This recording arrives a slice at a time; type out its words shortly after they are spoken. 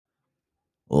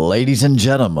Ladies and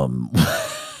gentlemen,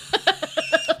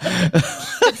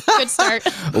 Good start.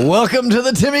 welcome to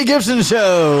the Timmy Gibson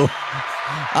Show.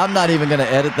 I'm not even going to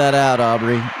edit that out,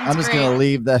 Aubrey. I'm just going to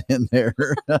leave that in there.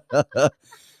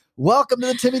 Welcome to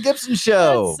the Timmy Gibson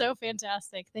Show. That's so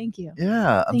fantastic. Thank you.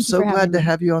 Yeah, I'm so glad to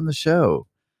have you on the show.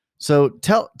 So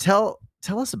tell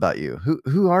us about you.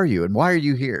 Who are you and why are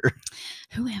you here?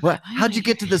 Who am I? How'd you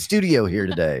get to the studio here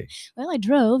today? Well, I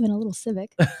drove in a little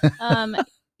Civic.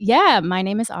 Yeah, my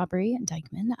name is Aubrey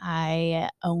Dykeman. I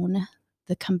own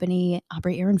the company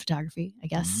Aubrey Aaron Photography, I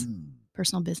guess.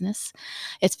 Personal business.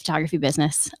 It's photography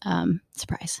business.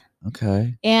 Surprise.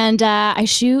 Okay. And I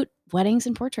shoot weddings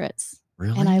and portraits.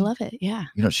 Really? And I love it. Yeah.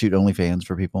 You don't shoot OnlyFans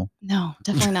for people? No,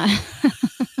 definitely not.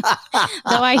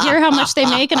 Though I hear how much they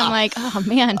make and I'm like, oh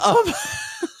man.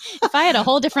 If I had a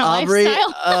whole different Aubrey,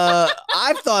 lifestyle.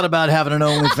 I've thought about having an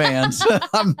OnlyFans.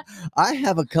 I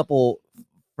have a couple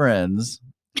friends,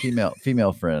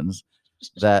 female friends,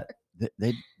 that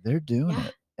they're doing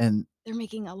it, and they're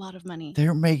making a lot of money.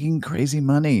 They're making crazy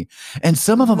money, and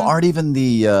some of them aren't even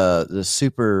the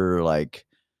super like.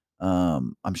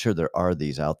 I'm sure there are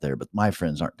these out there, but my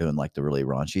friends aren't doing like the really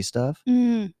raunchy stuff.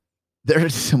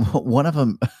 There's one of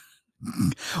them.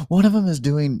 One of them is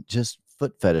doing just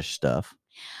foot fetish stuff.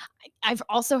 I've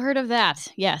also heard of that.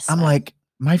 Yes. I'm like,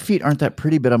 my feet aren't that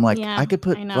pretty, but I'm like, I could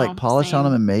put like polish on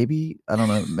them and maybe, I don't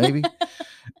know, maybe.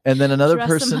 And then another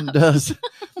person does.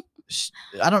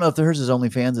 I don't know if hers is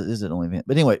OnlyFans. Is it OnlyFans?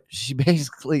 But anyway,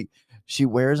 she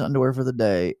wears underwear for the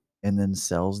day and then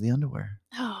sells the underwear.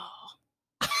 Oh.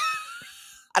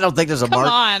 I don't think there's a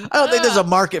market. I don't think there's a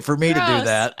market for me to do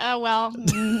that. Oh, well.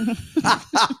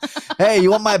 Hey, you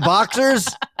want my boxers?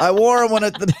 I wore them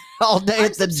all day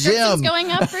at the gym. Going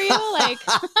up for you? Like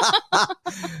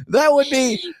that would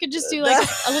be. You could just do like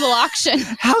a little auction.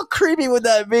 How creepy would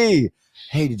that be?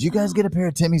 Hey, did you guys get a pair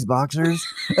of Timmy's boxers?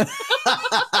 It's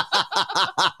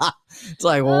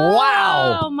like,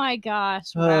 wow. Oh my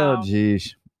gosh. Wow. Oh,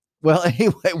 geez. Well,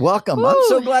 anyway, welcome. I'm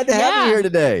so glad to have you here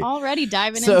today. Already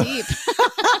diving in deep.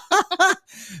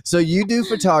 So you do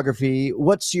photography.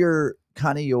 What's your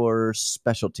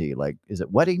specialty? Like, is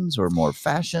it weddings or more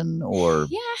fashion or?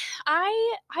 Yeah,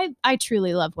 I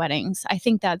truly love weddings. I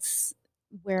think that's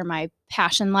where my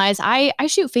passion lies. I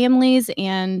shoot families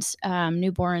and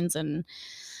newborns and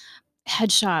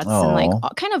headshots and like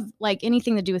kind of like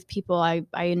anything to do with people I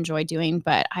enjoy doing.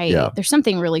 But there's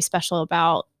something really special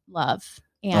about love.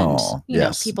 And, you know,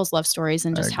 people's love stories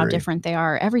and just how different they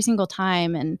are every single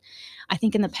time. And I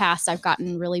think in the past, I've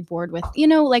gotten really bored with, you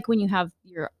know, like when you have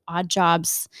your odd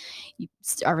jobs, you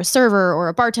are a server or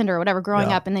a bartender or whatever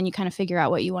growing up, and then you kind of figure out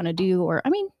what you want to do. Or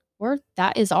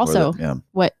that is also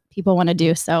what people want to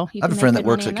do. So I have a friend that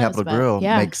works at Capitol Grill,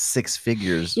 makes 6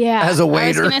 figures as a waiter. I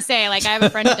was going to say, like, I have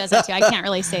a friend who does it too. I can't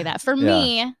really say that. For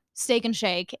me, Steak and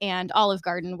Shake and Olive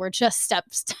Garden were just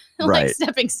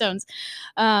stepping stones.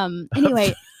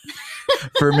 Anyway,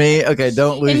 for me,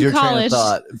 don't lose your train of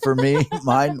thought. For me,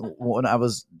 mine when I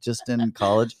was just in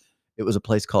college, it was a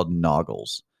place called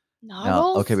Noggles.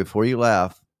 Now, okay, before you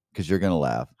laugh, because you're gonna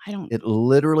laugh. It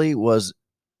literally was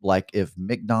like if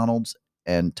McDonald's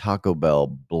and Taco Bell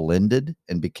blended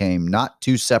and became not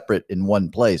two separate in one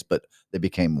place, but they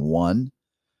became one.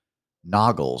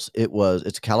 Noggles.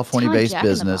 It's a California-based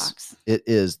business. It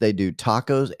is. They do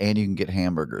tacos and you can get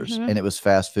hamburgers, and it was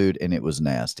fast food and it was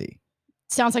nasty.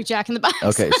 Sounds like Jack in the Box.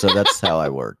 Okay, so that's how I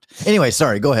worked. Anyway,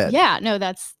 sorry. Go ahead. Yeah, no,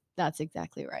 that's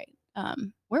exactly right.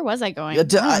 Where was I going? I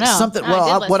don't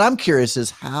know. What I'm curious is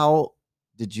why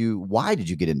did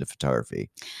you get into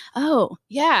photography? Oh,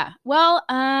 yeah. Well,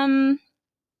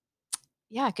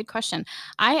 yeah, good question.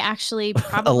 I actually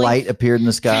probably... A light appeared in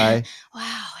the sky.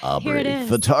 Wow, Aubrey, here it is.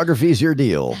 Photography's your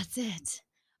deal. That's it.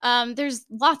 There's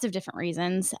lots of different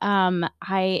reasons.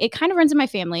 It kind of runs in my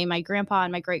family. My grandpa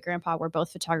and my great-grandpa were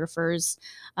both photographers.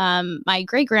 My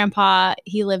great-grandpa,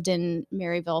 he lived in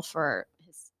Maryville for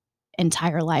his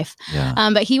entire life. Yeah.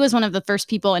 But he was one of the first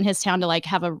people in his town to like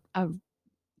have a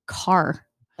car,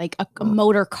 like a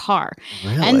motor car.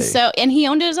 Really? And he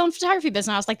owned his own photography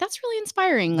business. I was like, that's really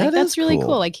inspiring. Like, that's really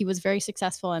cool. Like, he was very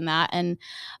successful in that. And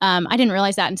I didn't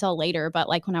realize that until later. But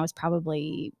like when I was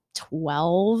probably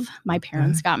 12, my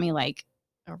parents got me like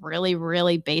a really,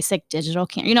 really basic digital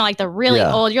camera, you know, like the really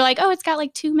old, you're like, oh, it's got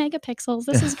like 2 megapixels.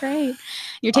 This is great.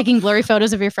 You're taking blurry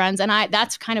photos of your friends. And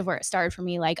that's kind of where it started for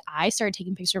me. Like, I started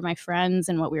taking pictures of my friends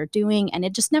and what we were doing, and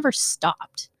it just never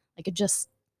stopped. Like, it just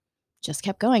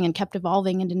kept going and kept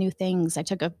evolving into new things. I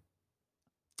took a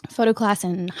photo class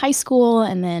in high school,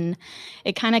 and then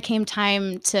it kind of came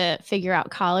time to figure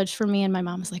out college for me. And my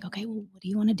mom was like, "Okay, well, what do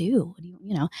you want to do? What do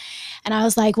you know?" And I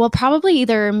was like, "Well, probably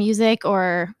either music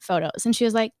or photos." And she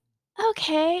was like,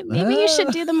 "Okay, maybe you should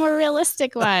do the more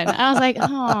realistic one." I was like,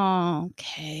 "Oh,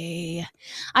 okay."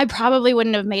 I probably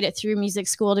wouldn't have made it through music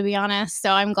school, to be honest.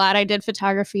 So I'm glad I did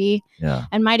photography. Yeah.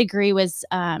 And my degree was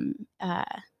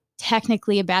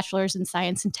technically a bachelor's in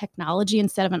science and technology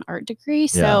instead of an art degree.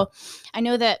 So Yeah. I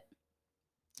know that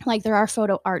like there are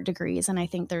photo art degrees, and I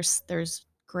think there's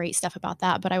great stuff about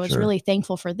that. But I was really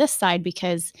thankful for this side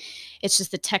because it's just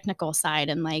the technical side,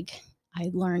 and like I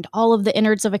learned all of the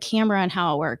innards of a camera and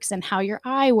how it works and how your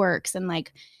eye works, and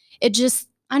like it just,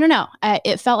 I don't know,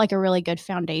 it felt like a really good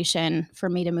foundation for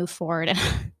me to move forward. And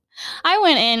I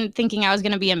went in thinking I was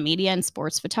going to be a media and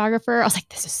sports photographer. I was like,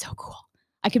 this is so cool.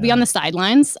 I could be on the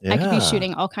sidelines. I could be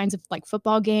shooting all kinds of like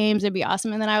football games. It'd be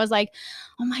awesome. And then I was like,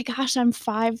 oh my gosh, I'm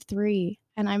 5'3"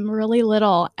 and I'm really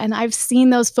little. And I've seen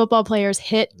those football players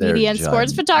hit media and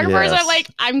sports photographers. I'm like,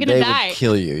 I'm going to die. They would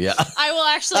kill you. Yeah. I will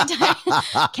actually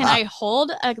die. Can I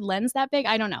hold a lens that big?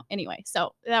 I don't know. Anyway,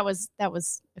 so that was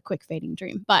a quick fading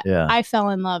dream. But I fell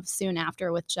in love soon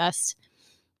after with just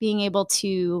being able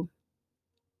to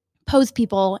pose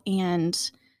people and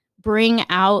bring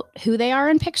out who they are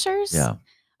in pictures. Yeah.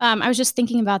 I was just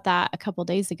thinking about that a couple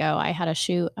days ago. I had a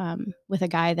shoot with a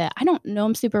guy that I don't know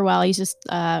him super well. He's just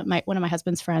one of my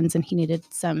husband's friends, and he needed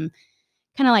some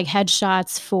kind of like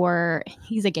headshots for,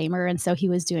 he's a gamer. And so he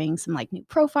was doing some like new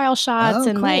profile shots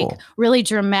and like really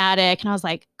dramatic. And I was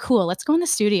like, cool, let's go in the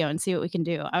studio and see what we can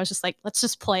do. I was just like, let's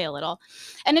just play a little.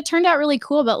 And it turned out really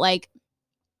cool. But like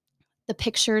the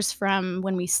pictures from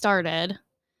when we started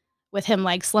with him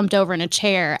like slumped over in a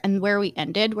chair, and where we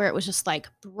ended, where it was just like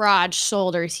broad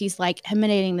shoulders, he's like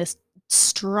emanating this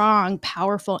strong,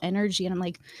 powerful energy. And I'm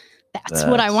like, that's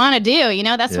what I want to do. You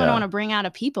know, that's what I want to bring out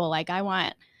of people. Like I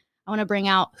want to bring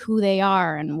out who they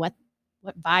are and what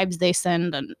vibes they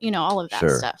send, and, you know, all of that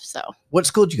stuff. So what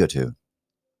school did you go to?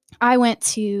 I went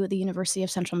to the University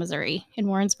of Central Missouri in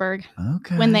Warrensburg.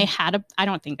 Okay. When they had I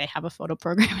don't think they have a photo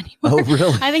program anymore. Oh,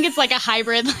 really? I think it's like a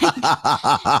hybrid. Like,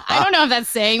 I don't know if that's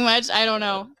saying much. I don't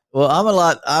know. Well,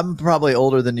 I'm probably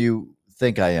older than you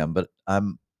think I am, but how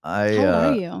old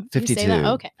are you? 52. You say that?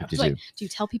 Okay. 52. Like, do you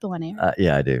tell people on air?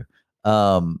 Yeah, I do.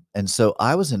 And so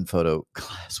I was in photo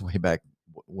class way back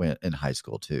when in high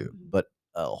school too, but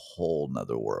a whole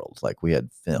nother world. Like we had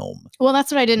film. Well,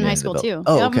 that's what I did in high school too.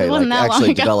 Oh, okay. It wasn't like that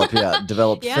actually long ago.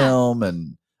 developed film,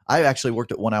 and I actually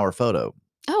worked at 1 Hour Photo.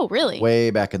 Oh, really? Way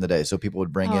back in the day. So people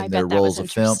would bring in their rolls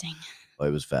of film. Oh,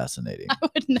 it was fascinating. I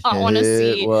would not want to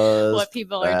see what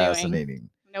people are doing.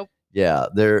 Nope. Yeah,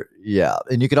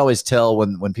 and you could always tell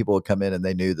when people would come in and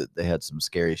they knew that they had some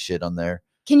scary shit on there.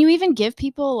 Can you even give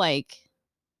people like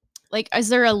is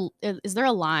there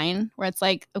a line where it's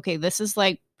like, okay, this is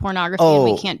like pornography and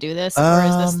we can't do this, or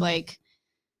is this like,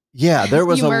 yeah, there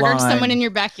was you murdered line. Someone in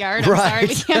your backyard? I'm sorry,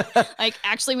 we can't, like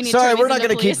actually we need. Sorry, we're not going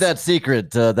to keep that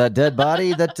secret. That dead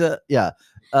body.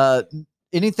 That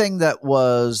anything that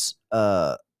was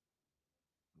of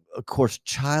course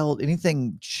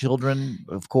anything children,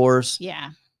 of course. Yeah.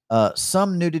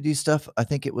 Some nudity stuff, I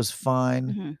think it was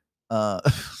fine.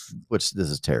 Which this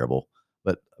is terrible.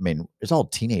 But I mean, it's all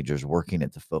teenagers working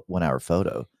at the 1 Hour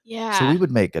Photo. Yeah. So we would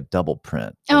make a double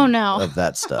print. Of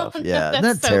that stuff. Yeah. Isn't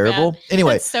that so terrible? Bad.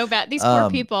 Anyway. That's so bad. These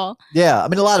poor people. Yeah. I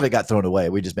mean, a lot of it got thrown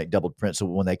away. We just make double prints. So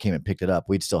when they came and picked it up,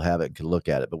 we'd still have it and could look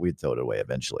at it, but we'd throw it away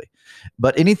eventually.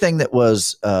 But anything that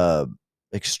was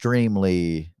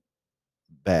extremely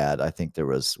bad, I think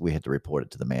we had to report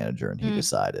it to the manager, and he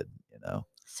decided, you know.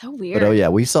 So weird. But yeah,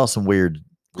 we saw some weird.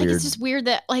 It's just weird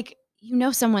that like, you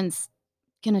know, someone's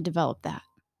going to develop that.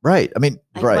 Right. I mean,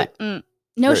 like, right.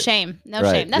 No shame.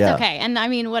 Shame. That's okay. And I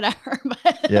mean, whatever,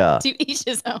 but to each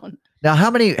his own. Now,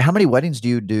 how many weddings do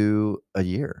you do a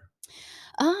year?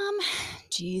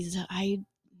 Geez,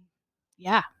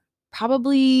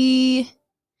 probably,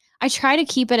 I try to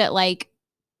keep it at like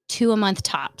 2 a month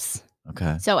tops.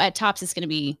 Okay. So at tops, it's going to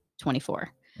be 24.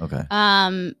 Okay.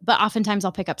 But oftentimes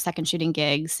I'll pick up second shooting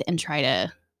gigs and try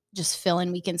to just fill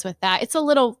in weekends with that. It's a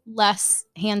little less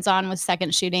hands-on with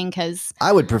second shooting because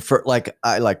I would prefer, like,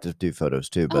 I like to do photos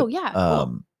too, but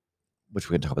cool. Which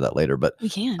we can talk about that later. But we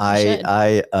can.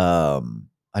 I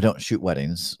don't shoot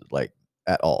weddings like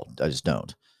at all. I just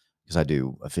don't, because I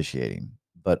do officiating.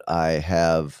 But I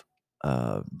have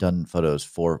done photos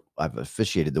I've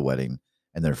officiated the wedding,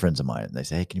 and they're friends of mine. And they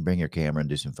say, hey, can you bring your camera and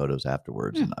do some photos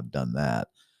afterwards? And I've done that.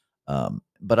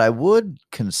 But I would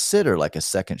consider like a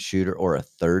second shooter or a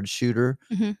third shooter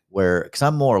where, because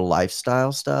I'm more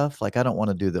lifestyle stuff. Like I don't want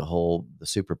to do the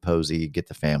super posy, get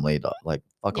the family, like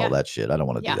fuck all that shit. I don't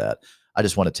want to do that. I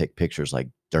just want to take pictures like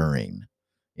during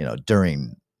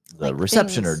the like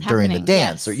reception or during the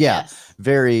dance or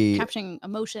very capturing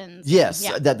emotions. Yes.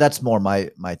 That's more my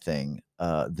thing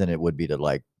than it would be to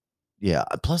like,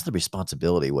 plus the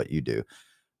responsibility, what you do.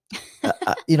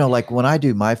 Like when I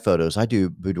do my photos, I do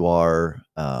boudoir.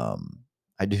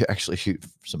 I do actually shoot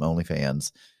some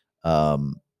OnlyFans.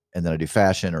 And then I do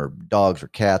fashion or dogs or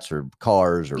cats or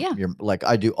cars or like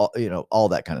I do all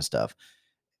that kind of stuff.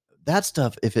 That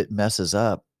stuff, if it messes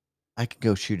up, I can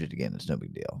go shoot it again. It's no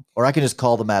big deal. Or I can just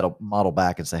call the model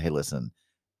back and say, hey, listen,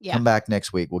 come back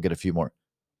next week. We'll get a few more.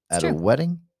 At a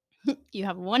wedding, you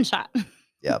have one shot.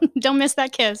 Yeah. Don't miss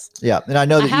that kiss. Yeah. And I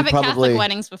know that I have at Catholic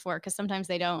weddings before because sometimes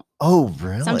they don't. Oh,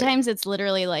 really? Sometimes it's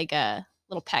literally like a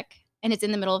little peck and it's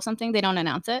in the middle of something. They don't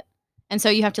announce it. And so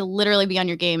you have to literally be on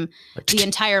your game the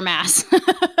entire mass.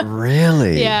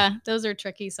 Really? Yeah. Those are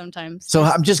tricky sometimes. So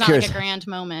I'm just curious. Like a grand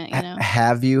moment,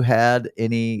 Have you had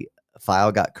any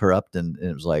file got corrupt and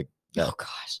it was like, oh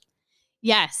gosh.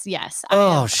 Yes.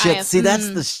 Shit. See, that's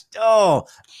the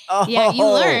yeah, you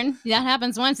learn. That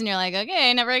happens once and you're like,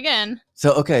 okay, never again.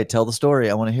 So, okay, tell the story.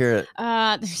 I want to hear it.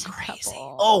 There's crazy.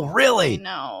 Oh, really?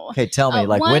 No. Okay, tell me.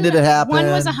 When did it happen? One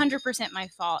was 100% my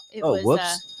fault. It was,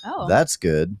 whoops. That's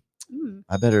good.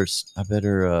 I better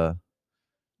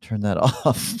turn that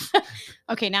off.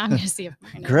 Okay, now I'm going to see if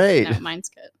mine Great. No,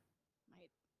 mine's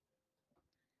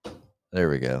good. There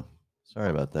we go.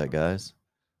 Sorry about that, guys.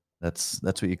 That's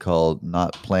what you call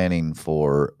not planning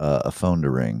for a phone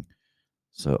to ring.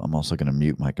 So I'm also going to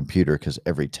mute my computer because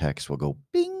every text will go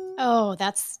bing. Oh,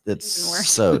 that's even worse.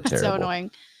 So terrible. So annoying.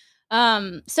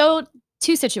 So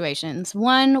two situations.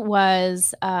 One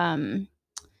was I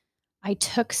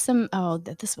took some.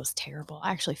 This was terrible.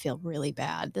 I actually feel really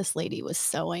bad. This lady was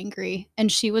so angry,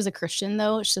 and she was a Christian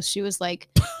though, so she was like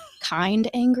kind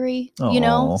angry,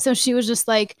 so she was just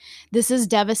like, this is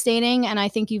devastating and I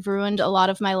think you've ruined a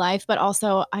lot of my life, but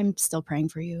also I'm still praying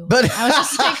for you. But I was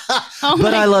just like,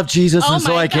 but I love Jesus and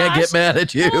so I can't get mad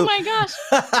at you. Oh my gosh.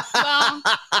 Well,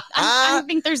 I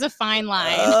think there's a fine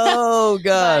line. Oh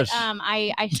gosh. But,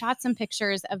 I shot some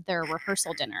pictures of their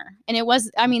rehearsal dinner and it was,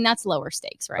 that's lower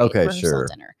stakes, right? Okay, rehearsal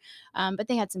dinner. But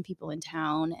they had some people in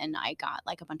town and I got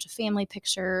like a bunch of family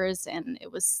pictures and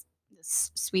it was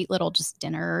this sweet little just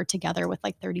dinner together with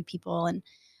like 30 people. And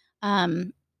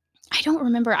I don't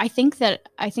remember. I think that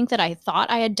I thought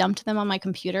I had dumped them on my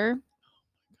computer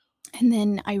and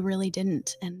then I really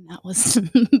didn't. And that was a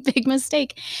big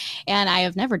mistake. And I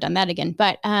have never done that again.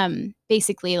 But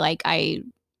basically like I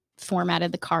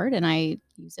formatted the card and I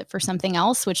use it for something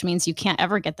else, which means you can't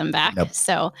ever get them back. Nope.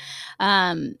 So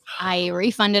I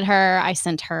refunded her. I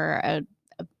sent her a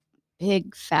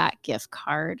big fat gift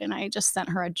card and I just sent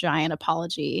her a giant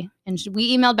apology and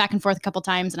we emailed back and forth a couple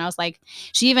times and I was like,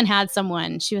 she even had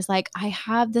someone, she was like, I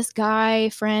have this guy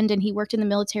friend and he worked in the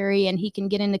military and he can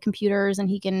get into computers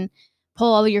and he can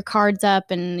pull all of your cards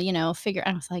up and figure.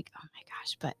 And I was like, oh my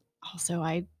gosh, but also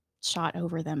I shot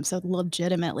over them, so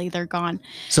legitimately they're gone.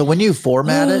 So when you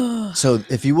format it, so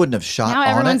if you wouldn't have shot now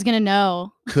everyone's gonna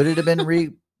know. Could it have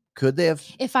been could they have?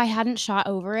 If I hadn't shot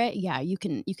over it, yeah, you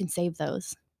can save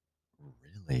those.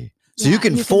 Really? So you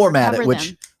can format it,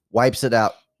 which wipes it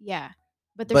out. Yeah.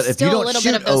 But there's still a little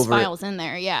bit of those files in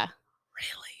there. Yeah.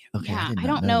 Really? Okay. Yeah. I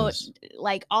don't know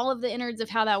like all of the innards of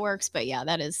how that works, but yeah,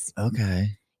 that is.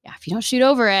 Okay. Yeah. If you don't shoot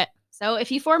over it. So if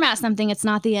you format something, it's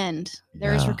not the end.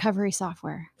 There is recovery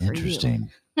software. Interesting.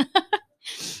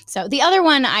 So the other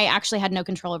one, I actually had no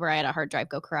control over. I had a hard drive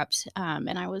go corrupt.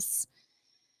 And I was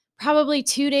probably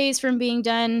 2 days from being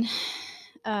done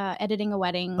editing a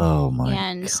wedding. Oh my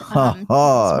gosh.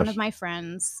 One of my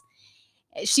friends.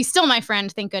 She's still my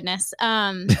friend, thank goodness.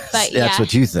 But that's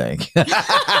what you think. We'll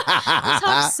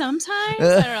talk sometimes.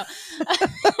 I don't know.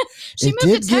 She it moved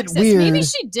did to Texas. Get weird. Maybe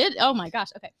she did. Oh my gosh.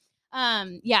 Okay.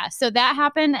 So that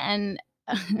happened and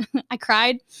I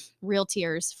cried real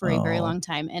tears for a very long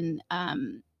time. And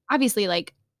obviously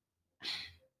like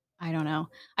I don't know.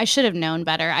 I should have known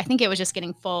better. I think it was just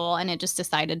getting full and it just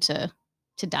decided to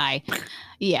die.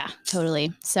 Yeah,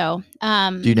 totally. So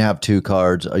do you have 2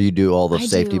 cards? Or you do all the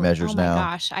safety measures now? Oh my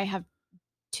gosh, I have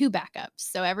 2 backups.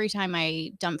 So every time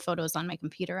I dump photos on my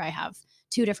computer, I have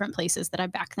 2 different places that I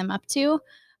back them up to.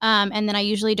 And then I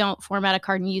usually don't format a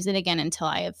card and use it again until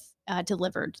I have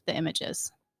delivered the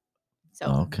images.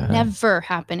 So never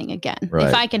happening again. Right.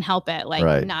 If I can help it,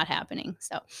 not happening.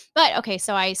 So, but okay.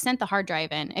 So I sent the hard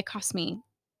drive in. It cost me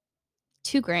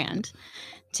 $2,000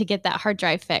 to get that hard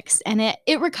drive fixed, and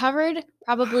it recovered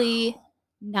probably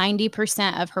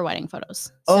 90% of her wedding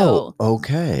photos. So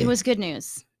okay. It was good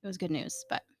news.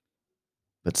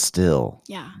 But still,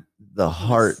 yeah, the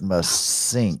heart must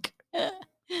sink.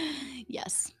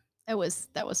 Yes, that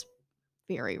was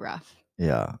very rough.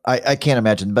 Yeah, I can't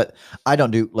imagine, but I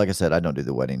don't do, like I said, I don't do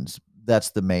the weddings.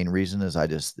 That's the main reason is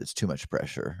it's too much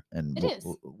pressure. And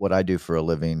what I do for a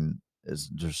living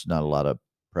is there's not a lot of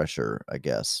pressure, I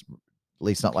guess. At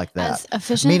least not like that. As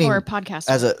officiant or podcaster?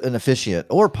 As an officiant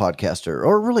or podcaster,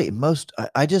 or really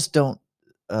I just don't,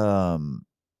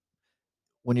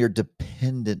 when you're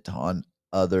dependent on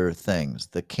other things,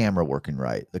 the camera working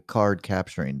right, the card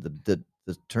capturing, the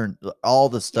turn, all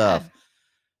the stuff. Yeah.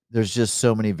 There's just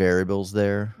so many variables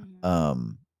there.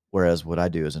 Mm-hmm. Whereas what I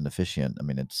do as an officiant, I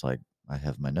mean, it's like I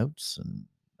have my notes and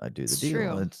I do the deal.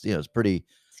 True. It's it's pretty.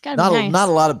 It's not nice. Not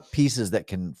a lot of pieces that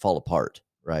can fall apart,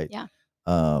 right? Yeah.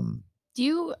 Do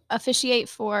you officiate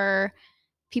for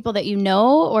people that you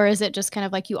know, or is it just kind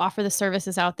of like you offer the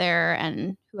services out there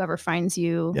and whoever finds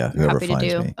you, you're happy to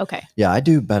do? Me. Okay. Yeah, I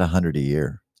do about 100 a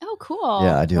year. Oh, cool.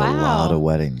 Yeah, I do a lot of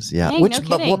weddings. Yeah. Dang, no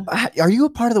kidding. Are you a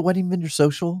part of the Wedding Vendor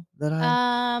Social that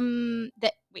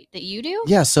that you do?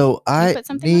 Yeah, so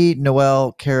me,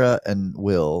 Noelle, Kara, and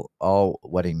Will, all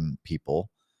wedding people,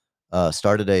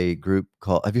 started a group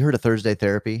called, have you heard of Thursday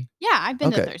Therapy? Yeah, I've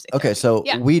been to Thursday Therapy. Okay, so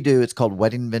it's called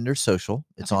Wedding Vendor Social.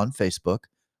 It's on Facebook.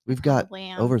 We've got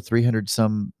over 300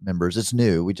 some members. It's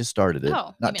new. We just started it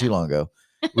not too long ago.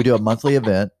 We do a monthly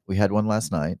event. We had one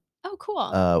last night. Oh, cool.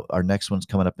 Our next one's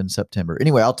coming up in September.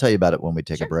 Anyway, I'll tell you about it when we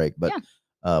take a break, but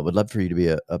would love for you to be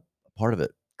a part of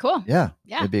it. Cool. Yeah.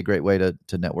 It'd be a great way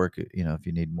to network, if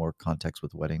you need more context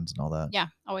with weddings and all that. Yeah,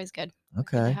 always good.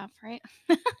 Okay. Good to have, right?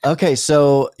 Okay,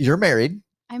 so you're married.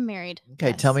 I'm married. Okay,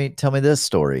 yes. Tell me this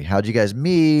story. How'd you guys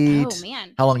meet? Oh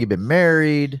man. How long you been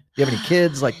married? Do you have any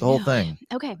kids? Like the whole thing.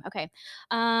 Okay.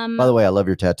 By the way, I love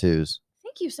your tattoos.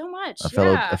 Thank you so much.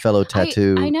 A fellow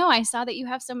tattoo. I know. I saw that you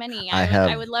have so many.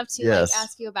 I would love to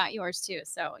ask you about yours too.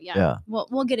 So yeah.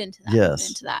 We'll get into that.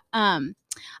 Yes.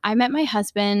 I met my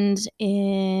husband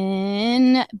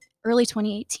in early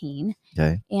 2018.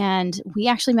 Okay. And we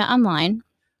actually met online.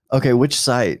 Okay, which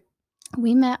site?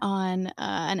 We met on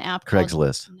an app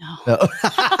Craigslist. No.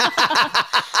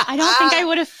 I don't think I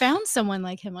would have found someone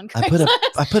like him on Craigslist.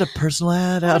 I put a personal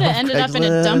ad out on Craigslist. Ended up in a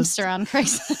dumpster on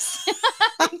Craigslist.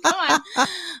 Come on.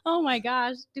 Oh my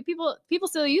gosh. Do people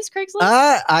still use Craigslist?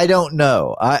 I don't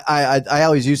know. I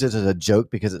always use it as a joke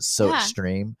because it's so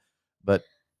extreme. But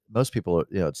most people,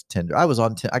 it's Tinder. I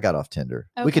got off Tinder.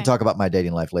 Okay. We could talk about my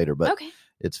dating life later, but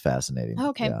it's fascinating.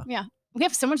 Okay. Yeah. We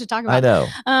have so much to talk about. I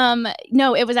know.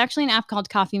 No, it was actually an app called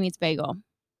Coffee Meets Bagel.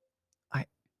 I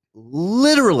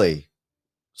literally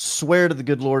swear to the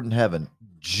good Lord in heaven,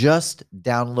 just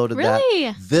downloaded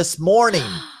that this morning.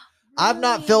 I've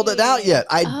not filled it out yet.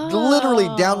 I literally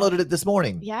downloaded it this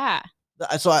morning. Yeah.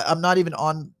 So I'm not even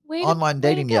on online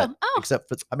dating yet, except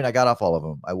for, I got off all of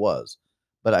them. I was.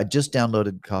 But I just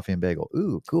downloaded Coffee and Bagel.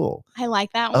 Ooh, cool. I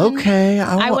like that one. Okay.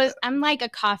 I'm like a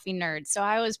coffee nerd, so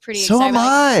I was pretty excited. So am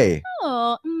I.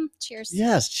 Cheers.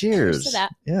 Yes, cheers. Cheers to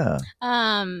that. Yeah.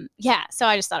 Yeah. So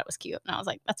I just thought it was cute, and I was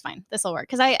like, "That's fine. This will work."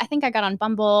 Because I think I got on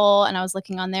Bumble, and I was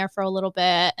looking on there for a little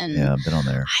bit, and yeah, I've been on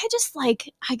there. I just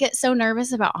I get so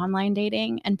nervous about online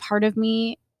dating, and part of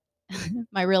me,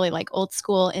 my really old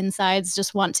school insides,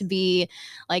 just want to be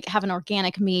have an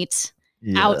organic meet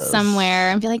out somewhere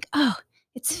and be like, "Oh,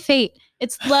 it's fate.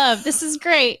 It's love. This is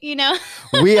great."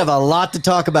 We have a lot to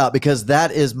talk about because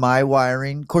that is my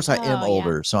wiring. Of course, I am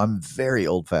older, so I'm very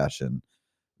old fashioned.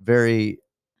 Very,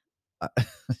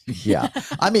 yeah.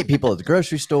 I meet people at the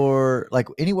grocery store,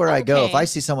 anywhere I go. If I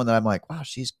see someone that I'm like, wow,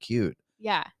 she's cute.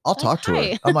 Yeah. I'll talk to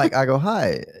her. I go,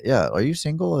 hi. Yeah. Are you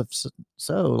single? If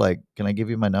so, can I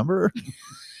give you my number?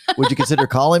 Would you consider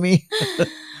calling me?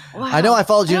 Wow. I know I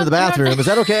followed you into the bathroom. Is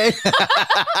that okay?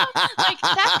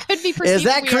 That could be perceived Is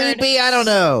that weird. Creepy? I don't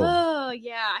know. Oh,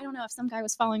 yeah. I don't know. If some guy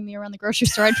was following me around the grocery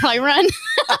store, I'd probably run.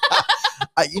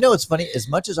 It's funny. As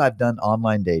much as I've done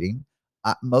online dating,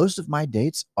 most of my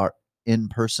dates are in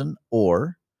person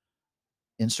or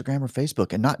Instagram or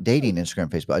Facebook, and not dating Instagram,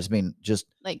 Facebook. I just mean just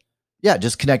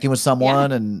just connecting with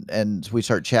someone and we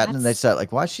start chatting and they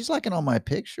start why she's liking all my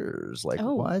pictures?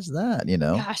 Why is that?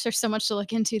 Gosh, there's so much to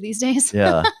look into these days.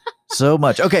 Yeah. So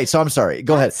much. Okay. So I'm sorry.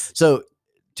 Go ahead. So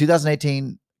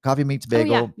 2018, Coffee Meets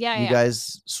Bagel. Yeah. You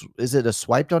guys, is it a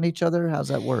swiped on each other? How's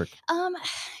that work?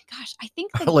 gosh, I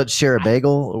think let's share a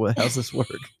bagel. How's this work?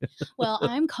 Well,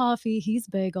 I'm coffee. He's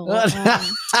bagel.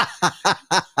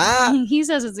 He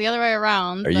says it's the other way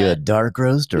around. Are you a dark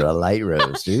roast or a light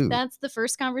roast? Ooh. That's the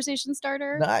first conversation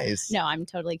starter. Nice. No, I'm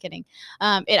totally kidding.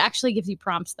 It actually gives you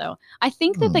prompts though. I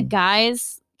think that the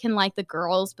guys can like the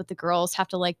girls, but the girls have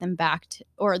to like them back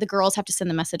or the girls have to send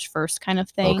the message first kind of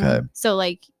thing. Okay. So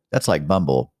like. That's like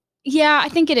Bumble. Yeah, I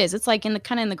think it is. It's like in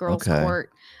the girls' court.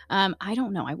 I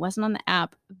don't know. I wasn't on the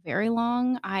app very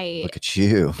long. Look at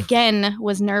you. Again,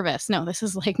 was nervous. No, this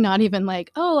is like not even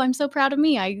like, oh, I'm so proud of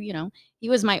me. He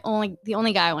was the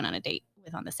only guy I went on a date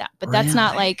with on this app. But that's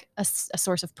not like a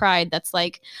source of pride. That's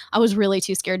like I was really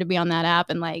too scared to be on that app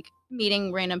and like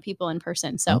meeting random people in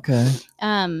person. So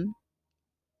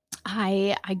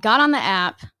I got on the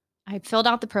app. I filled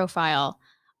out the profile.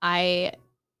 I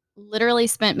literally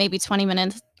spent maybe 20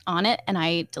 minutes on it and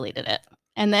I deleted it.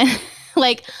 And then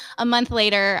like a month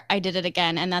later, I did it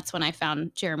again. And that's when I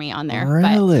found Jeremy on there.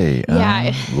 Really? But,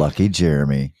 yeah. Lucky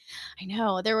Jeremy. I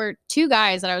know. There were 2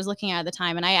 guys that I was looking at the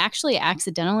time and I actually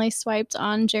accidentally swiped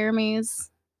on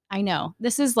Jeremy's. I know.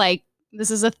 This is a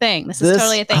thing. This is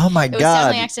totally a thing. Oh my God. It was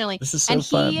definitely accidentally. This is so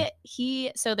fun.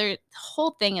 So the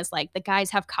whole thing is like the guys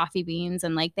have coffee beans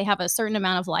and like they have a certain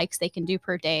amount of likes they can do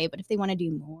per day. But if they want to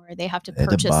do more, they have to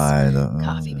purchase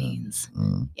coffee beans.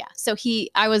 Yeah. So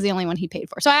I was the only one he paid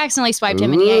for. So I accidentally swiped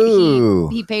him and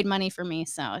he paid money for me.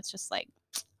 So it's just like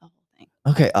the whole thing.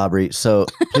 Okay, Aubrey. So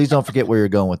please don't forget where you're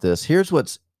going with this. Here's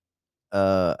what's,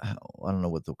 I don't know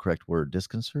what the correct word,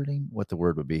 disconcerting, what the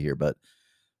word would be here, but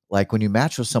like when you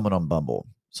match with someone on Bumble,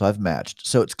 so I've matched.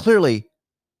 So it's clearly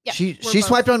she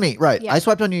swiped on me. Right. Yeah. I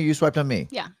swiped on you. You swiped on me.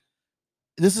 Yeah.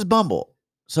 This is Bumble.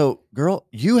 So girl,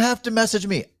 you have to message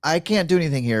me. I can't do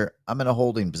anything here. I'm in a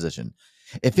holding position.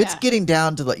 If it's getting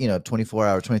down to like, 24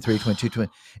 hours, 23, 22, 20,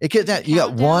 it gets that you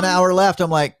got 1 hour left. I'm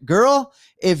like, girl,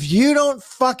 if you don't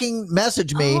fucking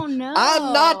message me,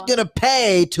 I'm not going to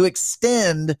pay to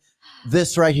extend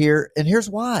this right here. And here's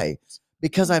why.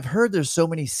 Because I've heard there's so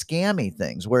many scammy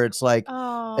things where it's like,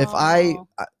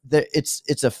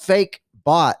 it's a fake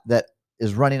bot that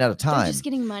is running out of time. They're just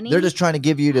getting money. They're just trying to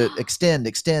give you to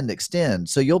extend.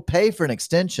 So you'll pay for an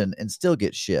extension and still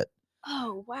get shit.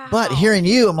 Oh, wow. But hearing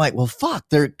you, I'm like, well, fuck.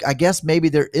 I guess maybe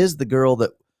there is the girl that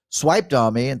swiped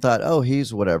on me and thought, oh,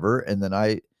 he's whatever. And then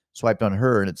I swiped on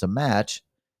her and it's a match.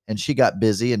 And she got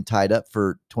busy and tied up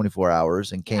for 24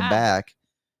 hours and came back.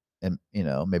 And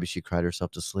maybe she cried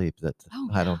herself to sleep.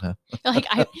 I don't know.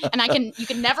 You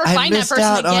can never find that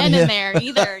person again in there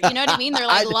either. You know what I mean? They're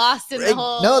like lost in the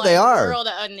whole they are. world.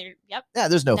 And yep. Yeah,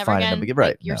 there's no finding them again. Right.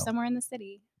 Like you're somewhere in the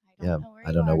city.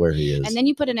 I don't know where he is. And then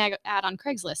you put an ad on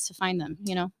Craigslist to find them,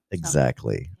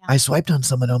 Exactly. So, I swiped on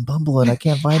someone on Bumble and I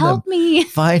can't find them. Help me.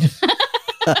 Find.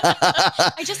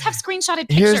 I just have screenshotted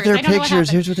pictures. Here's their pictures.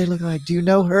 Here's what they look like. Do you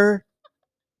know her?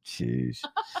 Jeez.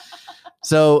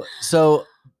 So.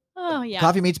 Oh, yeah.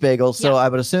 Coffee meets bagel. So I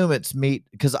would assume it's meat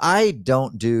because I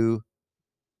don't do.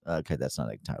 Okay, that's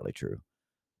not entirely true.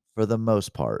 For the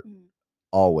most part,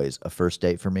 always a first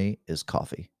date for me is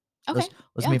coffee. Okay.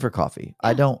 Let's meet for coffee.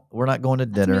 Yeah. We're not going to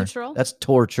dinner. That's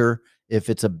torture.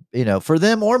 If it's for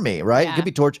them or me, right? Yeah. It could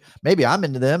be torture. Maybe I'm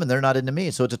into them and they're not into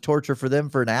me. So it's a torture for them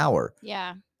for an hour.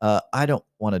 Yeah. I don't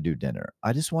want to do dinner.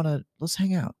 I just let's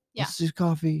hang out. Yeah. Let's do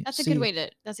coffee. That's a good way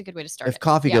to start. If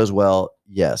coffee goes well,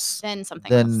 yes.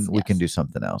 Then we can do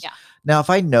something else. Yeah. Now, if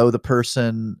I know the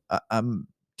person I'm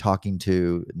talking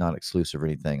to, not exclusive or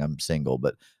anything, I'm single,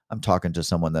 but I'm talking to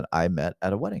someone that I met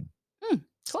at a wedding.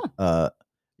 Cool.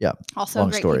 Yeah. Also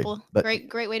long great story, people. But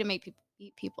great way to meet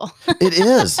people. It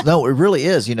is. No, it really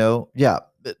is. Yeah.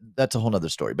 That's a whole nother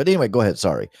story. But anyway, go ahead.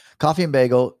 Sorry. Coffee and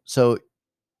bagel. So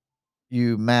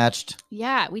you matched.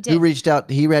 Yeah, we did. Who reached out?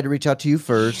 He had to reach out to you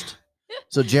first.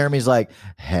 So Jeremy's like,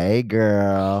 "Hey,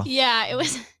 girl." Yeah, it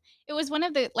was one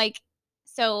of the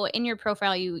so in your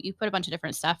profile you put a bunch of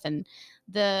different stuff and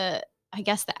I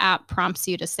guess the app prompts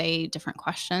you to say different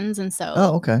questions and so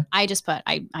okay. I just put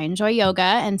I enjoy yoga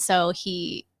and so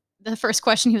the first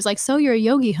question he was like, "So you're a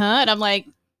yogi, huh?" And I'm like,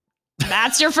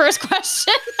 "That's your first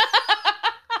question?"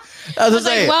 I was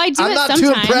like, well, I do I'm not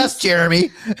sometimes. Too impressed,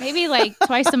 Jeremy. Maybe like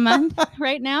twice a month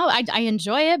right now. I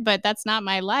enjoy it, but that's not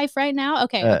my life right now.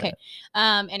 Okay.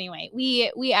 Anyway,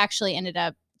 we actually ended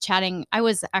up chatting. I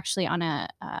was actually on a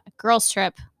girls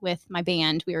trip with my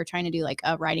band. We were trying to do like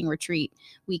a riding retreat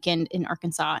weekend in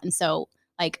Arkansas. And so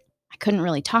I couldn't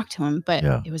really talk to him, but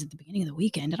it was at the beginning of the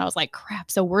weekend and I was like, crap.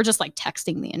 So we're just like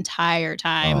texting the entire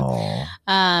time.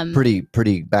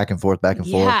 Pretty back and forth.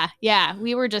 Yeah.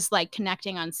 We were just like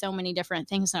connecting on so many different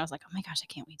things. And I was like, oh my gosh, I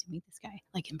can't wait to meet this guy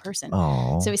like in person.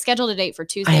 So we scheduled a date for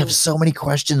Tuesday. I have so many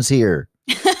questions here.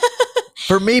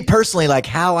 For me personally, like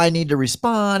how I need to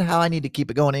respond, how I need to keep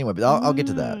it going anyway. But I'll get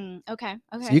to that. Okay.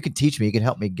 So you can teach me. You can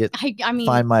help me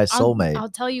find my soulmate. I'll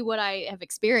tell you what I have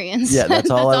experienced. Yeah, that's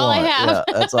all I want. Yeah,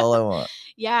 that's all I want.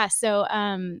 Yeah. So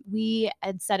we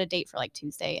had set a date for like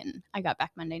Tuesday, and I got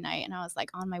back Monday night, and I was like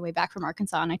on my way back from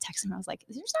Arkansas, and I texted him. I was like,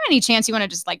 "Is there any chance you want to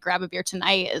just like grab a beer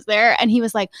tonight? Is there?" And he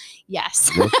was like, "Yes."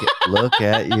 Look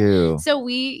at you. So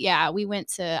we went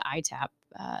to ITAP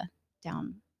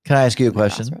down. Can I ask you a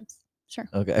question? Crossroads. Sure.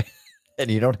 Okay.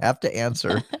 And you don't have to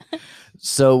answer.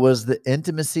 So was the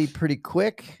intimacy pretty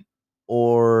quick,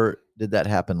 or did that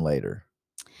happen later?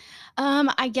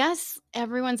 I guess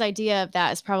everyone's idea of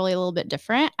that is probably a little bit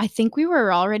different. I think we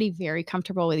were already very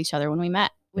comfortable with each other when we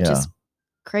met, which is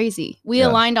crazy. We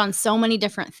aligned on so many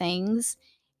different things.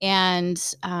 And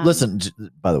listen,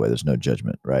 by the way, there's no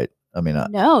judgment, right? I mean,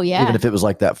 even if it was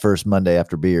like that first Monday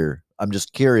after beer, I'm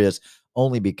just curious.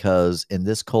 Only because in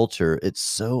this culture, it's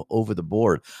so over the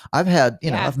board. I've had,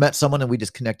 I've met someone and we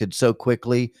just connected so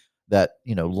quickly that,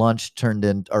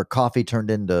 coffee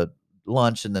turned into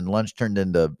lunch, and then lunch turned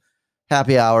into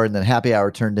happy hour, and then happy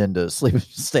hour turned into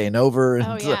staying over. And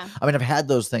I mean, I've had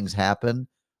those things happen.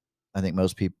 I think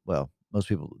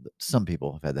some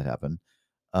people have had that happen.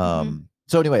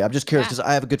 So anyway, I'm just curious because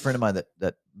I have a good friend of mine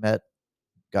that met,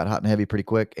 got hot and heavy pretty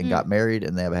quick, and got married,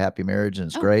 and they have a happy marriage, and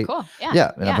it's great. Cool.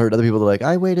 Yeah. And I've heard other people that are like,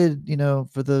 I waited,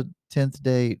 for the 10th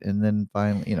date, and then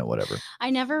finally, whatever.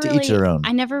 Each their own.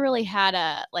 I never really had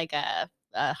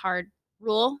a hard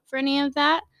rule for any of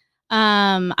that.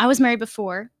 I was married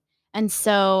before, and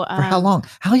so for how long?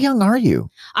 How young are you?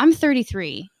 I'm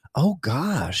 33. Oh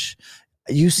gosh,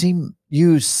 you seem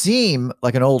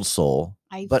like an old soul.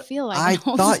 I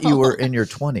thought you were in your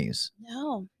 20s.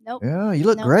 No, nope. Yeah, you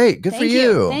look great. Good for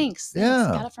you. Thanks. Yeah,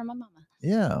 got it from my mama.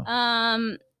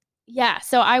 Yeah. Yeah.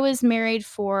 So I was married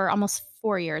for almost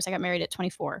 4 years. I got married at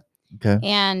 24. Okay.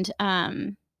 And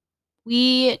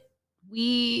we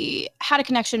had a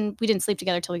connection. We didn't sleep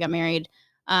together till we got married.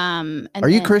 Are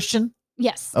you Christian?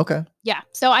 Yes. Okay. Yeah.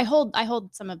 So I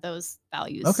hold some of those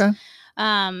values. Okay.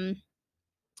 And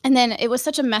then it was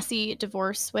such a messy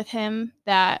divorce with him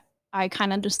that I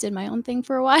kind of just did my own thing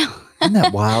for a while. Isn't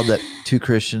that wild that two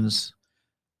Christians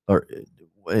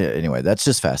anyway, that's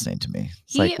just fascinating to me.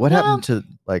 It's what happened to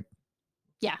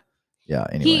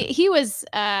anyway. He was,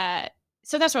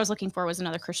 so that's what I was looking for, was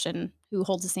another Christian who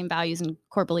holds the same values and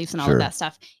core beliefs and all of that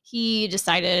stuff. He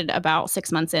decided about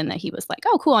 6 months in that he was like,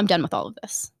 oh, cool, I'm done with all of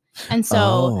this. And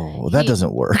so that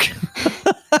doesn't work.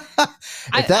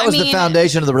 If that was the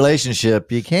foundation of the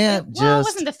relationship, you can't it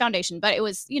wasn't the foundation, but it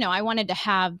was, I wanted to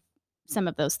have some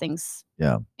of those things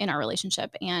in our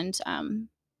relationship. And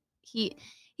he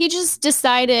just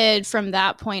decided from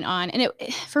that point on. And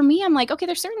for me, I'm like, okay,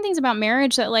 there's certain things about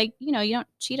marriage that you don't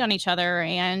cheat on each other.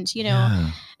 And,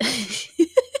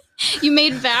 you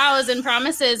made vows and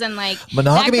promises, and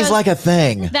monogamy is like a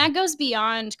thing that goes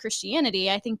beyond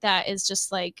Christianity. I think that is just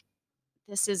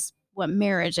this is what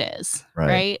marriage is.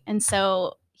 Right. And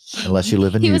so unless you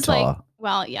live in Utah.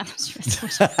 Well, yeah, that's true.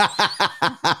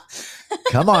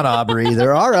 Come on, Aubrey.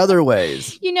 There are other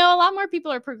ways. A lot more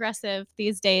people are progressive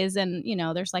these days, and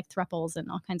there's thruples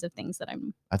and all kinds of things that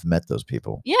I've met those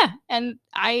people. Yeah, and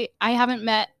I haven't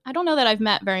met. I don't know that I've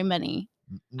met very many.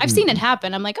 I've seen it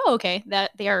happen. I'm like, oh, okay,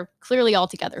 that they are clearly all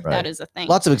together. Right. That is a thing.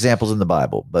 Lots of examples in the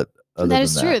Bible, but that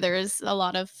is true. There is a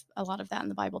lot of that in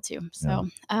the Bible too. So,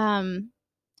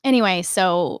 anyway,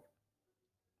 so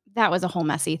that was a whole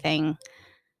messy thing.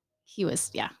 He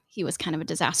was kind of a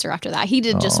disaster after that. He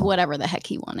did just whatever the heck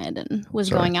he wanted and was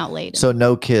going out late. So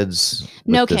no kids.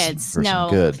 No kids. No.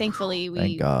 Good. Thankfully,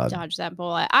 we dodged that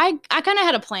bullet. I kind of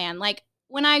had a plan.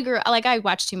 When I grew, I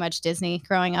watched too much Disney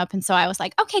growing up. And so I was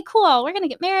like, okay, cool. We're going to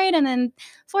get married. And then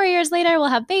 4 years later, we'll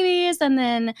have babies. And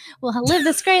then we'll live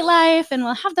this great life. And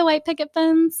we'll have the white picket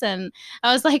fence. And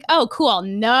I was like, oh, cool.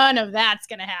 None of that's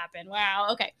going to happen. Wow.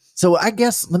 Okay. So I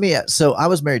guess so I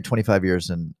was married 25 years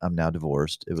and I'm now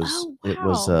divorced. It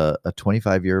was a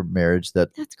 25-year marriage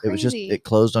that's crazy. It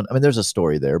closed on, there's a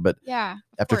story there, but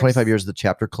after 25 years, the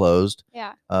chapter closed.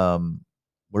 Yeah.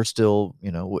 We're still,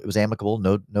 it was amicable,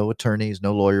 no attorneys,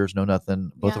 no lawyers, no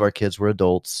nothing. Both of our kids were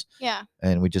adults. Yeah.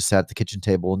 And we just sat at the kitchen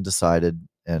table and decided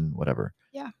and whatever.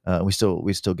 Yeah. We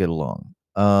still get along.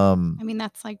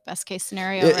 That's best case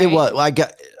scenario. It was.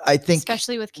 I think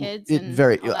especially with kids.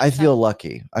 I feel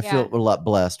lucky. I feel a lot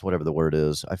blessed, whatever the word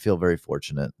is. I feel very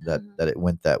fortunate that it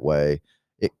went that way.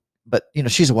 But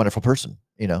she's a wonderful person.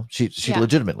 She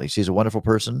legitimately, she's a wonderful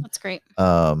person. That's great.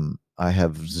 I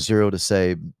have zero to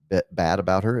say bad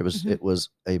about her. It was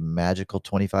a magical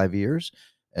 25 years,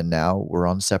 and now we're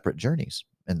on separate journeys,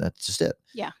 and that's just it.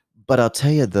 Yeah. But I'll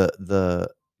tell you, the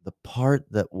the part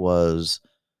that was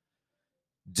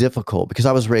difficult, because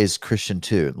I was raised Christian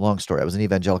too. Long story. I was an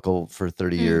evangelical for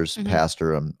 30 years,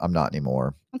 pastor. I'm not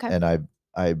anymore. Okay. And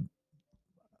I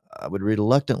would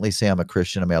reluctantly say I'm a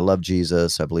Christian. I mean, I love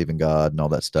Jesus. I believe in God and all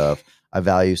that stuff. I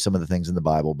value some of the things in the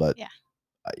Bible, but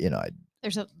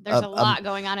there's a lot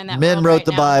going on in that. Men wrote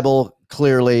the Bible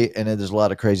clearly, and there's a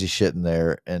lot of crazy shit in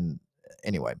there. And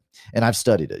anyway, and I've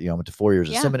studied it. I went to 4 years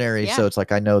of seminary, so it's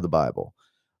like I know the Bible.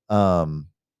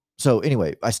 So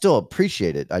anyway, I still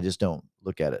appreciate it. I just don't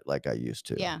look at it like I used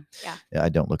to. Yeah. I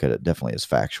don't look at it definitely as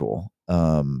factual.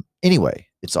 Anyway,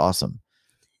 it's awesome.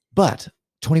 But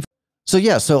 20.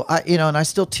 So I, and I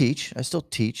still teach.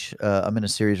 I'm in a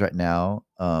series right now,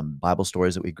 Bible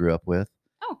stories that we grew up with.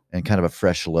 Oh. And kind of a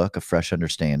fresh look, a fresh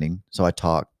understanding. So I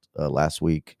talked last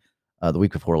week, the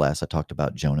week before last, I talked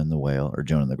about Jonah and the whale, or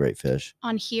Jonah and the great fish.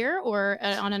 On here or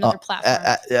on another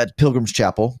platform? At Pilgrim's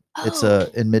Chapel. Oh. It's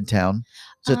in Midtown.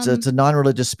 So it's a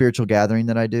non-religious spiritual gathering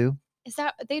that I do. Is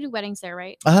that, they do weddings there,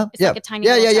 right? It's like a tiny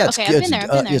yeah. Okay, I've been there.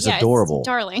 It's adorable. It's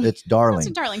darling. It's darling. It's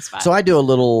a darling spot. So I do a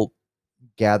little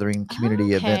gathering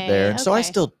community event there. And so I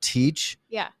still teach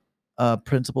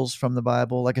principles from the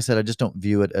Bible. Like I said, I just don't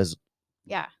view it as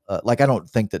like I don't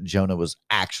think that Jonah was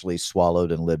actually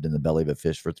swallowed and lived in the belly of a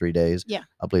fish for 3 days. Yeah.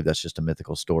 I believe that's just a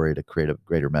mythical story to create a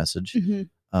greater message.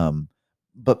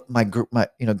 But I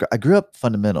grew up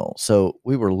fundamental, so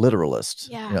we were literalists.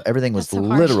 Yeah. Everything was so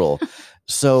literal.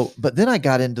 So, but then I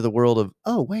got into the world of,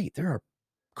 oh wait, there are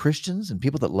Christians and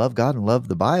people that love God and love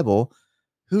the Bible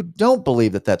who don't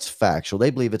believe that that's factual. They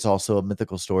believe it's also a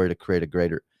mythical story to create a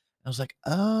greater. I was like,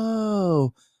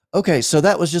 oh, okay. So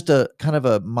that was just a kind of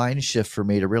a mind shift for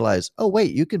me to realize, oh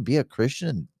wait, you can be a Christian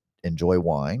and enjoy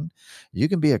wine. You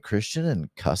can be a Christian and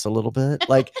cuss a little bit.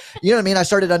 Like, you know what I mean? I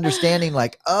started understanding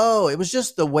like, oh, it was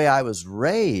just the way I was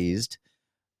raised,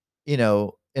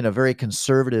 in a very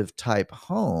conservative type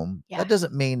home. Yeah. That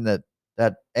doesn't mean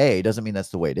doesn't mean that's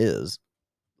the way it is.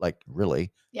 Like,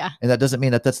 really. Yeah. And that doesn't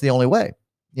mean that that's the only way.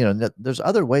 There's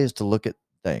other ways to look at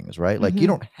things, right? Like you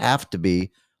don't have to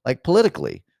be like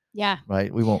politically. Yeah.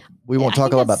 Right. We won't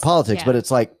talk a lot about politics, but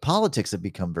it's like politics have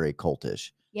become very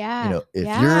cultish. Yeah.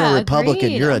 If you're a Republican,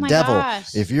 agreed. you're a devil.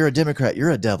 Gosh. If you're a Democrat,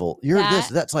 you're a devil. You're this.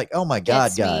 That's like, oh my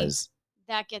God, guys.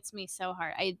 That gets me so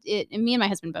hard. And me and my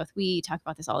husband both, we talk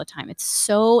about this all the time. It's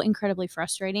so incredibly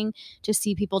frustrating to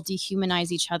see people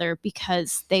dehumanize each other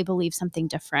because they believe something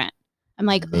different. I'm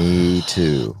like, me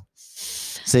too.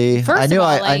 See, I knew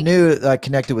I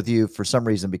connected with you for some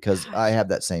reason because I have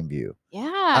that same view. Yeah.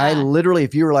 I literally,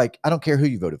 if you were like, I don't care who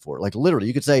you voted for, like literally,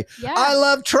 you could say, I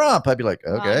love Trump. I'd be like,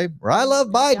 okay. Or I love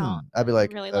Biden. I'd be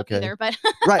like, really okay. Either, but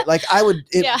right. Like I would.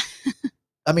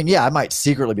 I mean, I might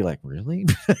secretly be like, really?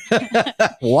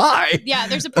 Why? Yeah,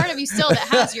 there's a part of you still that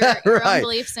has your own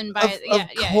beliefs and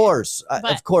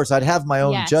Of course, I'd have my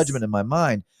own judgment in my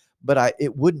mind, but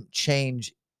it wouldn't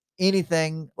change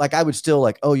anything. Like I would still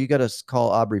like, oh, you got to call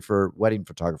Aubrey for wedding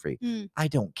photography. I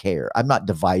don't care. I'm not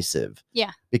divisive.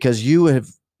 Yeah, because you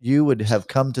would have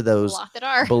come to those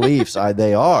beliefs.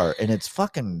 They are, and it's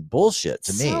fucking bullshit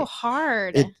to me. So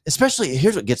hard. Especially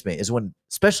here's what gets me is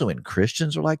especially when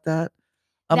Christians are like that.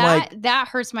 That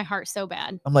hurts my heart so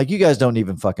bad. I'm like, you guys don't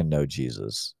even fucking know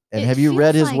Jesus. And have you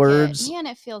read his words? Man,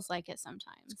 it feels like it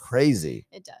sometimes. It's crazy.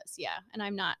 It does, yeah. And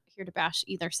I'm not here to bash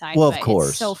either side. Well, of course.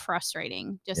 It's so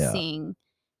frustrating just seeing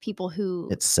people who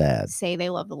it's sad say they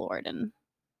love the Lord and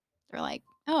they're like,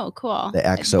 oh, cool. They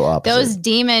act so opposite. Those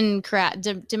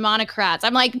demonicrats.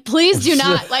 I'm like, please do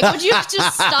not. Like, would you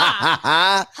just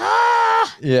stop?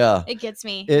 Yeah. It gets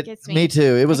me. Me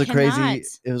too. It was a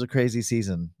crazy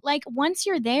season. Like once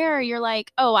you're there, you're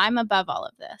like, oh, I'm above all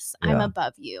of this. Yeah. I'm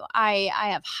above you. I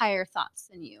have higher thoughts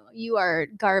than you. You are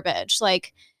garbage.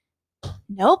 Like,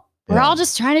 nope. We're all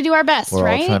just trying to do our best, We're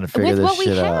right? all trying to figure with this what we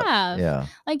shit have. out. Yeah.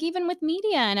 Like even with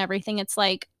media and everything, it's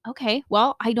like, okay,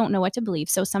 well, I don't know what to believe.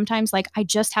 So sometimes like I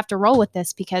just have to roll with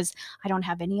this because I don't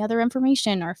have any other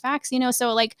information or facts,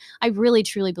 So like I really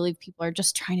truly believe people are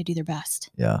just trying to do their best.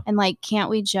 Yeah. And like, can't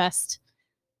we just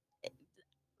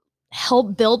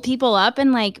help build people up?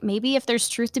 And like maybe if there's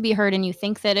truth to be heard and you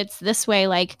think that it's this way,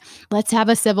 like let's have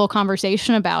a civil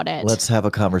conversation about it. Let's have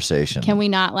a conversation. Can we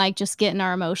not like just get in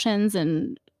our emotions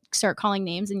and start calling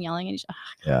names and yelling at each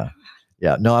other?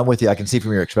 Yeah. No, I'm with you. I can see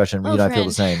from your expression. I feel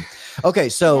the same. Okay.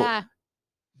 So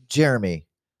Jeremy,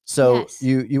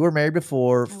 you were married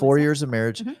before 4 years of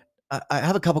marriage. Mm-hmm. I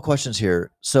have a couple questions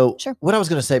here. So what I was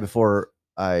going to say before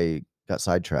I got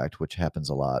sidetracked, which happens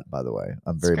a lot, by the way,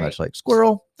 I'm very much like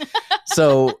squirrel.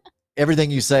 So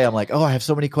everything you say, I'm like, oh, I have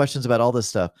so many questions about all this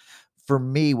stuff. For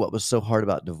me, what was so hard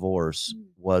about divorce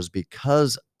was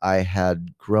because I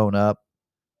had grown up,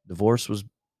 divorce was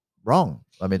wrong.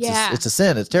 I mean, it's a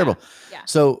sin. It's terrible. Yeah.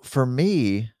 So for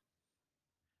me,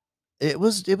 it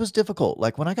was difficult.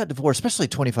 Like when I got divorced, especially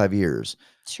 25 years.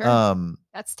 Sure.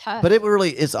 That's tough. But it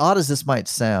really, as odd as this might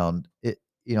sound,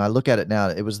 I look at it now,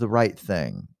 it was the right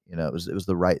thing. It was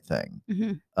the right thing.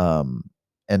 Mm-hmm.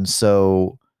 And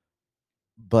so,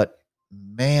 but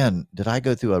man, did I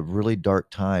go through a really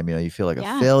dark time? You feel like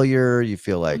a failure. You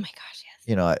feel like, oh my gosh,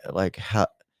 yes. Like how,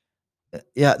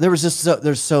 there was just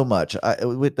there's so much.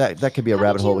 That could be a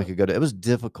rabbit hole we could go to. It was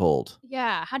difficult.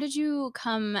 Yeah. How did you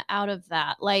come out of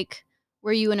that? Like,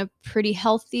 were you in a pretty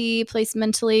healthy place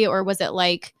mentally, or was it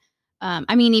like,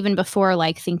 even before,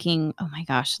 like thinking, oh my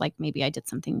gosh, like maybe I did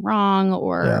something wrong,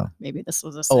 or maybe this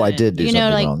was a sin. Oh, I did do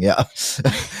something wrong. Yeah.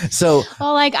 So,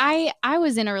 well, like I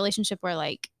was in a relationship where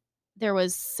like there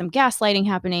was some gaslighting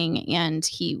happening, and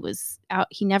he was out.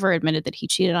 He never admitted that he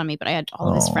cheated on me, but I had all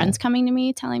of his friends coming to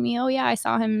me telling me, oh yeah, I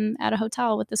saw him at a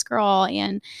hotel with this girl.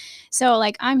 And so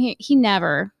like I'm here. He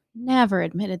never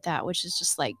admitted that, which is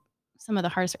just like some of the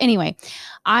hardest. Anyway,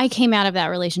 I came out of that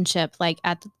relationship like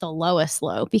at the lowest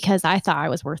low because I thought I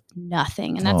was worth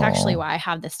nothing. And that's actually why I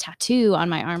have this tattoo on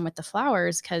my arm with the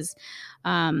flowers, because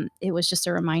it was just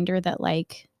a reminder that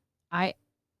like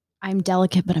I'm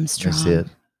delicate, but I'm strong. That's it.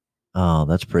 Oh,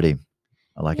 that's pretty.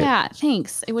 I like it. Yeah,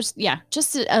 thanks. It was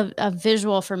just a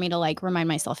visual for me to like remind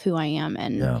myself who I am,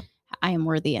 and I am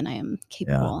worthy, and I am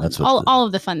capable. Yeah, that's and all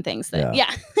of the fun things that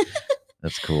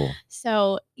That's cool.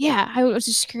 So I was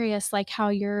just curious, like how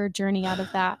your journey out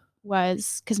of that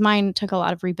was, because mine took a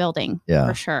lot of rebuilding. Yeah,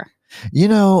 for sure.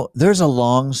 There's a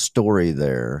long story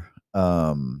there,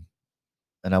 and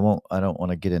I don't want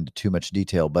to get into too much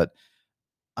detail, but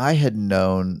I had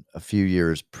known a few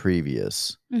years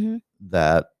previous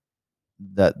that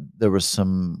there was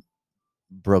some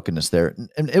brokenness there,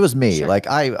 and it was me. Sure. Like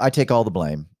I take all the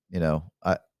blame.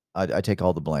 I take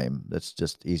all the blame. That's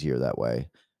just easier that way,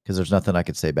 because there's nothing I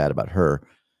could say bad about her.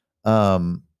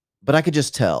 But I could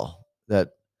just tell that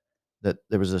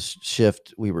there was a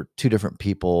shift. We were two different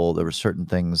people. There were certain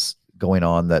things going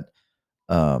on that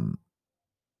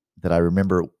I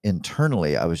remember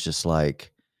internally. I was just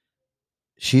like,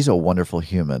 she's a wonderful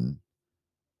human.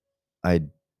 I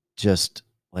just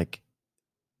like,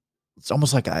 it's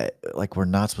almost like we're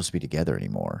not supposed to be together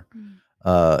anymore.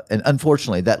 And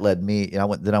unfortunately that led me, I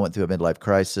went through a midlife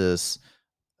crisis.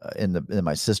 And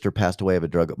my sister passed away of a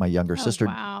drug. My younger sister,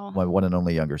 my one and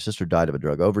only younger sister, died of a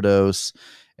drug overdose.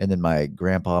 And then my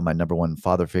grandpa, my number one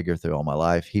father figure through all my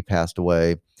life, he passed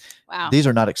away. Wow. These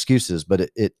are not excuses, but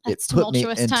it put me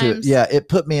into times. It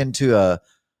put me into a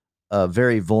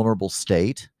very vulnerable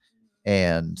state,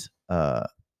 and I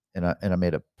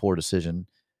made a poor decision,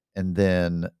 and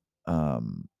then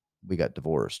we got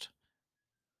divorced.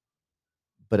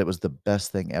 But it was the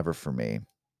best thing ever for me.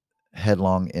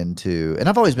 Headlong into, and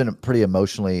I've always been pretty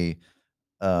emotionally,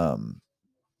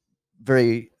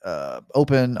 very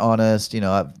open, honest.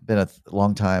 I've been a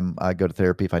long time. I go to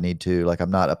therapy if I need to. Like,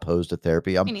 I'm not opposed to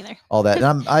therapy. Me neither. All that.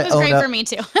 And it was great for me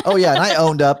too. Oh yeah, and I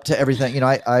owned up to everything.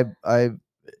 I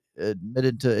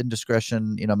admitted to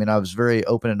indiscretion. I was very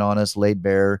open and honest, laid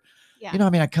bare. Yeah.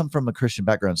 I come from a Christian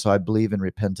background, so I believe in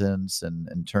repentance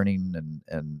and turning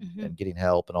and getting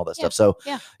help and all that stuff. So,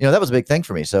 that was a big thing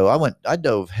for me. So I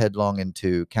dove headlong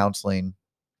into counseling,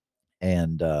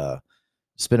 and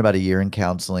spent about a year in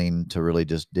counseling to really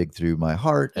just dig through my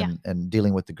heart and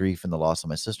dealing with the grief and the loss of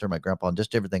my sister, my grandpa, and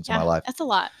just everything in my life. That's a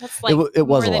lot. That's like it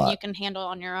was more than you can handle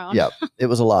on your own. Yeah, it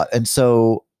was a lot. And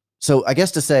so I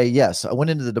guess to say, yes, I went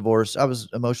into the divorce. I was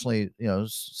emotionally,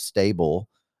 stable,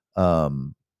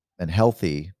 and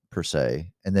healthy per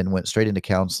se, and then went straight into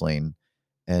counseling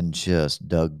and just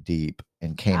dug deep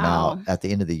and came out at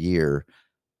the end of the year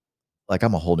like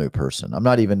I'm a whole new person. I'm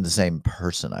not even the same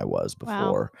person I was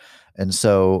before. Wow. And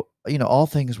so, all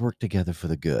things work together for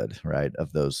the good, right,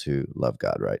 of those who love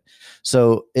God, right?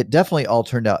 So it definitely all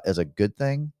turned out as a good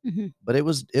thing, but it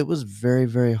was very,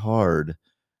 very hard.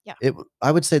 Yeah.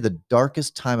 I would say the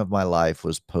darkest time of my life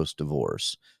was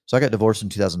post-divorce. So I got divorced in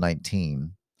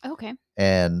 2019. Okay.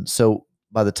 And so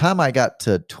by the time I got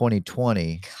to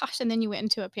 2020, gosh, and then you went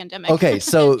into a pandemic. Okay,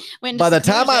 so by the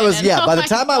time I was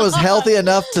I was healthy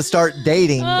enough to start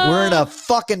dating, we're in a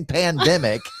fucking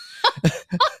pandemic.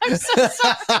 I'm so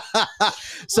sorry.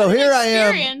 So here I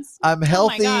am. I'm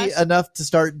healthy enough to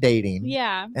start dating.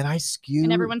 Yeah. And I skewed.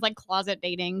 And everyone's like closet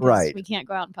dating. Right. We can't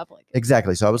go out in public.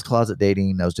 Exactly. So I was closet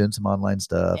dating. I was doing some online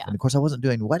stuff. Yeah. And of course I wasn't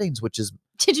doing weddings, which is.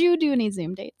 Did you do any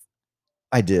Zoom dates?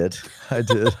 I did. I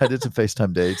did some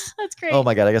FaceTime dates. That's great. Oh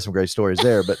my God. I got some great stories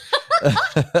there, but,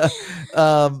 I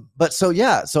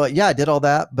did all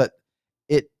that, but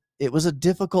it it was a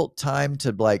difficult time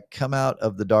to like come out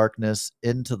of the darkness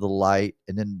into the light,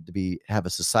 and then to have a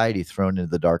society thrown into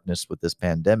the darkness with this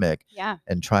pandemic. Yeah.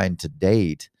 And trying to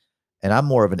date. And I'm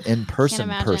more of an in-person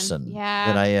person than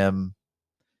I am.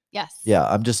 Yes. Yeah.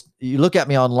 I'm just, you look at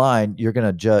me online, you're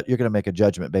going to make a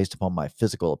judgment based upon my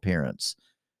physical appearance.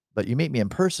 But you meet me in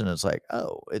person, it's like,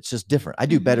 oh, it's just different. I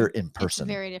do better in person.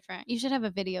 It's very different. You should have a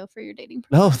video for your dating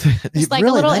process. No, just like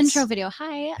really, a little intro video.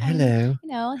 Hi, hello.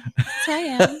 That's who I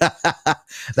am.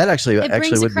 That actually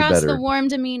brings would be better. Across the warm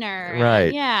demeanor.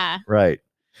 Right. Yeah. Right.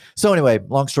 So anyway,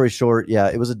 long story short, yeah,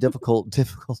 it was a difficult,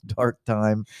 dark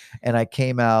time, and I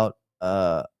came out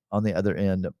on the other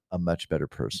end a much better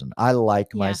person. I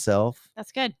like myself.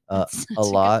 That's good. That's a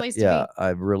lot. Yeah,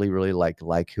 I really, really like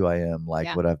who I am,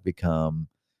 what I've become,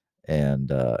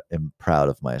 and am proud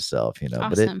of myself.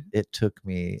 Awesome. But it took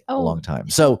me a long time.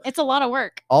 So it's a lot of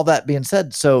work. All that being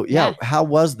said, so how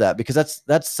was that? Because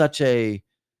that's such a,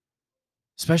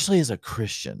 especially as a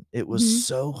Christian, it was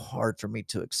so hard for me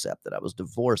to accept that I was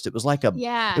divorced. It was like it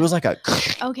was like a.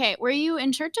 Okay. Were you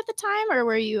in church at the time, or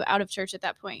were you out of church at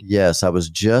that point? Yes, I was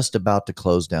just about to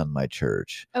close down my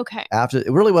church. Okay. After,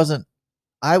 it really wasn't,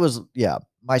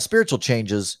 my spiritual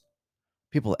changes,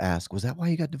 people ask, was that why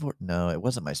you got divorced? No, it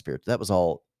wasn't my spirit. That was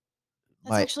all.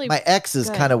 My ex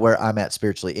is kind of where I'm at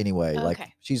spiritually anyway. Okay.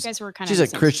 Like she's a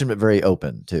Christian, but very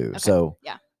open too. Okay. So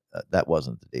that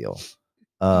wasn't the deal.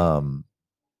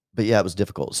 But yeah, it was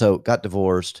difficult. So got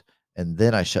divorced, and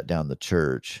then I shut down the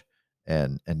church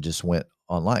and just went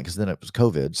online, because then it was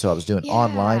COVID. So I was doing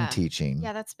online teaching.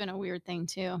 Yeah, that's been a weird thing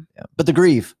too. Yeah. But the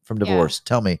grief from divorce,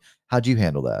 tell me, how'd you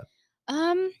handle that?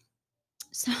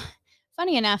 So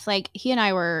funny enough, like he and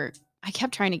I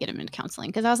kept trying to get him into counseling,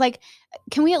 because I was like,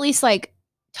 can we at least like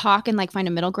talk and like find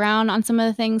a middle ground on some of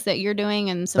the things that you're doing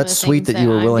and some of the things that you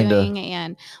were willing to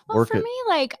and for me,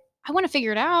 like I want to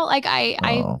figure it out. Like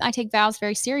I take vows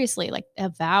very seriously. Like a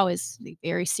vow is a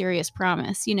very serious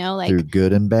promise, like through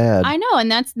good and bad. I know.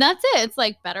 And that's it. It's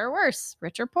like better or worse,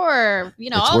 rich or poor,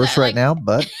 it's all worse right now,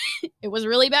 but it was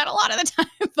really bad a lot of the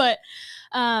time, but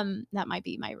that might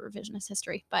be my revisionist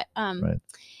history, but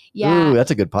yeah. Ooh,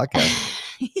 that's a good podcast.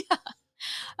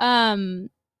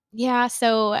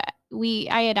 So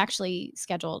I had actually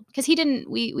scheduled, because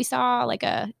we saw like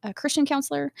a Christian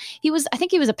counselor. I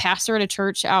think he was a pastor at a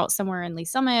church out somewhere in Lee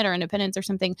Summit or Independence or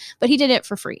something, but he did it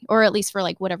for free, or at least for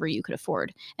like whatever you could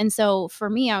afford. And so for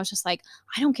me, I was just like,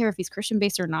 I don't care if he's Christian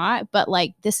based or not, but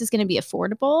like, this is going to be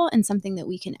affordable and something that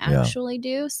we can actually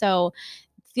do. So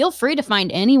feel free to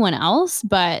find anyone else,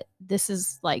 but this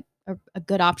is like a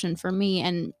good option for me.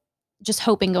 And just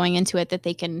hoping going into it that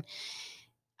they can,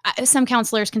 some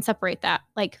counselors can separate that.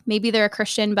 Like maybe they're a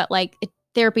Christian, but like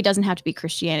therapy doesn't have to be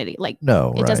Christianity. Like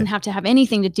it doesn't have to have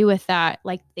anything to do with that.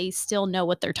 Like they still know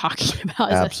what they're talking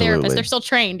about as a therapist. They're still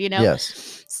trained,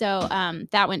 Yes. So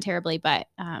that went terribly, but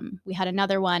we had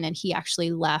another one, and he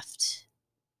actually left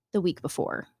the week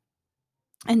before.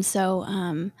 And so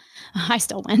I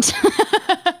still went.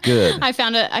 Good. I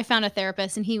found a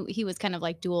therapist, and he was kind of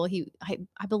like dual.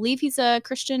 I believe he's a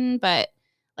Christian, but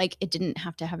like it didn't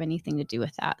have to have anything to do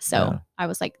with that. So I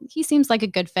was like, he seems like a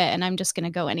good fit, and I'm just going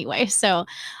to go anyway. So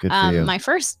my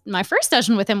first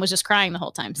session with him was just crying the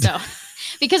whole time. So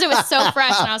because it was so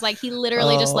fresh, and I was like, he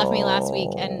literally just left me last week,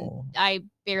 and I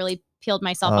barely peeled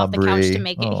myself off the couch to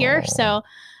make it here. So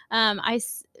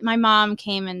my mom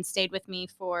came and stayed with me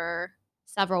for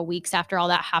several weeks after all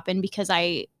that happened, because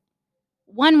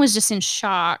one was just in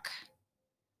shock.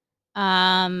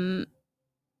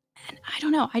 And I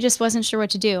don't know. I just wasn't sure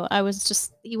what to do.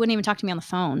 He wouldn't even talk to me on the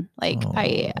phone. Like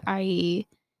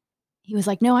he was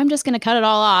like, no, I'm just going to cut it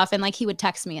all off. And like, he would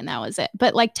text me, and that was it.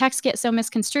 But like texts get so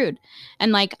misconstrued,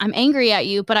 and like, I'm angry at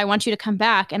you, but I want you to come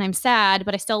back, and I'm sad,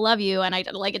 but I still love you. And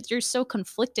you're so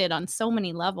conflicted on so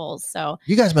many levels. So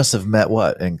you guys must have met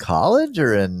in college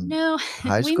or in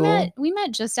high school? We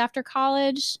met just after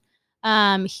college.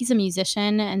 He's a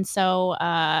musician. And so,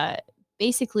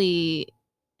 basically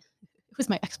it was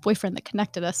my ex-boyfriend that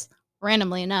connected us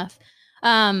randomly enough.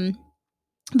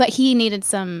 But he needed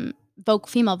some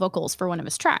female vocals for one of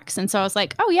his tracks. And so I was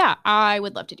like, oh yeah, I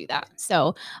would love to do that.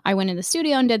 So I went in the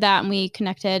studio and did that, and we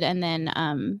connected, and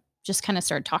then just kind of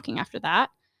started talking after that.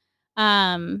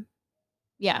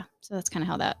 Yeah. So that's kind of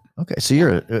how that. Okay. So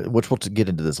you're, which we'll get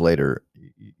into this later.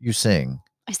 You sing.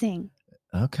 I sing.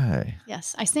 Okay.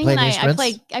 Yes, I sing, and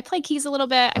I play keys a little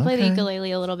bit. I play the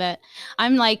ukulele a little bit.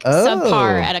 I'm like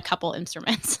subpar at a couple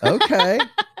instruments. Okay.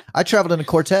 I traveled in a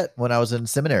quartet when I was in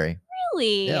seminary.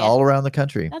 Really? Yeah, all around the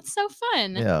country. That's so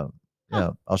fun. Yeah. Yeah.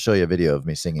 I'll show you a video of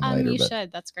me singing later. You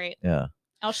should. That's great. Yeah.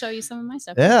 I'll show you some of my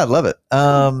stuff. Yeah, I love it.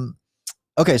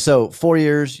 Okay, so 4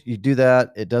 years, you do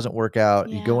that, it doesn't work out,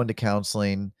 you go into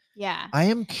counseling. Yeah. I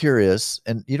am curious,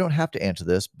 and you don't have to answer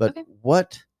this, but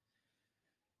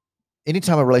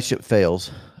anytime a relationship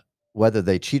fails, whether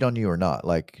they cheat on you or not,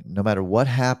 like no matter what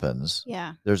happens,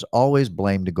 there's always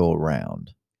blame to go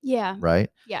around. Yeah. Right?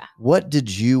 Yeah. What did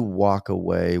you walk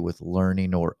away with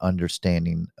learning or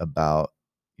understanding about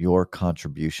your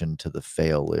contribution to the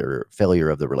failure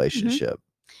of the relationship?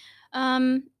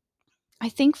 I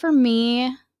think for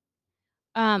me,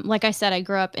 like I said, I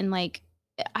grew up in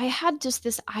I had just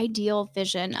this ideal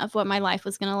vision of what my life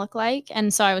was going to look like.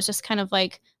 And so I was just kind of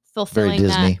like fulfilling Very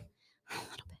Disney. that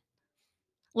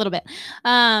a little bit.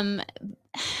 I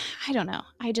don't know.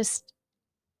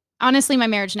 Honestly, my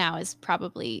marriage now is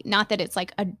probably not that it's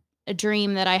like a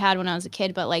dream that I had when I was a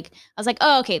kid, but like, I was like,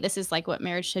 oh, okay, this is like what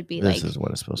marriage should be. This is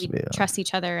what it's supposed to be. Trust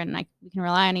each other and we can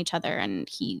rely on each other. And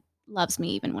he loves me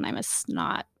even when I'm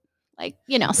not.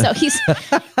 So he's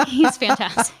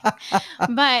fantastic.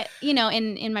 But,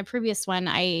 in my previous one,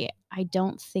 I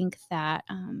don't think that,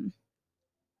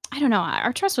 I don't know,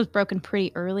 our trust was broken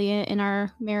pretty early in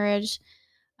our marriage.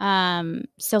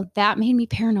 So that made me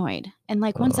paranoid. And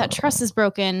once that trust is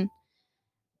broken,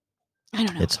 I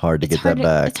don't know. It's hard to get that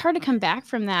back. It's hard to come back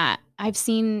from that. I've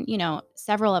seen,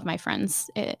 several of my friends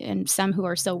and some who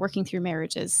are still working through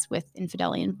marriages with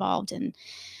infidelity involved, and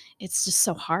it's just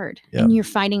so hard. Yeah. And you're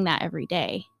fighting that every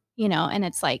day, and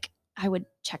it's like, I would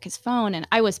check his phone and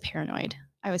I was paranoid.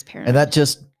 And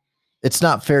that it's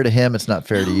not fair to him. It's not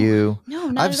fair to you. No,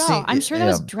 not at all. I'm sure that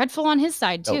was dreadful on his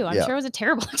side too. I'm sure it was a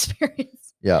terrible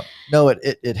experience. Yeah. No,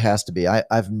 it has to be.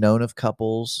 I've known of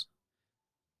couples,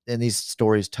 and these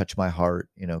stories touch my heart,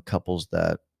 couples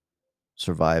that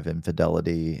survive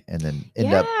infidelity and then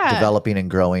end up developing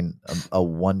and growing a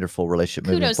wonderful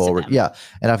relationship moving forward. Yeah.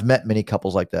 And I've met many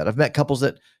couples like that. I've met couples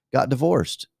that got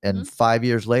divorced and 5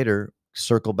 years later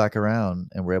circle back around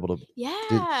and were able to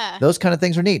do those kind of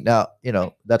things are neat. Now,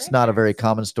 that's not a very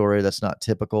common story. That's not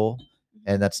typical.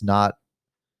 And that's not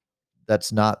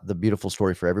the beautiful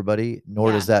story for everybody,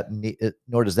 nor does that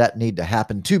need to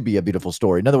happen to be a beautiful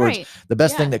story. In other words, the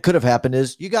best thing that could have happened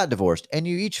is you got divorced and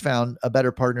you each found a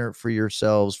better partner for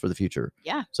yourselves for the future.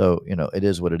 Yeah. So, it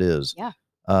is what it is. Yeah.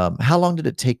 How long did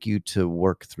it take you to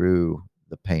work through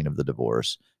the pain of the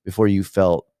divorce before you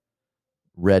felt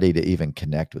ready to even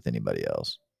connect with anybody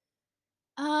else?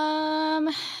 I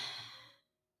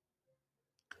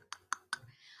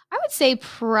would say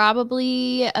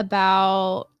probably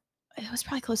it was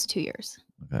probably close to 2 years.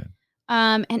 Okay.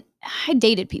 And I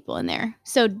dated people in there.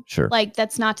 So sure.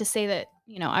 That's not to say that,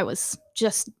 I was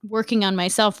just working on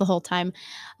myself the whole time.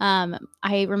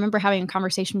 I remember having a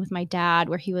conversation with my dad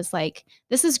where he was like,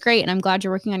 this is great. And I'm glad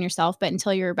you're working on yourself, but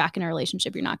until you're back in a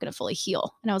relationship, you're not going to fully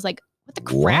heal. And I was like, what the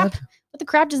crap? What the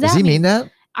crap does that mean? Does he mean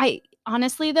that? I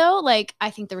honestly though, I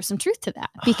think there was some truth to that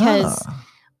because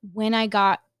when I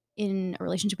got in a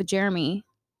relationship with Jeremy,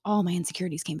 all my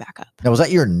insecurities came back up. Now, was that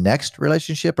your next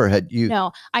relationship or had you?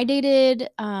 No, I dated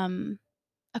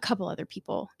a couple other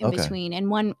people in between. And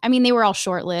one, they were all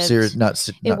short-lived. Serious,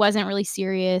 it wasn't really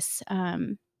serious.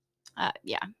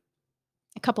 Yeah.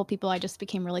 A couple people I just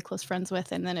became really close friends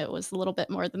with. And then it was a little bit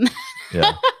more than that.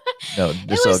 Yeah. No,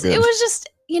 just all good. It was just,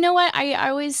 you know what? I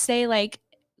always say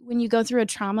when you go through a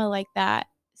trauma like that,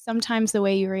 sometimes the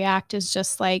way you react is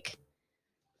just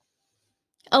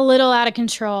a little out of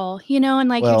control, and you're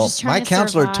just trying to survive. My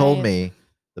counselor told me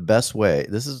the best way.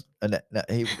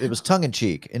 It was tongue in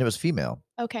cheek, and it was female.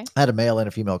 Okay. I had a male and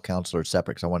a female counselor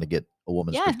separate because I wanted to get a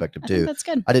woman's perspective too. That's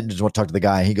good. I didn't just want to talk to the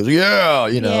guy. And he goes,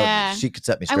 she could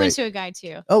set me straight. I went to a guy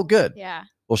too. Oh, good. Yeah.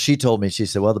 Well, she told me, she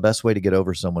said, well, the best way to get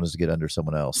over someone is to get under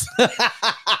someone else.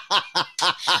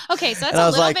 Okay, so that's a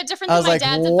little bit different than my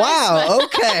dad's advice. Wow,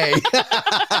 okay.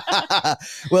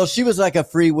 Well, she was like a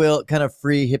free will, kind of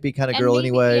free hippie kind of girl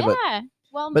anyway. Yeah.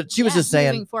 But she was just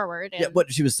saying, moving forward. Yeah,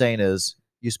 what she was saying is,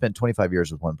 you spent 25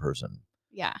 years with one person.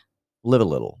 Yeah. Live a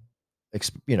little.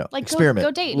 Experiment.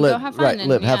 Go date, go have fun. Right,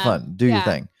 live, have fun, do your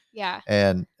thing. Yeah.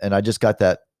 And I just got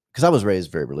that because I was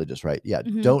raised very religious, right? Yeah,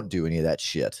 don't do any of that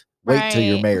shit. Wait till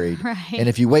you're married. Right. And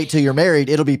if you wait till you're married,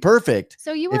 it'll be perfect.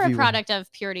 So you were a product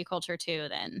of purity culture too,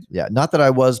 then. Yeah. Not that I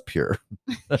was pure.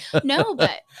 No,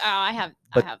 but I have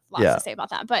lots to say about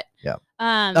that. But yeah.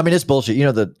 It's bullshit.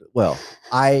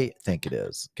 I think it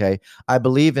is. Okay. I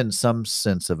believe in some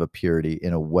sense of a purity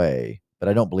in a way, but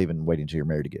I don't believe in waiting till you're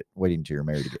married to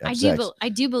have sex. I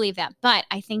do believe that, but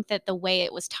I think that the way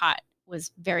it was taught was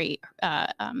very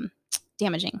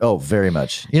damaging. Oh, very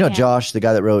much. Josh, the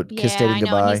guy that wrote Kiss Dating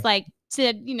Goodbye. And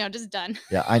he's just done.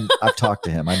 Yeah, I've talked to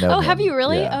him. I know him. Have you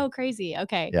really? Yeah. Oh, crazy.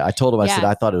 Okay. Yeah, I told him, I said,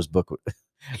 I thought it was book.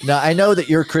 Now I know that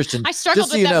you're Christian. I struggled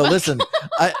just so with you know. book. Listen,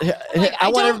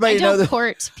 I want everybody to know that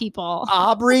court people.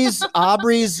 Aubrey's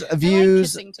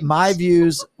views, my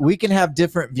views. We can have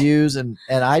different views, and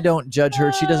I don't judge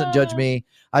her. She doesn't judge me.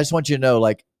 I just want you to know,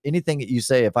 like anything that you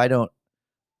say, if I don't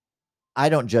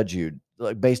judge you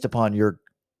like based upon your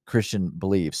Christian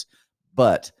beliefs,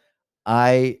 but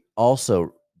I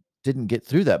also didn't get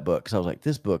through that book because I was like,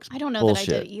 this book's I don't know bullshit.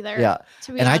 that I did either. Yeah,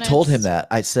 and honest. I told him that.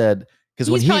 I said because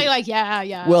when he's probably like,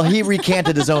 yeah. Well, he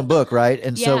recanted his own book, right?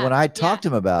 And so when I talked to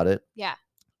him about it,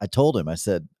 I told him, I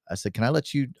said, can I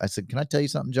let you? I said, can I tell you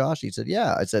something, Josh? He said,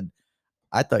 yeah. I said,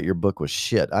 I thought your book was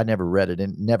shit. I never read it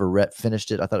and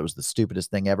finished it. I thought it was the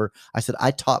stupidest thing ever. I said,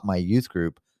 I taught my youth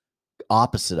group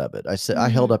opposite of it. I said, I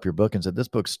held up your book and said, this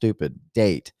book's stupid.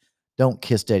 Date. Don't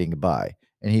kiss dating goodbye.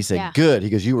 And he said, good. He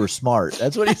goes, you were smart.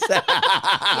 That's what he said.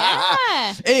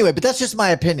 Yeah. Anyway, but that's just my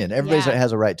opinion. Everybody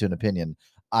has a right to an opinion.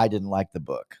 I didn't like the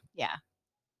book. Yeah.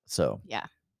 So. Yeah.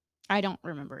 I don't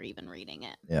remember even reading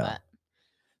it. Yeah. But.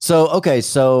 So, okay.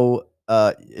 So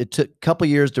it took a couple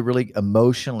years to really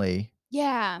emotionally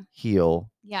heal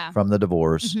from the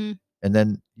divorce. Mm-hmm. And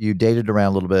then you dated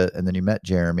around a little bit and then you met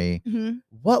Jeremy. Mm-hmm.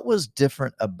 What was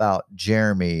different about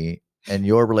Jeremy and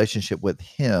your relationship with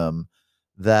him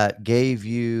that gave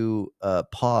you a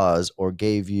pause or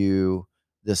gave you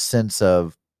this sense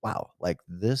of, wow, like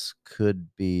this could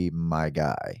be my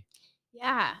guy?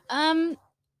 Yeah.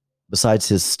 Besides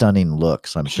his stunning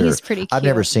looks, I'm sure. He's pretty cute. I've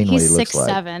never seen what he looks like.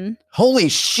 He's 6'7". Holy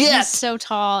shit. He's so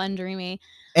tall and dreamy.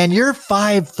 And you're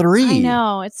 5'3". I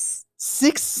know. It's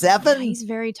 6'7". Yeah, he's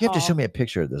very tall. You have to show me a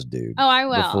picture of this dude. Oh, I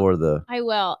will. I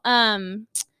will.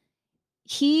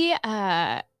 He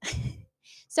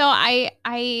so I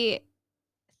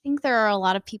think there are a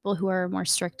lot of people who are more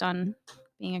strict on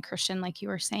being a Christian, like you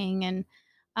were saying, and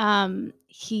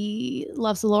he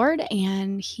loves the Lord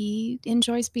and he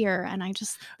enjoys beer, and I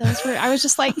was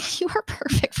just like, you are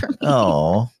perfect for me.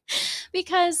 Oh,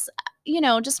 because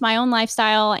just my own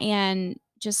lifestyle and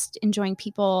just enjoying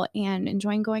people and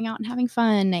enjoying going out and having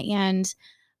fun and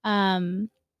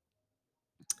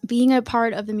being a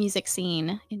part of the music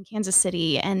scene in Kansas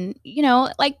City, and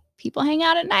like people hang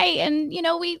out at night and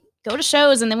we go to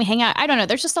shows and then we hang out. I don't know.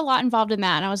 There's just a lot involved in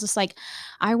that. And I was just like,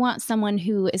 I want someone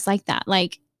who is like that.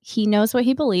 Like he knows what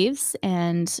he believes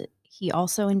and he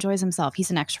also enjoys himself.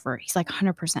 He's an extrovert. He's like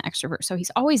 100% extrovert. So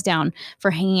he's always down for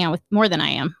hanging out with more than I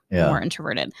am, more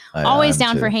introverted. Always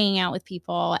down for hanging out with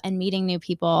people and meeting new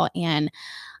people. And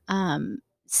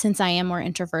since I am more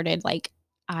introverted, like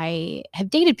I have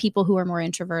dated people who are more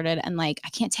introverted and like I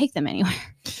can't take them anywhere.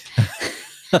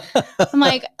 I'm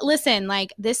like, listen,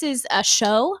 like this is a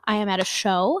show. I am at a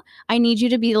show. I need you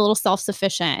to be a little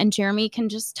self-sufficient. And Jeremy can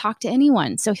just talk to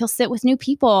anyone. So he'll sit with new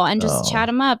people and just chat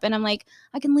them up. And I'm like,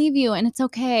 I can leave you and it's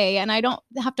okay. And I don't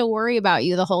have to worry about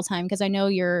you the whole time because I know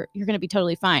you're going to be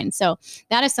totally fine. So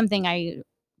that is something I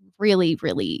really,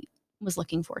 really was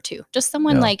looking for too. Just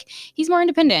someone like he's more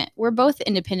independent. We're both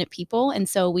independent people. And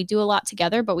so we do a lot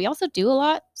together, but we also do a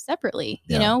lot separately.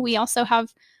 You know, we also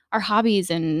have our hobbies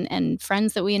and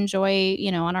friends that we enjoy,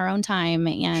 on our own time.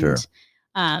 And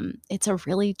it's a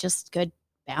really just good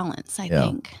balance, I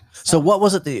think. So what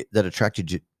was it that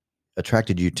attracted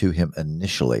you to him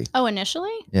initially? Oh,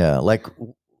 initially? Yeah. Like,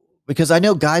 because I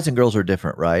know guys and girls are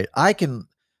different, right?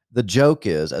 The joke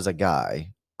is, as a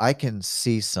guy, I can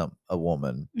see a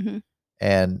woman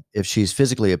and if she's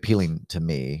physically appealing to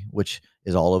me, which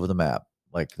is all over the map,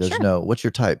 like there's what's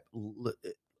your type?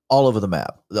 All over the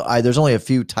map. There's only a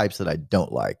few types that I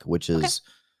don't like, which is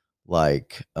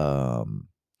like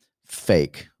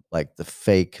fake, like the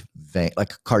fake vein,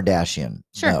 like Kardashian.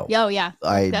 Sure. No. Oh yeah.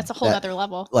 That's a whole other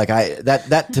level. Like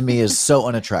that to me is so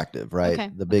unattractive,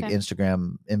 right? The big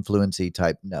Instagram influency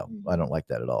type. No, I don't like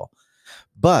that at all.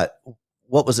 But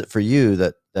what was it for you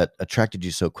that attracted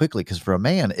you so quickly? Because for a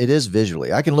man, it is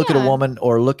visually. I can look at a woman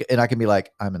and I can be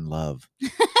like, I'm in love.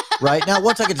 Right now,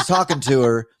 once I get to talking to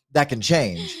her, that can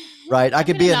change, right? I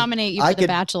could nominate you for The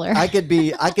Bachelor. I could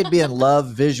be in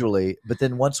love visually, but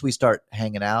then once we start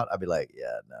hanging out, I'd be like,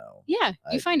 yeah, no. Yeah,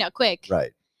 you find out quick,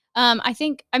 right?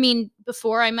 I mean,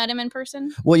 before I met him in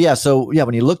person. Well, yeah. So yeah,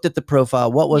 when you looked at the profile,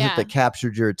 what was it that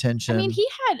captured your attention? I mean, he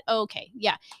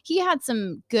had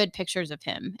some good pictures of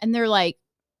him, and they're like,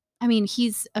 I mean,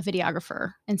 he's a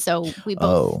videographer, and so we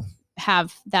both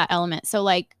have that element. So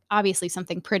like, obviously,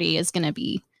 something pretty is going to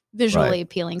be visually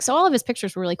appealing. So all of his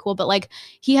pictures were really cool, but like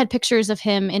he had pictures of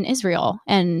him in Israel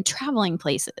and traveling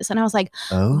places. And I was like,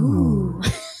 oh,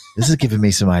 this is giving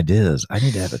me some ideas. I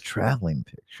need to have a traveling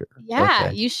picture.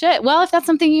 Yeah, you should. Well, if that's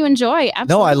something you enjoy.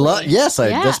 Absolutely. No, I love,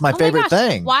 that's my favorite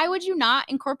thing. Why would you not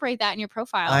incorporate that in your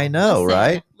profile? I know,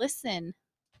 right? Listen,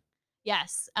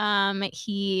 Yes.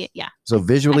 So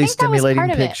visually stimulating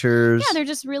pictures. Yeah, they're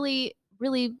just really,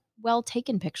 really well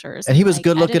taken pictures. And he was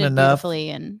good looking enough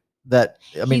and that,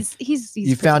 I mean, he's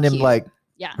you found him cute. like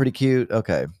pretty cute.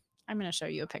 Okay. I'm going to show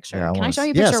you a picture. Yeah, Can I show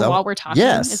you a picture while we're talking?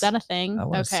 Yes. Is that a thing? I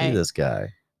want to see this guy.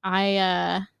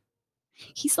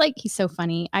 He's so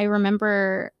funny. I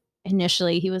remember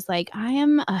initially he was like, I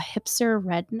am a hipster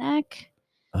redneck.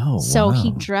 Oh, so wow.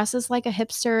 he dresses like a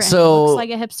hipster and he looks like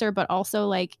a hipster, but also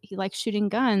like he likes shooting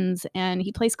guns and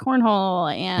he plays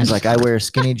cornhole. And he's like, I wear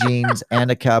skinny jeans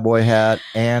and a cowboy hat,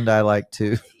 and I like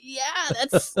to. Yeah,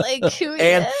 that's like who he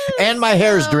is. And my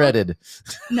hair's dreaded.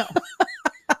 No,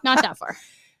 not that far.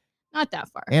 Not that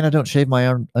far. And I don't shave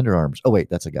my underarms. Oh wait,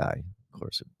 that's a guy. Of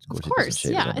course,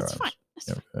 yeah, it's fine.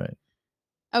 Right.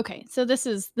 Okay, so this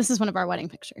is one of our wedding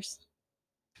pictures.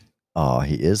 Oh,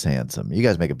 he is handsome. You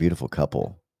guys make a beautiful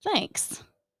couple. Thanks.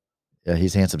 Yeah,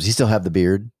 he's handsome. Does he still have the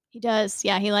beard? He does.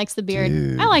 Yeah, he likes the beard.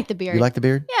 Dude. I like the beard. You like the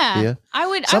beard? Yeah. I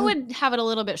would have it a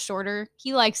little bit shorter.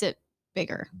 He likes it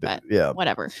bigger, but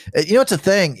whatever. You know, it's a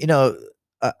thing. You know,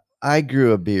 I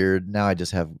grew a beard. Now I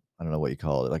just have, I don't know what you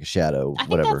call it, like a shadow,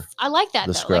 whatever. I like that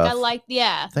though. Scruff. Like I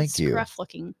like, Thank you. Scruff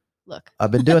looking look.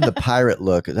 I've been doing the pirate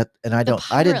look. That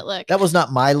was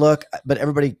not my look, but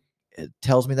everybody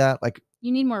tells me that. Like,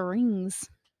 you need more rings.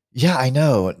 Yeah, I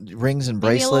know. Rings and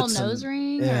bracelets. Maybe a little nose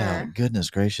ring. Yeah, goodness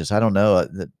gracious. I don't know.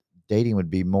 Dating would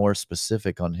be more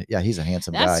specific on. Yeah, he's a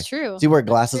handsome guy. That's true. Does he wear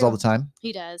glasses all the time?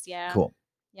 He does. Yeah. Cool.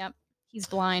 Yep. He's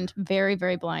blind. Very,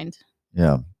 very blind.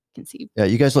 Yeah. Can see. Yeah,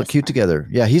 you guys look cute together.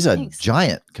 Yeah, he's a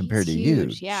giant compared to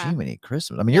huge, you. Yeah. Jiminy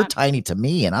Christmas. I mean, you're tiny to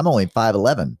me, and I'm only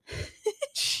 5'11".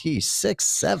 She's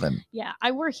 6'7". Yeah,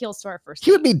 I wore heels to our first.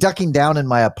 He would be ducking down in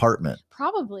my apartment.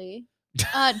 Probably.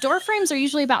 Door frames are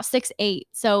usually about 6'8",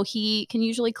 so he can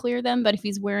usually clear them. But if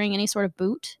he's wearing any sort of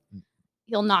boot,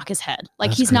 he'll knock his head. Like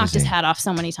That's he's crazy. Knocked his head off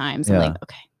so many times. Yeah. I'm like,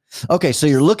 okay. So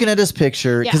you're looking at his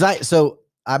picture because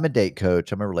I'm a date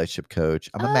coach. I'm a relationship coach.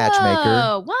 I'm a matchmaker.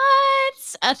 Oh, what?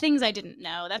 Things I didn't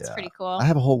know. That's pretty cool. I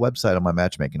have a whole website on my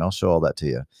matchmaking. I'll show all that to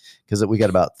you because we got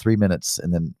about 3 minutes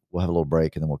and then we'll have a little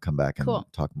break and then we'll come back and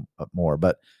talk more.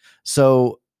 But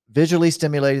so visually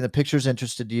stimulating, the pictures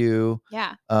interested you.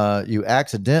 Yeah. You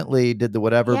accidentally did the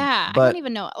whatever. Yeah. But I don't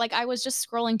even know. Like I was just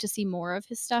scrolling to see more of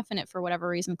his stuff and it for whatever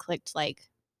reason clicked like.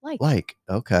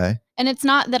 Okay. And it's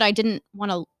not that I didn't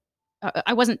want to.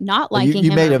 I wasn't not liking him.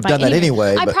 You may have done that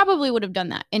anyway. I probably would have done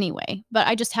that anyway, but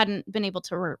I just hadn't been able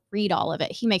to read all of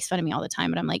it. He makes fun of me all the time,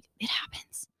 but I'm like, it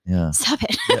happens. Yeah. Stop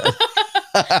it.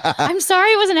 Yeah. I'm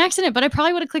sorry it was an accident, but I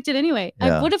probably would have clicked it anyway.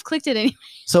 Yeah. I would have clicked it anyway.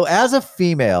 So as a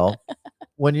female,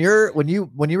 when you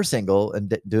were single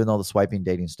and doing all the swiping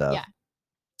dating stuff,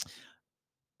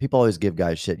 people always give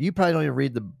guys shit. You probably don't even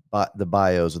read the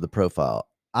bios or the profile.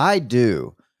 I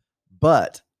do,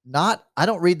 but I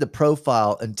don't read the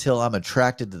profile until I'm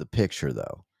attracted to the picture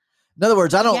though. In other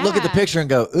words, I don't look at the picture and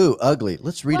go, ooh, ugly.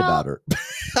 Let's read about her.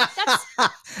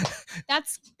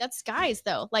 that's guys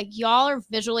though. Like y'all are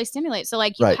visually stimulated. So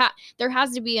like there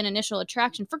has to be an initial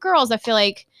attraction. For girls, I feel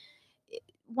like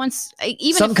once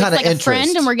even some if kind it's of like a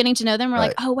friend and we're getting to know them, we're right.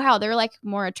 like, oh wow, they're like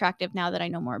more attractive now that I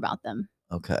know more about them.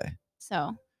 Okay.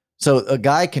 So a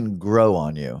guy can grow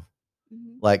on you.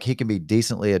 Mm-hmm. Like he can be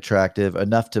decently attractive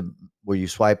enough to where you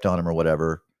swiped on him or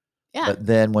whatever. Yeah. But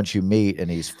then once you meet and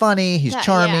he's funny, he's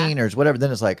charming or whatever,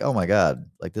 then it's like, oh my God,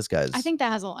 like this guy's. I think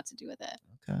that has a lot to do with it.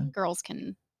 Okay. Girls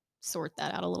can sort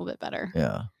that out a little bit better.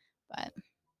 Yeah.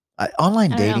 But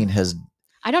online dating has.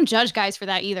 I don't judge guys for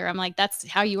that either. I'm like, that's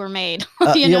how you were made.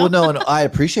 You know? Well, no, and I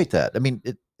appreciate that. I mean,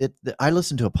 I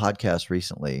listened to a podcast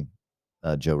recently,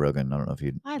 Joe Rogan. I don't know if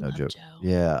you know Joe.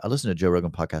 Yeah, I listened to Joe Rogan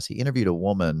podcast. He interviewed a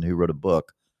woman who wrote a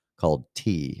book called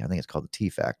T. I think it's called The T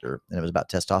Factor, and it was about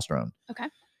testosterone. Okay.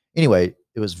 Anyway,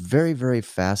 it was very, very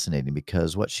fascinating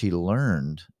because what she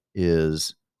learned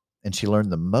is, and she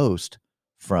learned the most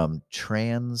from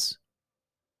trans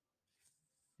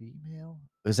female.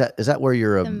 Is that where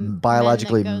you're a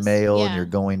biologically male and you're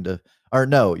going to, or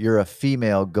no, you're a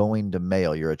female going to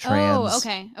male. You're a trans.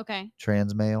 Oh, okay.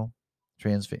 Trans male,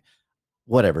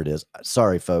 whatever it is.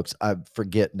 Sorry, folks. I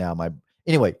forget now.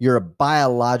 Anyway, you're a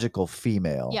biological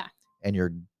female. Yeah. And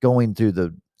you're going through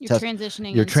You're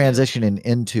transitioning. You're transitioning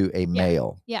into a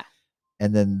male. Yeah.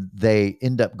 And then they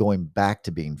end up going back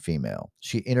to being female.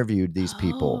 She interviewed these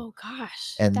people. Oh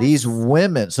gosh. And these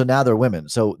women, so now they're women.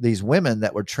 So these women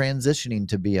that were transitioning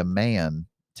to be a man,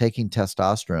 taking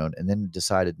testosterone and then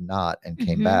decided not and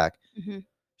came back. Mm-hmm.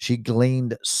 She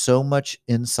gleaned so much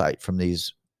insight from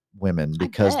these women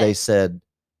because they said,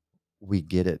 we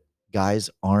get it.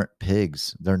 Guys aren't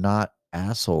pigs. They're not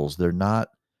assholes. They're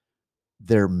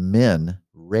men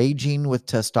raging with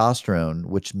testosterone,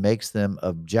 which makes them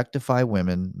objectify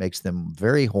women, makes them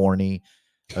very horny,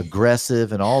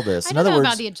 aggressive, and all this. In other words,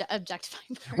 about the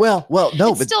objectifying part. Well,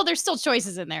 no, but still, there's still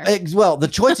choices in there. Well, the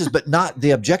choices, but not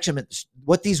the objection.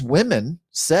 What these women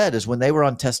said is when they were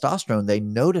on testosterone, they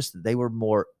noticed that they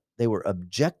were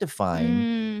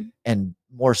objectifying and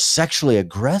more sexually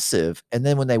aggressive. And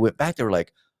then when they went back, they were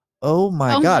like, oh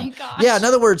my God. Yeah. In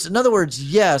other words,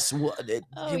 yes,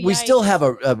 we still have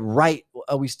a right.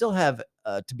 We still have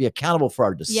to be accountable for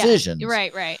our decisions. Yeah,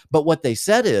 right. But what they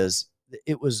said is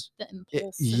it was the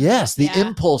impulse. The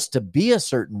impulse to be a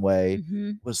certain way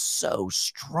was so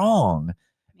strong. Man.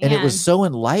 And it was so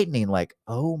enlightening. Like,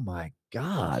 oh my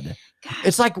God.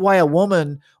 It's like why a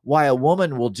woman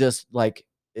will just, like,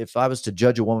 if I was to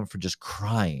judge a woman for just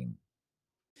crying.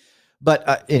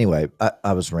 But anyway,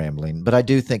 I was rambling, but I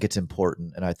do think it's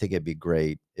important. And I think it'd be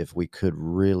great if we could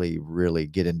really, really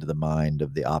get into the mind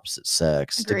of the opposite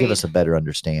sex to give us a better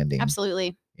understanding.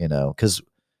 Absolutely. Because,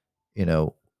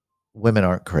 women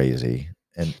aren't crazy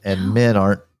and men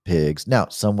aren't pigs. Now,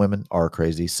 some women are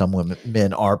crazy. Some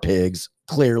men are pigs.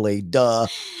 Clearly, duh.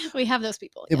 We have those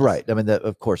people. Yes. Right. I mean,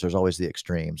 of course, there's always the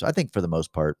extremes. I think for the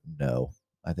most part, no.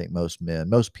 I think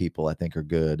most people, I think, are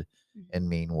good and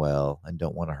mean well and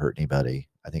don't want to hurt anybody.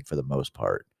 I think for the most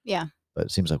part. Yeah. But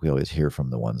it seems like we always hear from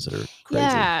the ones that are crazy.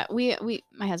 Yeah.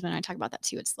 My husband and I talk about that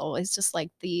too. It's always just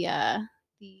like the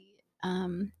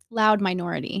loud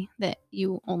minority that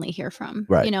you only hear from,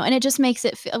 right. And it just makes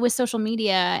it with social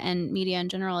media and media in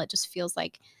general, it just feels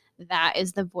like that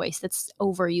is the voice that's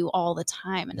over you all the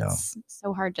time. And it's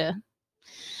so hard to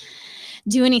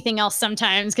do anything else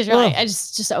sometimes because you're like,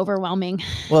 it's just overwhelming.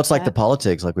 Well, it's like the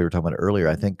politics, like we were talking about earlier.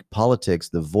 I think politics,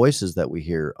 the voices that we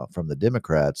hear from the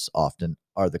Democrats often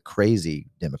are the crazy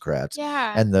Democrats.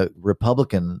 Yeah. And the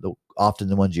Republican, often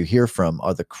the ones you hear from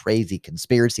are the crazy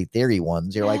conspiracy theory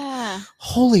ones. You're like,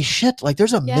 holy shit. Like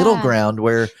there's a middle ground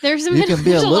where you can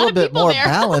be a little bit more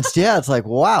balanced. Yeah. It's like,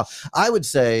 wow. I would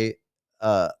say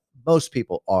most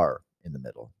people are in the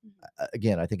middle.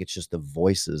 Again, I think it's just the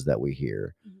voices that we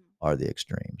hear are the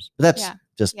extremes. But that's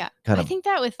just kind of. I think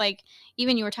that with like,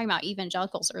 even you were talking about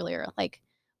evangelicals earlier, like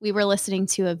we were listening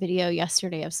to a video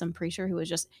yesterday of some preacher who was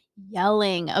just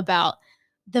yelling about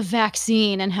the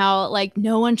vaccine and how like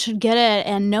no one should get it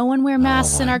and no one wear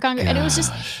masks in our congregation. And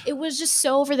it was just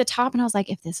so over the top. And I was like,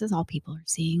 if this is all people are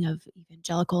seeing of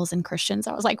evangelicals and Christians,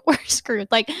 I was like, we're screwed.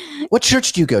 Like, what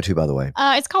church do you go to, by the way?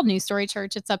 It's called New Story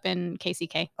Church. It's up in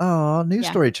KCK. Oh, New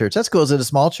Story Church. That's cool. Is it a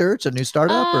small church, a new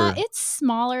startup? Or it's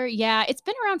smaller. Yeah, it's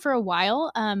been around for a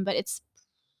while. But it's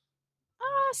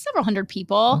several hundred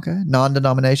people. Okay,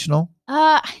 non-denominational.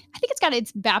 I think it's got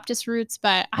its Baptist roots,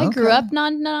 but I grew up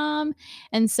non-denom,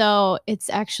 and so it's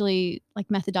actually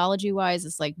like methodology-wise,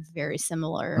 it's like very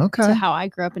similar to how I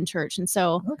grew up in church, and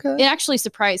so it actually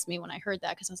surprised me when I heard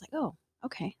that because I was like, oh,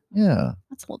 okay, yeah,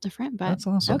 that's a little different, but that's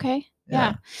awesome. Okay,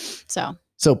 yeah. So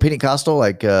Pentecostal,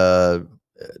 like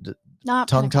not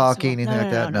tongue talking, anything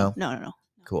like that? No.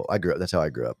 Cool. That's how I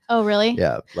grew up. Oh, really?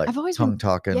 Yeah. Like I've always tongue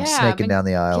talking, snaking down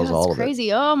the aisles, all of it.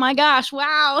 Crazy. Oh my gosh.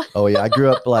 Wow. Oh yeah. I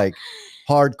grew up like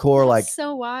hardcore, like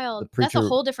so wild. That's a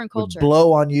whole different culture. Would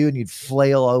blow on you and you'd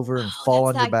flail over and fall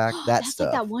on your back. That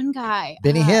stuff. Like that one guy.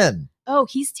 Benny Hinn. Oh,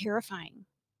 he's terrifying.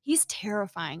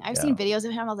 I've seen videos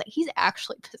of him. I was like, he's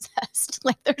actually possessed.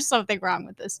 Like there's something wrong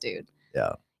with this dude.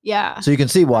 Yeah. Yeah. So you can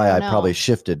see why I probably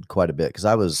shifted quite a bit because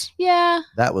I was. Yeah.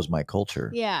 That was my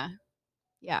culture. Yeah.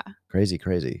 Yeah. Crazy.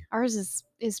 Ours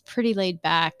is pretty laid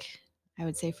back, I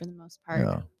would say, for the most part.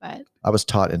 Yeah. But I was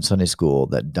taught in Sunday school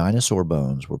that dinosaur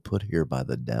bones were put here by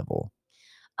the devil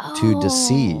to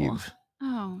deceive.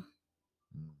 Oh.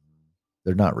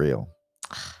 They're not real.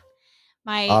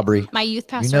 Aubrey, my youth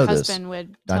pastor husband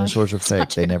would. Dinosaurs are fake.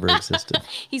 They never existed.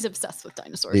 He's obsessed with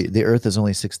dinosaurs. The earth is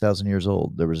only 6,000 years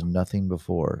old. There was nothing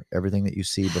before. Everything that you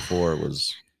see before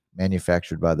was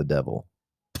manufactured by the devil.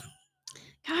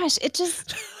 Gosh, it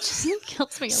just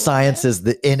kills me. Science is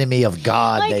the enemy of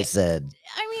God, they said.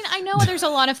 I mean, I know there's a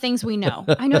lot of things we know.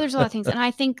 And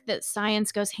I think that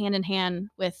science goes hand in hand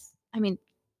with,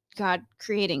 God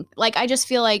creating. Like, I just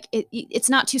feel like it's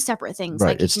not two separate things. Right,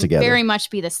 like, it's it can together. very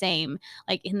much be the same,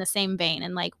 like in the same vein.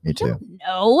 And like, me too. Don't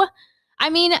know.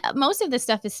 I mean, most of this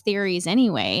stuff is theories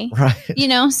anyway.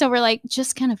 Right. So we're like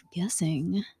just kind of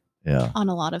guessing. Yeah. On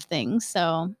a lot of things.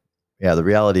 So. Yeah, the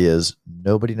reality is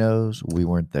nobody knows. We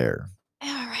weren't there. All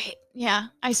right. Yeah,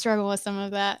 I struggle with some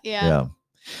of that. Yeah.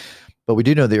 But we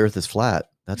do know the earth is flat.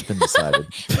 That's been decided.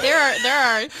 There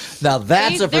are. Now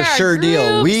that's a for sure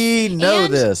deal. We know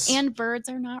this. And birds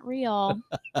are not real.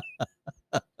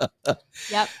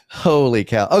 Yep. Holy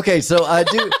cow. Okay, so I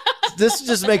do. this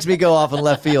just makes me go off in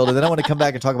left field, and then I want to come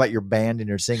back and talk about your band and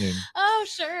your singing. Oh,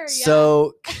 sure. Yeah.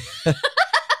 So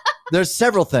there's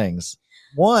several things.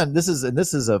 One, this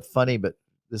is a funny, but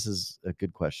this is a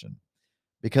good question,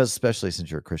 because especially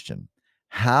since you're a Christian,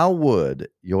 how would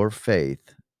your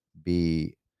faith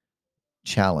be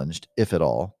challenged, if at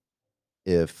all,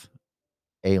 if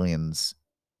aliens,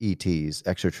 ETs,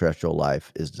 extraterrestrial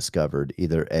life is discovered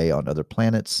either on other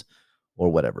planets or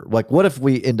whatever? Like, what if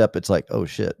we end up, it's like, oh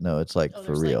shit, no, it's like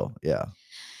for real. Yeah.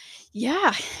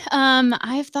 Yeah.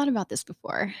 I've thought about this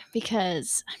before,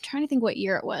 because I'm trying to think what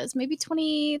year it was, maybe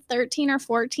 2013 or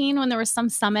 14, when there was some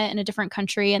summit in a different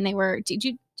country, and they were, did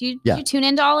you tune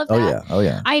into all of that? Oh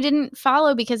yeah. I didn't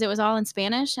follow because it was all in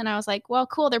Spanish, and I was like, well,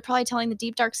 cool. They're probably telling the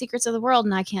deep, dark secrets of the world,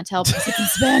 and I can't tell because it's in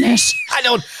Spanish. I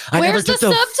never took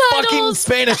the fucking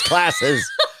Spanish classes.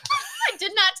 I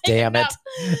did not take Damn it.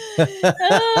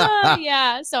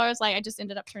 Yeah. So I was like, I just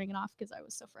ended up turning it off because I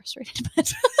was so frustrated.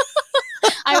 But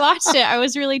I watched it. I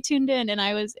was really tuned in, and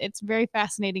it's very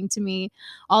fascinating to me,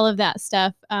 all of that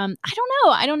stuff. I don't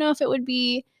know. I don't know if it would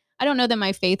be, I don't know that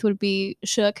my faith would be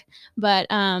shook, but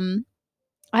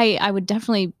I would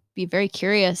definitely be very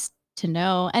curious to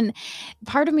know. And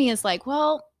part of me is like,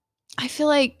 well, I feel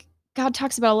like God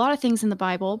talks about a lot of things in the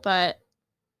Bible, but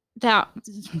that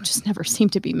just never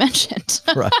seemed to be mentioned.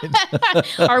 Right.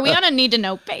 Are we on a need to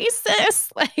know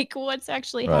basis? Like, what's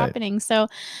actually happening? So,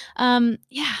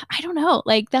 yeah, I don't know.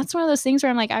 Like, that's one of those things where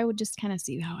I'm like, I would just kind of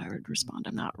see how I would respond.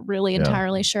 I'm not really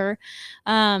entirely sure.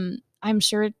 I'm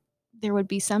sure there would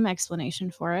be some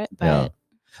explanation for it, but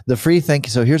the free thinking.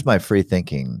 So here's my free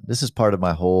thinking. This is part of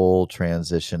my whole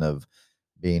transition of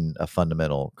being a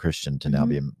fundamental Christian to now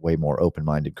being way more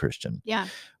open-minded Christian. Yeah.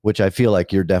 Which I feel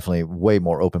like you're definitely way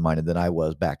more open-minded than I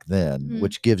was back then,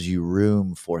 which gives you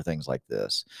room for things like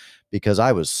this, because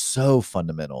I was so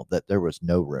fundamental that there was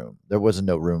no room. There wasn't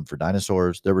no room for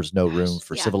dinosaurs. There was no room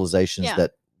for civilizations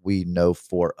that we know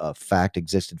for a fact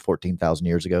existed 14,000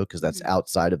 years ago, because that's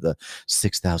outside of the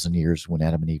 6,000 years when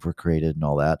Adam and Eve were created and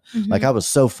all that. Like, I was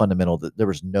so fundamental that there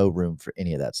was no room for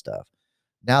any of that stuff.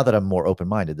 Now that I'm more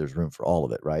open-minded, there's room for all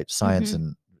of it, right? Science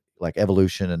and like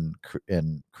evolution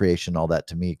and creation, all that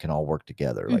to me can all work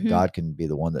together. Like, God can be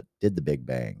the one that did the Big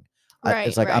Bang.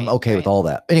 It's like, I'm okay with all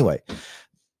that. Anyway,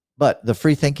 but the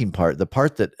free thinking part, the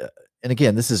part that, and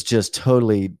again, this is just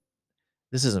totally,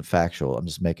 this isn't factual. I'm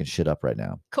just making shit up right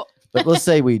now. Cool. But let's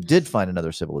say we did find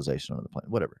another civilization on the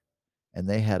planet, whatever, and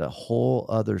they had a whole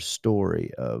other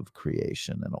story of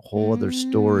creation and a whole other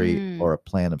story or a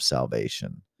plan of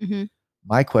salvation.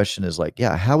 My question is like,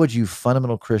 how would you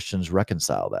fundamental Christians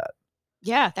reconcile that?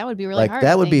 Yeah, that would be really hard.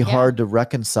 That would be hard to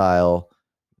reconcile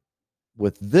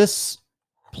with this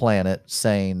planet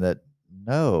saying that,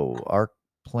 no, our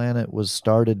planet was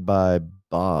started by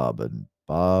Bob, and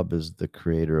Bob is the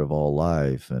creator of all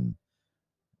life. And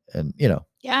you know,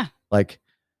 like,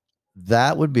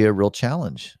 that would be a real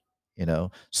challenge, you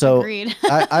know? So agreed.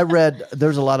 I read,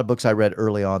 there's a lot of books I read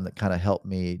early on that kind of helped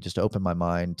me just open my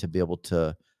mind to be able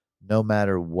to, no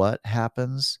matter what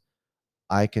happens,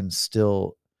 I can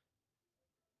still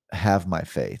have my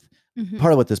faith.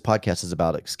 Part of what this podcast is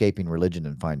about, escaping religion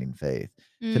and finding faith.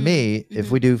 To me, if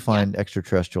we do find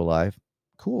extraterrestrial life,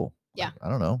 cool. Yeah. I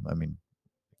don't know. I mean,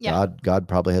 God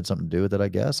probably had something to do with it, I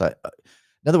guess. In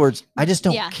other words, I just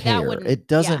don't care. It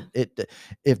doesn't,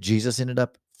 if Jesus ended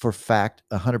up for fact,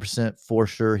 100% for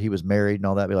sure, he was married and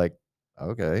all that, be like,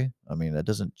 okay. I mean, that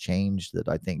doesn't change that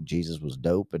I think Jesus was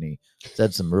dope and he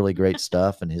said some really great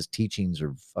stuff and his teachings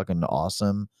are fucking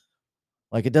awesome.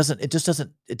 Like, it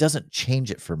doesn't change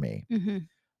it for me.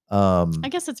 I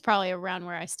guess it's probably around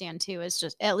where I stand too, is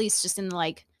just, at least just in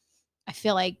like, I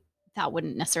feel like that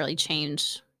wouldn't necessarily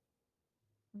change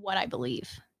what I believe,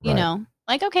 you know,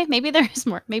 like, okay, maybe there's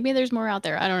more out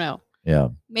there. I don't know. Yeah.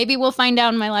 Maybe we'll find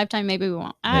out in my lifetime. Maybe we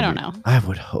won't. I don't know. I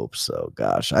would hope so.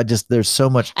 Gosh, there's so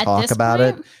much talk about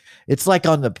it. It's like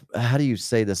on the, how do you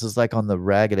say this? It's like on the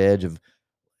ragged edge of,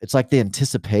 it's like the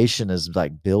anticipation is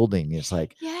like building. It's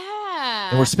like,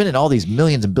 and we're spending all these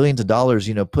millions and billions of dollars,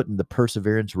 you know, putting the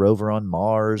Perseverance rover on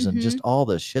Mars and just all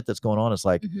the shit that's going on. It's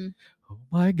like, oh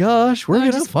my gosh, we're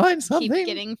going to find something. Keep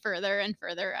getting further and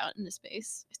further out into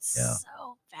space. It's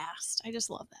so fast. I just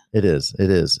love that. It is.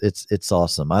 It's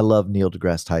awesome. I love Neil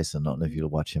deGrasse Tyson. I don't know if you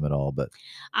watch him at all, but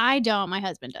I don't. My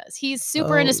husband does. He's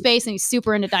super into space and he's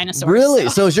super into dinosaurs. Really?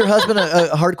 So is your husband a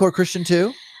hardcore Christian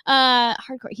too?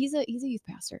 Hardcore. He's a youth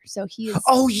pastor. So he's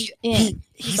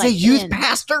he's like a youth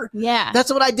pastor? Yeah.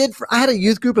 That's what I did I had a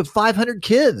youth group of 500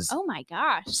 kids. Oh my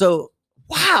gosh. So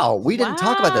wow, we didn't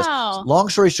talk about this. Long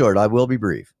story short, I will be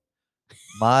brief.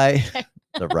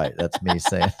 That's me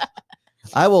saying.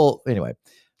 I will, anyway.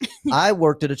 I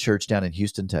worked at a church down in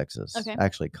Houston, Texas. Okay.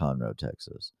 Actually, Conroe,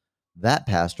 Texas. That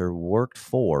pastor worked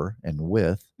for and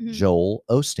with Joel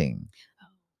Osteen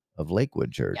of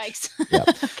Lakewood Church. Yikes. Yeah.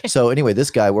 Okay. So anyway, this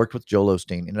guy worked with Joel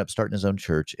Osteen, ended up starting his own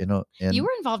church. You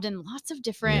were involved in lots of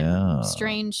different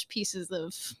strange pieces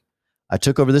of. I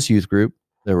took over this youth group.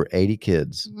 There were 80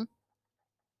 kids.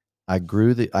 I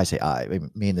grew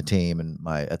me and the team, and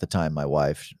at the time, my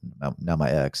wife, now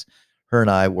my ex, her and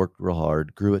I worked real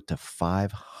hard, grew it to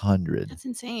 500. That's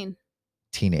insane.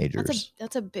 Teenagers.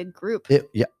 That's a big group.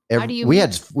 We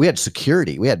had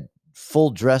security. We had full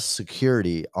dress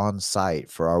security on site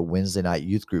for our Wednesday night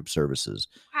youth group services.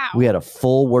 Wow. We had a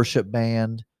full worship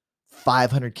band,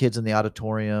 500 kids in the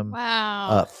auditorium.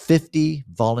 Wow. 50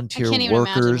 volunteer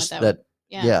workers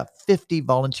 50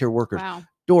 volunteer workers. Wow.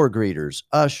 Door greeters,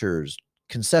 ushers,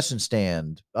 concession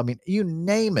stand. I mean, you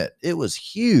name it. It was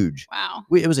huge. Wow.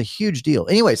 It was a huge deal.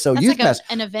 Anyway, so that's youth like pastor.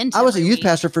 An event. I was a youth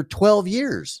pastor for 12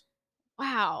 years.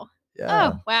 Wow.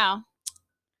 Yeah. Oh, wow.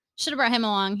 Should have brought him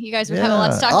along. You guys would have a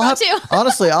lot to talk about too.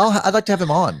 Honestly, I'd like to have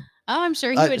him on. Oh, I'm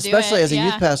sure he would do it. Especially as a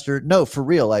youth pastor. No, for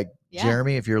real. Like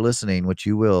Jeremy, if you're listening, which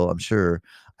you will, I'm sure,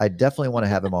 I definitely want to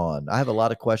have him on. I have a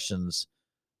lot of questions.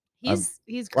 He's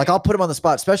great. Like I'll put him on the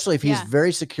spot, especially if he's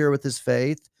very secure with his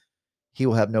faith. He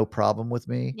will have no problem with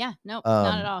me. Yeah, no,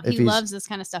 not at all. He loves this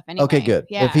kind of stuff anyway. Okay, good.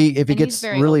 Yeah. If he gets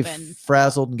really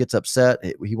frazzled and gets upset,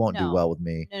 he won't do well with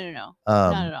me. No,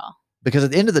 not at all. Because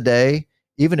at the end of the day,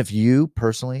 even if you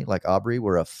personally, like Aubrey,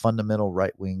 were a fundamental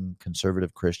right-wing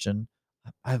conservative Christian,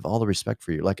 I have all the respect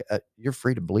for you. Like you're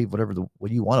free to believe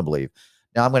what you want to believe.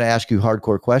 Now I'm going to ask you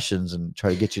hardcore questions and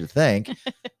try to get you to think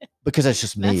because that's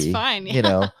just me. That's fine. Yeah. You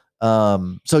know.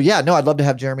 So yeah, no, I'd love to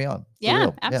have Jeremy on.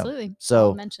 Yeah, absolutely. Yeah. So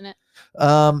I'll mention it.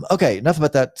 Okay, enough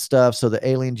about that stuff. So the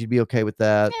aliens, you'd be okay with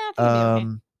that? Yeah, I think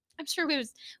okay. I'm sure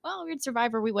we'd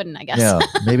Survivor. We wouldn't, I guess. Yeah,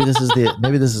 maybe this is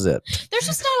it. There's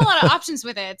just not a lot of options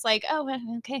with it. It's like, oh,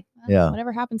 okay.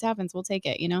 Whatever happens. We'll take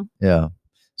it, you know? Yeah.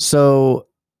 So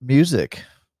music.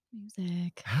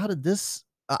 How did this,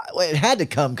 it had to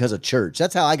come because of church.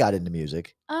 That's how I got into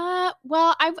music.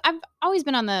 Well, I've always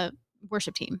been on the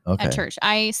worship team at church.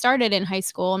 I started in high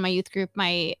school in my youth group.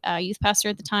 My youth pastor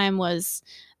at the time was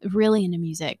really into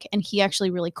music, and he actually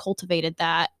really cultivated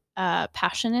that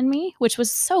passion in me, which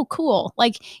was so cool.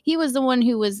 Like he was the one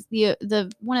who was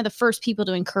the one of the first people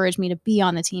to encourage me to be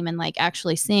on the team and like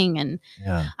actually sing. And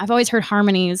I've always heard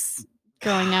harmonies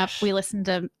growing up. We listened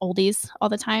to oldies all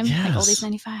the time, like Oldies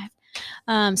 95.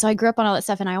 So I grew up on all that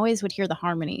stuff, and I always would hear the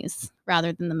harmonies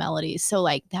rather than the melodies. So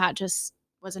like that just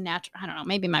was a natural, I don't know,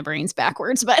 maybe my brain's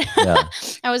backwards, but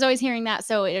I was always hearing that.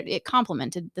 So it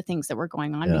complemented the things that were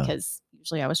going on because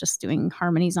usually I was just doing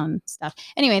harmonies on stuff.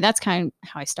 Anyway, that's kind of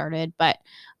how I started. But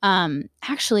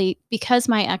actually, because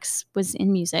my ex was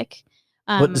in music.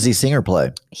 What does he sing or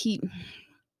play? He's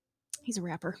a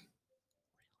rapper.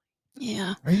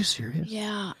 Yeah. Are you serious?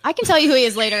 Yeah. I can tell you who he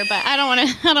is later, but I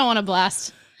don't want to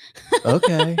blast.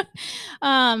 Okay.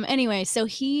 Anyway, so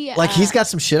he he's got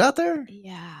some shit out there?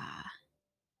 Yeah.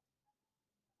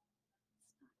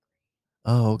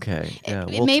 Oh, okay. Yeah.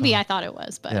 Maybe I thought it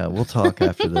was, but yeah, we'll talk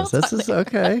after this. This is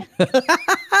okay.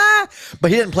 But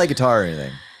he didn't play guitar or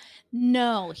anything.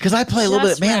 No. Because I play a little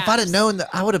bit. Man, if I'd have known that,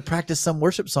 I would have practiced some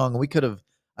worship song, and I could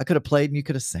have played and you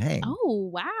could have sang.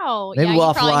 Oh, wow. Maybe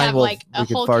we'll offline have like a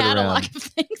whole catalog of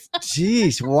things.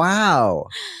 Jeez, wow.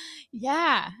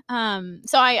 Yeah.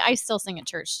 So I still sing at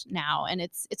church now, and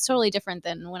it's totally different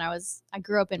than when I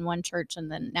grew up in one church,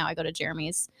 and then now I go to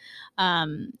Jeremy's.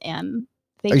 And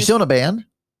are you still in a band?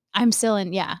 I'm still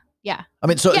in, yeah. I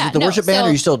mean, so is it the worship band, or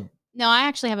are you still? No, I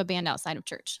actually have a band outside of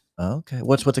church. Okay.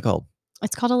 What's it called?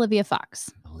 It's called Olivia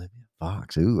Fox. Olivia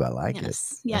Fox. Ooh, I like it.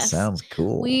 Yes. That sounds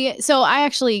cool. So I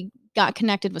actually got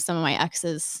connected with some of my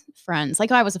ex's friends.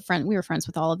 Like I was a friend. We were friends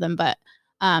with all of them, but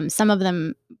some of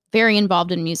them very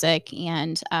involved in music.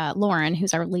 And Lauren,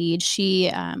 who's our lead, she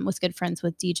was good friends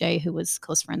with DJ, who was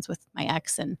close friends with my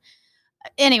ex. And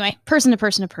anyway, person to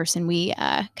person, we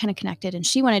kind of connected, and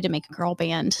she wanted to make a girl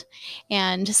band.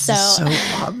 And so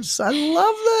I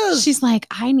love this. She's like,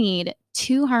 I need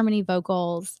 2 harmony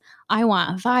vocals. I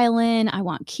want a violin. I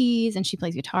want keys. And she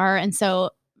plays guitar. And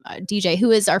so DJ,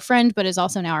 who is our friend, but is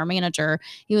also now our manager,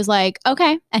 he was like,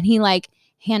 okay. And he like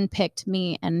handpicked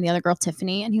me and the other girl,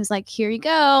 Tiffany. And he was like, here you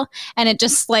go. And it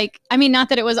just like, I mean, not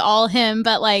that it was all him,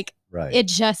 but like it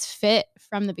just fit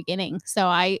from the beginning. So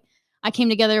I came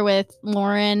together with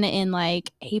Lauren in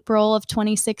like April of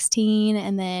 2016.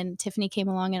 And then Tiffany came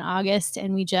along in August,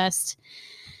 and we just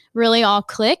really all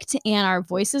clicked, and our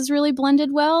voices really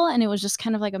blended well. And it was just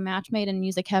kind of like a match made in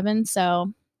music heaven.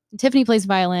 So Tiffany plays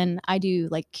violin. I do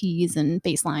like keys and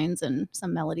bass lines and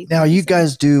some melody. Now, you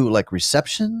guys do like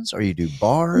receptions, or you do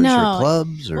bars or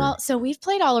clubs? Or? Well, so we've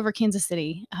played all over Kansas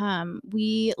City.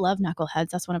 We love Knuckleheads.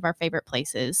 That's one of our favorite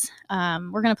places.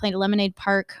 We're going to play at Lemonade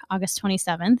Park August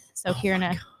 27th. So here in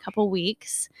a couple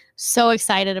weeks. So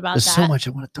excited about There's that. so much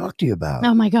I want to talk to you about.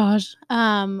 Oh my gosh.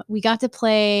 We got to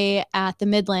play at the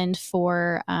Midland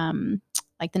for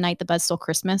like the night the Buzz Stole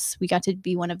Christmas. We got to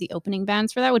be one of the opening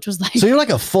bands for that, which was like, so you're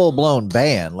like a full blown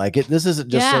band. Like this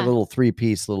isn't just a little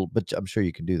 3-piece but I'm sure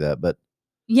you can do that. But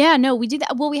yeah, no, we do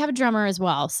that. Well, we have a drummer as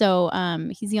well. So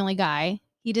he's the only guy.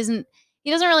 He doesn't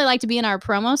really like to be in our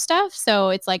promo stuff. So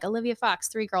it's like Olivia Fox,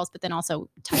 3 girls, but then also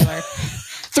Tyler.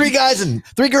 3 guys and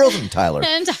 3 girls and Tyler.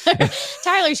 And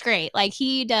Tyler's great. Like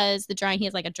he does the drawing. He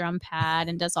has like a drum pad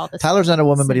and does all this. Tyler's not a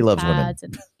woman, but he loves women.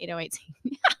 And 808s.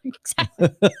 Yeah, exactly.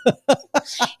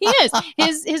 He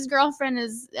is. His girlfriend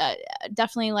is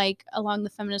definitely like along the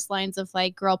feminist lines of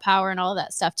like girl power and all of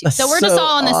that stuff too. So we're just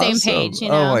all on the same page, you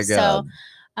know. Oh my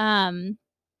God.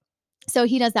 So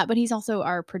he does that, but he's also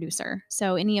our producer.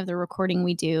 So any of the recording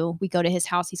we do, we go to his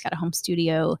house. He's got a home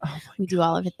studio. We do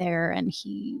all of it there, and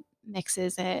he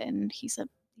mixes it, and he's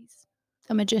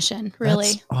a magician, really.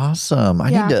 That's awesome.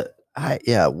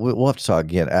 We'll have to talk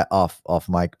again off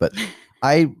mic, but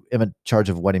I am in charge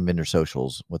of wedding vendor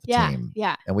socials with the team.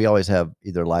 Yeah. And we always have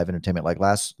either live entertainment. Like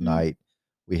last night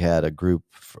we had a group,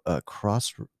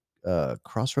 Crossroads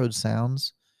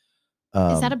Sounds.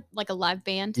 Is that a live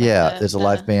band? Yeah, there's a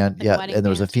live band. Yeah. And there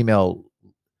was a female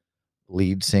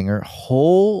lead singer.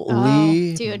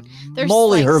 Holy dude,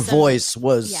 moly, like her voice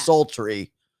was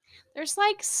sultry. There's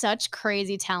like such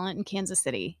crazy talent in Kansas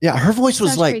City. Yeah, her voice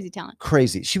was like crazy talent.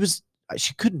 Crazy.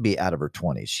 She couldn't be out of her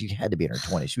 20s. She had to be in her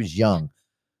 20s. She was young.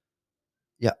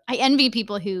 Yeah. I envy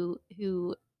people who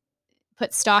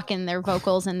put stock in their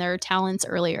vocals and their talents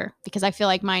earlier, because I feel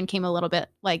like mine came a little bit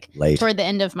like late, toward the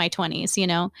end of my 20s, you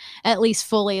know, at least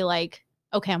fully like,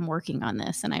 okay, I'm working on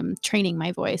this and I'm training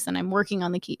my voice and I'm working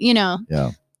on the key, you know.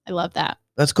 Yeah. I love that.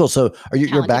 That's cool. So are you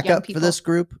your backup for this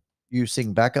group? You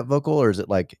sing backup vocal, or is it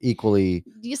like equally?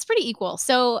 It's pretty equal.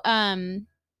 So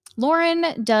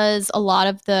Lauren does a lot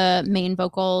of the main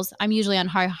vocals. I'm usually on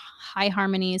high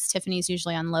harmonies. Tiffany's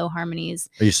usually on low harmonies.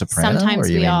 Are you soprano? Sometimes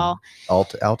we all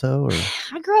alto. Or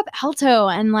I grew up alto,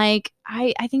 and like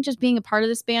I think just being a part of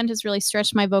this band has really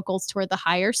stretched my vocals toward the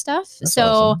higher stuff. That's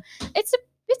awesome. It's a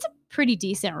pretty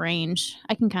decent range.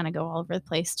 I can kind of go all over the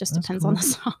place. Just depends on the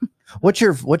song. What's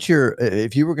your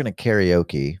if you were going to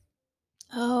karaoke?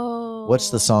 What's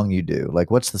the song you do?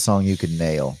 Like, what's the song you could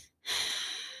nail?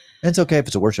 And it's okay if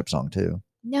it's a worship song too.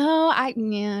 No, I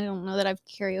don't know that I've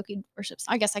karaoke worship.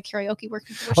 I guess I karaoke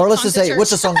worship. Or let's just say,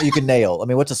 what's a song that you can nail? I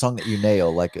mean, what's a song that you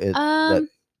nail? Like, it's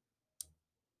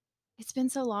been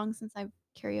so long since I've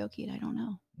karaoke'd. I don't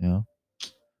know. Yeah.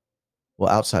 Well,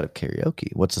 outside of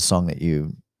karaoke, what's a song that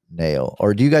you nail?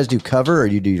 Or do you guys do cover, or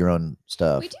you do your own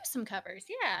stuff? We do some covers.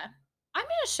 Yeah. I'm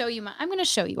going to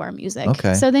show you our music.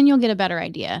 Okay. So then you'll get a better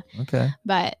idea. Okay.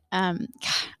 But I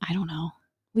don't know.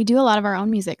 We do a lot of our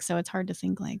own music, so it's hard to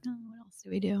think like, what else do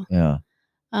we do? Yeah.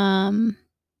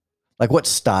 Like what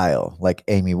style? Like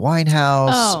Amy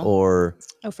Winehouse or?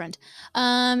 Oh, friend.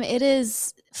 It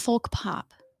is folk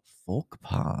pop. Folk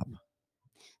pop.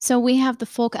 So we have the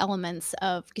folk elements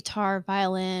of guitar,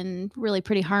 violin, really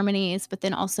pretty harmonies, but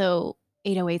then also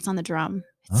 808s on the drum.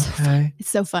 It's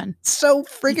so fun. So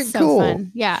freaking cool.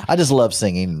 Fun. Yeah. I just love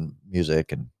singing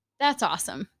music, and that's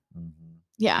awesome.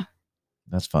 Yeah.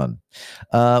 That's fun.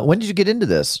 When did you get into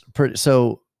this?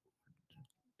 So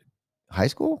high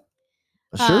school?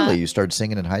 Surely you started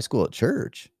singing in high school at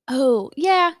church. Oh,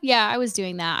 yeah. Yeah. I was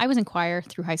doing that. I was in choir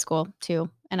through high school too.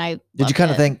 And did you kind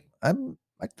of think,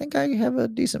 I think I have a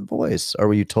decent voice? Or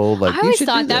were you told like, I always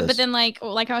thought that, but then like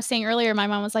I was saying earlier, my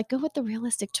mom was like, go with the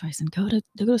realistic choice and go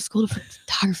to school for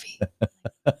photography.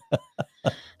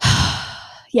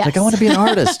 Yes. Like, I want to be an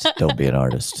artist. Don't be an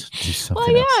artist. Do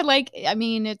something else. Like, I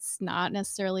mean, it's not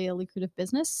necessarily a lucrative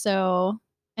business. So,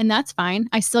 and that's fine.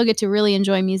 I still get to really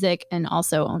enjoy music and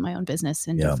also own my own business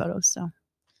and do photos. So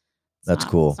that's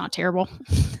cool. It's not terrible.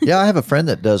 Yeah. I have a friend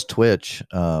that does Twitch.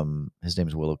 His name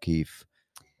is Willow Keefe,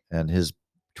 and his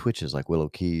Twitch is like Willow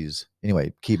Keys.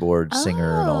 Anyway, keyboard,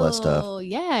 singer, and all that stuff. Oh,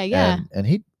 yeah. Yeah. And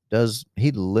he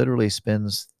literally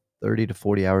spends 30 to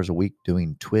 40 hours a week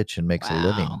doing Twitch and makes a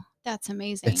living. That's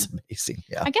amazing. It's amazing.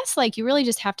 Yeah. I guess like you really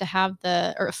just have to have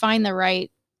find the right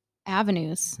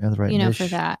avenues, the right niche for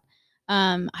that.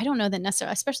 I don't know that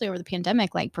necessarily, especially over the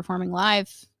pandemic, like performing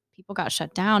live, people got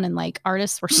shut down and like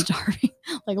artists were starving,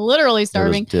 like literally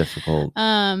starving. It was difficult.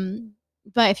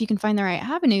 But if you can find the right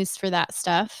avenues for that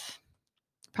stuff,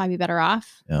 probably be better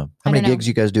off. Yeah. How many gigs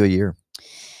you guys do a year?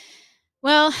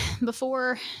 Well,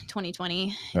 before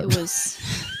 2020, it was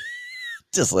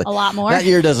just like, a lot more. That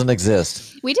year doesn't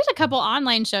exist. We did a couple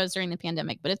online shows during the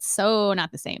pandemic, but it's so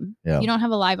not the same. Yeah. You don't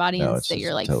have a live audience that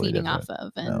you're like totally feeding different. Off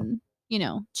of and, you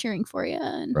know, cheering for you.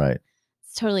 And right.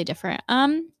 It's totally different.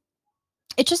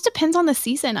 It just depends on the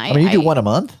season. I mean, you do one a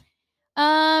month?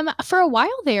 For a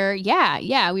while there,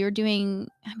 yeah. We were doing,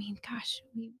 I mean, gosh,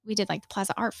 we did like the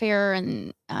Plaza Art Fair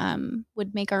and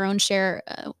would make our own show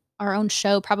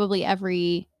probably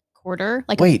every quarter,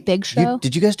 like a big show.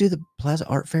 Did you guys do the Plaza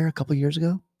Art Fair a couple years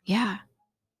ago? Yeah.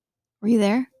 Were you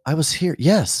there? I was here.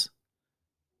 Yes.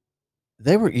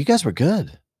 You guys were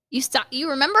good. You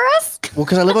remember us? Well,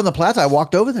 because I live on the Plaza. I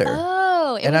walked over there.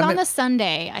 Oh, it was on the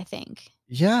Sunday, I think.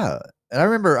 Yeah. And I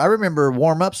remember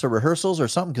warm-ups or rehearsals or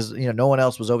something because, you know, no one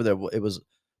else was over there. It was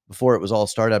before it was all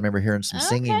started. I remember hearing some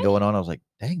singing going on. I was like,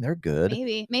 dang, they're good.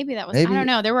 Maybe that was, I don't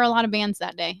know. There were a lot of bands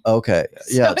that day. Okay.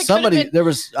 Yeah.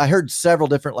 I heard several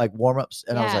different like warm-ups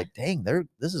and I was like, dang,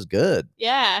 this is good.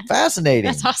 Yeah.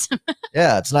 Fascinating. That's awesome.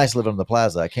 Yeah. It's nice living on the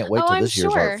Plaza. I can't wait till this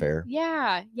year's art fair.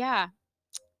 Yeah. Yeah.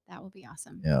 That will be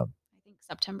awesome. Yeah. I think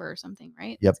September or something,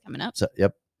 right? Yep. It's coming up.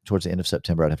 Yep. Towards the end of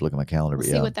September. I'd have to look at my calendar. We'll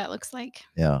see what that looks like.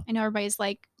 Yeah. I know everybody's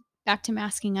like back to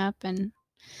masking up and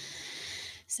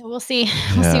so we'll see.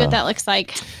 We'll see what that looks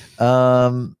like.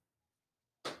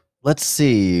 Let's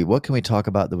see. What can we talk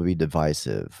about that would be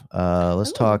divisive?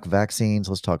 Let's talk vaccines.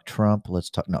 Let's talk Trump. Let's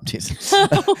talk. No, I'm teasing.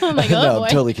 Oh my God, no, I'm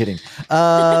totally kidding.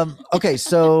 Okay,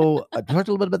 so I talked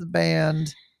a little bit about the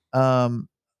band.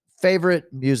 Favorite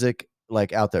music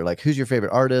like out there? Like, who's your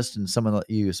favorite artist and someone that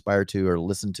you aspire to or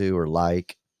listen to or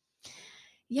like?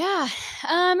 Yeah,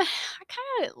 I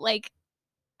kind of like.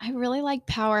 I really like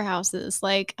powerhouses.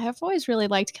 Like I've always really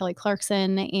liked Kelly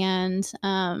Clarkson and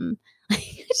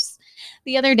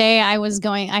the other day I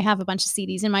have a bunch of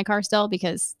CDs in my car still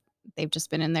because they've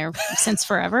just been in there since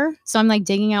forever. So I'm like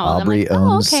digging out. Aubrey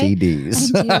owns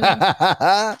CDs.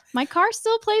 My car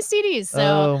still plays CDs. So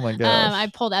oh my gosh.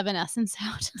 I pulled Evanescence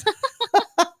out.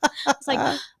 It's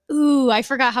like, ooh, I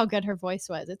forgot how good her voice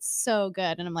was. It's so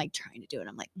good. And I'm like trying to do it.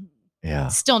 I'm like, yeah,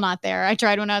 still not there. I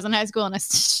tried when I was in high school and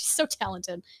she's so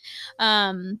talented.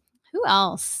 Who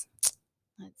else?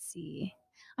 Let's see.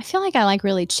 I feel like I like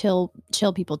really chill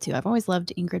people too. I've always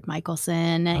loved Ingrid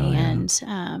Michaelson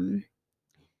and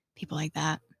people like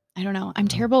that. I don't know. I'm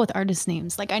terrible with artist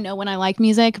names. Like I know when I like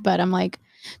music, but I'm like,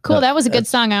 cool, that was a good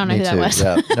song. I don't know who that was.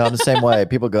 Yeah. No, I'm the same way.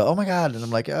 People go, oh my God. And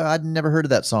I'm like, I'd never heard of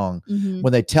that song. Mm-hmm.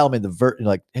 When they tell me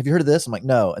like, have you heard of this? I'm like,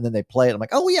 no. And then they play it. I'm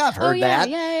like, oh yeah, I've heard that.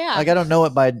 Yeah. Like I don't know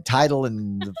it by title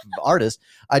and the artist.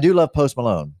 I do love Post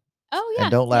Malone. Oh yeah.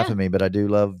 And don't laugh at me, but I do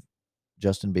love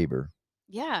Justin Bieber.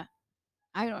 Yeah.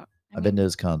 I've been to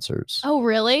his concerts. Oh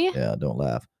really? Yeah. Don't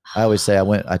laugh. I always say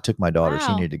I took my daughter. Wow.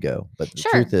 She needed to go. But the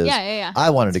truth is, I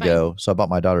wanted to go. So I bought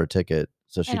my daughter a ticket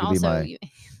so she could be my,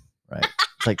 right.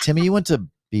 It's like, Timmy, you went to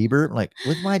Bieber? I'm like,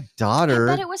 with my daughter.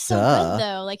 I bet it was so good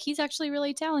though. Like he's actually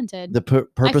really talented. The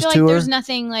Purpose I feel Tour. like there's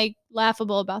nothing like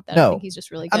laughable about that. No. I think he's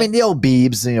just really good. I mean, the old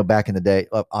Biebs, back in the day,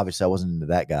 obviously I wasn't into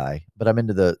that guy, but I'm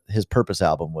into his Purpose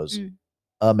album was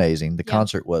amazing. The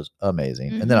concert was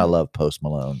amazing. Mm-hmm. And then I love Post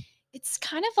Malone. It's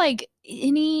kind of like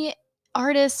any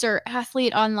artist or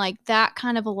athlete on like that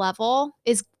kind of a level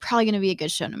is probably going to be a good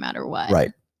show no matter what.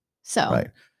 Right. So. Right.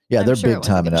 Yeah, they're big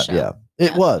time in that. Yeah.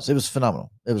 It was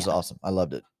phenomenal. It was awesome. I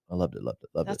loved it. Loved it.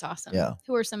 That's awesome. Yeah.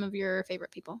 Who are some of your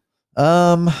favorite people?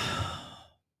 Well,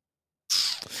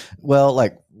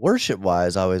 like worship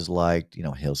wise, I always liked,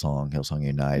 Hillsong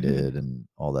United and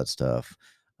all that stuff.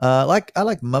 I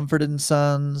like Mumford and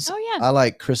Sons. Oh yeah. I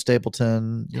like Chris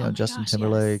Stapleton, Justin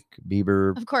Timberlake,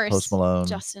 Bieber, of course, Post Malone.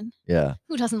 Justin. Yeah.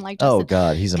 Who doesn't like Justin? Oh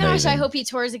God, he's amazing. Gosh, I hope he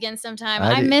tours again sometime.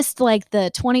 I missed like the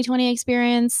 2020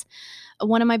 experience.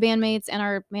 One of my bandmates and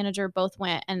our manager both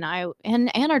went, and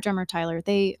our drummer Tyler,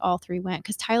 they all three went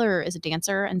because Tyler is a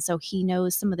dancer, and so he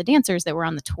knows some of the dancers that were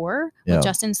on the tour with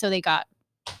Justin. So they got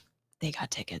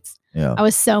tickets. Yeah. I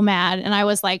was so mad, and I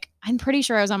was like, I'm pretty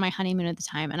sure I was on my honeymoon at the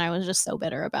time, and I was just so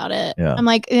bitter about it. Yeah. I'm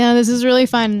like, this is really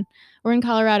fun. We're in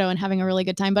Colorado and having a really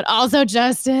good time, but also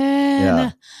Justin.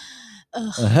 Yeah.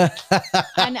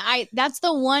 And that's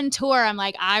the one tour I'm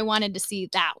like, I wanted to see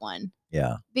that one.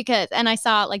 Yeah. And I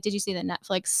saw, like, did you see the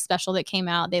Netflix special that came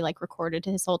out? They like recorded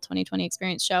his whole 2020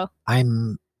 experience show. I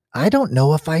don't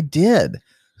know if I did.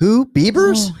 Who?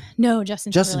 Bieber's? Oh, no,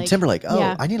 Justin Timberlake. Oh,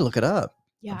 yeah. I need to look it up.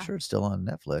 Yeah. I'm sure it's still on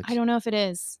Netflix. I don't know if it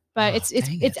is, but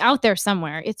it's out there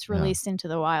somewhere. It's released into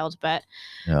the wild, but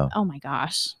oh my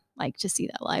gosh. like to see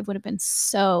that live would have been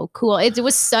so cool. It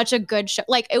was such a good show.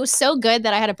 Like it was so good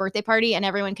that I had a birthday party and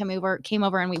everyone came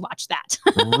over and we watched that.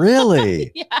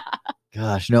 Really? Yeah.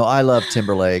 Gosh, no, I love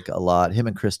Timberlake a lot. Him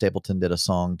and Chris Stapleton did a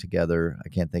song together. I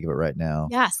can't think of it right now.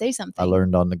 Yeah, say something. I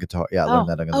learned on the guitar. Yeah, I learned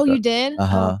that on the guitar. Oh, you did?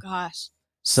 Uh-huh. Oh gosh.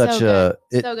 Such so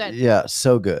good. Yeah,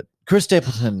 so good. Chris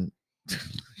Stapleton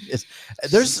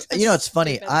there's it's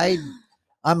funny.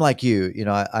 I'm like you,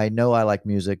 I know I like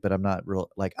music, but I'm not real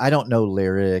like I don't know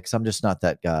lyrics. I'm just not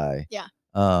that guy. Yeah.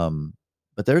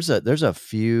 But there's a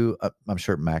few I'm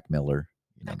sure Mac Miller.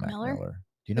 Mac Miller?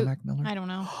 Do you know Mac Miller? I don't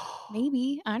know.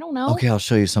 Maybe. I don't know. Okay, I'll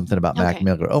show you something about Mac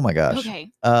Miller. Oh my gosh.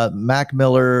 Okay. Mac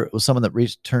Miller was someone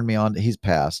that turned me on. He's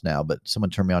passed now, but someone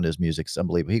turned me on to his music. It's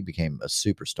unbelievable. He became a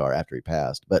superstar after he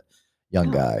passed, but young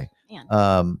guy.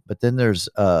 Man. But then there's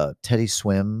Teddy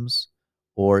Swims,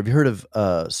 or have you heard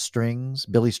of Strings,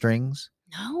 Billy Strings?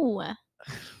 No.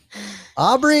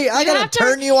 Aubrey, I gotta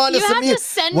turn you on to some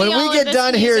music. When we get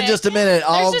done here in just a minute,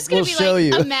 we'll show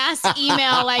you a mass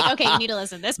email. Like, okay, you need to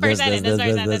listen. This person and this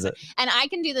person, and I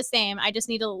can do the same. I just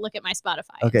need to look at my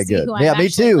Spotify. Okay, good. Yeah, me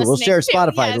too. We'll share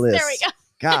Spotify list. There we go.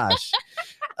 Gosh.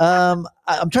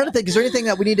 I'm trying to think, is there anything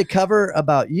that we need to cover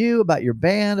about you, about your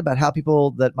band, about how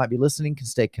people that might be listening can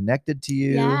stay connected to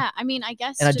you? Yeah, I mean, I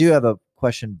guess. And I do have a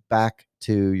question back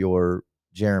to your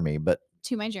Jeremy, but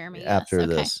to my Jeremy after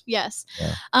this. Yes.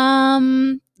 Yeah. I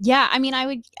mean,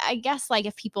 I guess like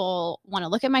if people want to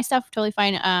look at my stuff, totally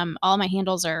fine. All my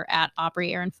handles are at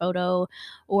Aubrey Aaron Photo,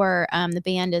 or the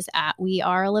band is at We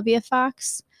Are Olivia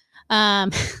Fox. I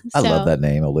love that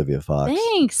name, Olivia Fox.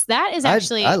 Thanks. That is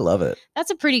actually, I love it. That's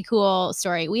a pretty cool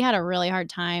story. We had a really hard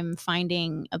time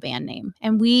finding a band name,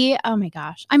 and oh my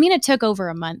gosh. I mean, it took over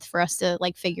a month for us to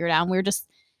like figure it out. And we were just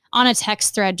on a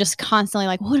text thread, just constantly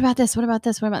like, what about this? What about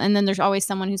this? What about, and then there's always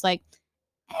someone who's like,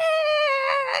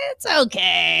 it's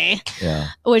okay. Yeah.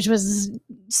 Which was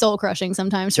soul crushing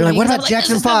sometimes. You're like, what about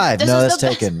Jackson 5? No, that's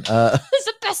taken. This is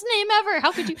the best name ever.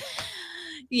 How could you?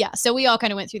 Yeah. So we all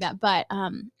kind of went through that, but,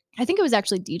 I think it was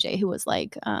actually DJ who was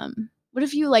like, what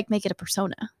if you like make it a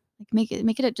persona? Like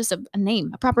make it just a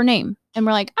name, a proper name. And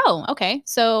we're like, oh, okay.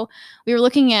 So we were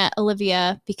looking at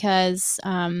Olivia because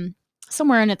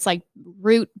somewhere in its like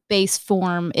root base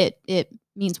form, it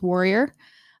means warrior.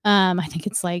 I think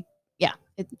it's like,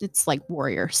 it's like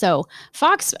warrior. So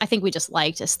Fox, I think we just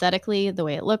liked aesthetically, the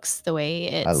way it looks, the way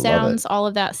it sounds, all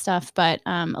of that stuff. But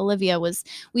Olivia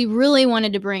we really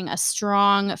wanted to bring a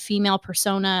strong female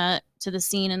persona to the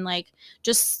scene, and like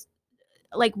just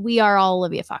like we are all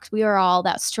Olivia Fox. We are all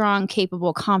that strong,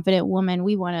 capable, confident woman.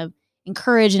 We want to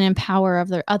encourage and empower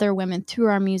other women through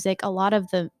our music. A lot of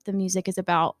the music is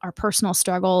about our personal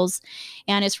struggles,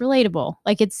 and it's relatable.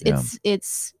 Like it's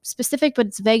specific, but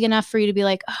it's vague enough for you to be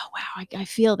like, oh wow, I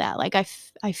feel that. Like I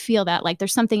feel that. Like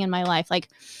there's something in my life. Like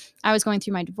I was going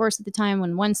through my divorce at the time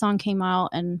when one song came out,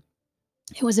 and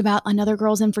it was about another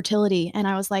girl's infertility, and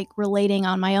I was like relating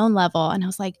on my own level, and I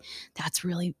was like, that's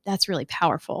really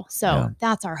powerful. So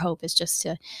that's our hope, is just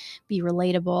to be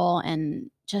relatable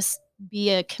and just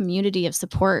be a community of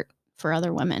support for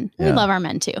other women. We love our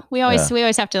men too. We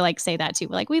always have to like say that too.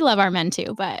 Like we love our men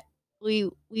too, but we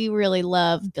really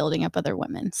love building up other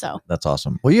women. So that's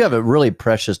awesome. Well, you have a really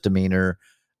precious demeanor,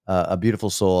 a beautiful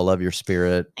soul. I love your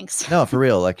spirit. Thanks. No, for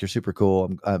real. Like you're super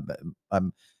cool.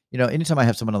 I'm anytime I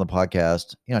have someone on the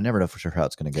podcast, I never know for sure how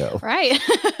it's going to go. Right.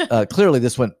 Clearly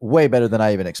this went way better than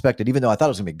I even expected, even though I thought it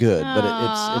was gonna be good,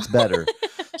 but it's better.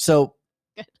 So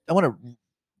I want to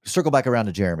circle back around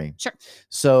to Jeremy. Sure.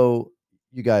 So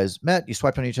you guys met, you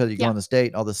swiped on each other, you go on this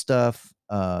date, all this stuff.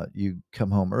 You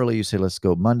come home early. You say, let's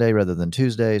go Monday rather than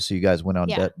Tuesday. So you guys went on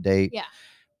that date. Yeah.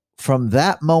 From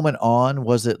that moment on,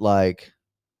 was it like,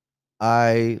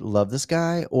 I love this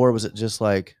guy? Or was it just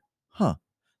like,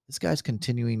 this guy's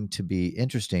continuing to be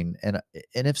interesting? And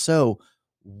if so,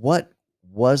 what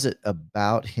was it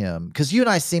about him? Because you and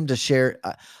I seem to share,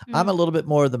 I'm a little bit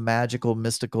more of the magical,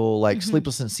 mystical, like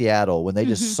Sleepless in Seattle, when they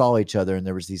just saw each other and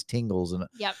there was these tingles. And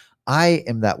I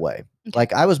am that way. Okay.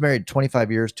 Like I was married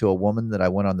 25 years to a woman that I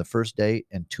went on the first date,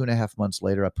 and 2.5 months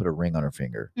later, I put a ring on her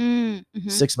finger.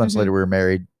 6 months later, we were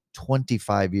married.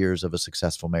 25 years of a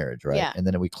successful marriage, right? Yeah. And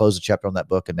then we closed a chapter on that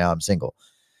book, and now I'm single.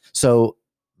 So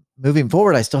moving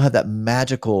forward, I still have that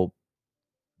magical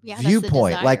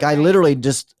viewpoint. Desire, like I literally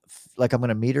just, like, I'm going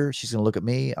to meet her. She's going to look at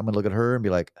me. I'm going to look at her and be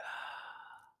like,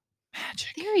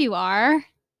 magic. There you are.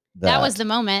 That was the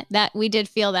moment that we did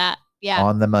feel that. Yeah.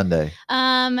 On the Monday.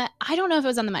 I don't know if it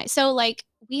was on the Monday. So like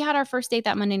we had our first date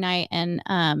that Monday night, and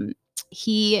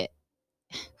we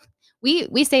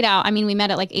stayed out. I mean, we met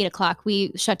at like 8:00.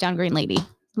 We shut down Green Lady.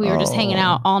 We were just hanging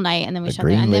out all night, and then we shut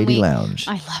Green down. And Lady then Lounge.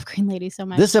 I love Green Lady so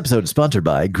much. This episode is sponsored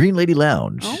by Green Lady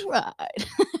Lounge. All right.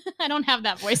 I don't have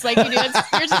that voice like you do.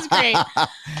 Yours is great.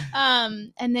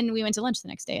 And then we went to lunch the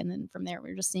next day, and then from there we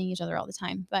were just seeing each other all the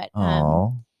time. But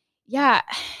yeah,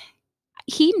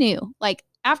 he knew. Like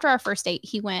after our first date,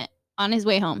 he went on his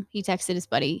way home. He texted his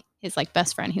buddy, his like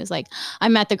best friend. He was like, "I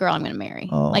met the girl I'm going to marry."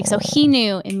 Like so, he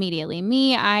knew immediately.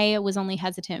 Me, I was only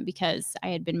hesitant because I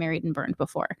had been married and burned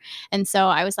before, and so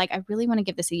I was like, I really want to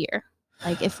give this a year.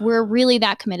 Like if we're really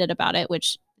that committed about it,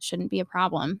 which shouldn't be a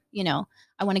problem, you know,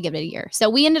 I want to give it a year. So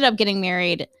we ended up getting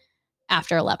married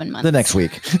after 11 months. The next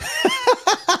week.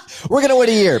 We're going to wait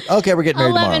a year. Okay, we're getting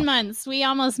married 11 tomorrow. months. We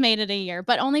almost made it a year,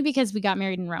 but only because we got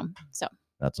married in Rome. So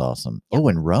that's awesome. Yep. Oh,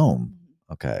 in Rome.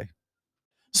 Okay.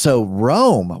 So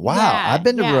Rome. Wow. Yeah, I've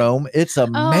been to Rome. It's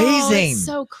amazing. It's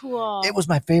so cool. It was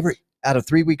my favorite out of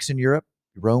 3 weeks in Europe.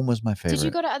 Rome was my favorite. Did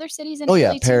you go to other cities in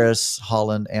Italy Paris,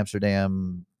 Holland,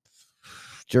 Amsterdam,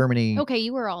 Germany. Okay,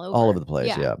 you were all over. All over the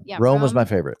place, yeah. Rome was my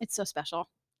favorite. It's so special.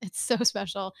 It's so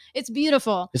special. It's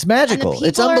beautiful. It's magical.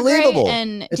 It's unbelievable.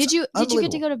 And did you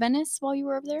get to go to Venice while you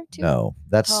were over there too? No,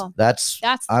 that's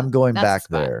I'm going back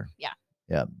there.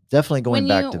 Yeah, definitely going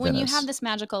back to Venice. When you have this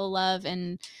magical love,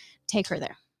 and take her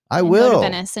there. I will go to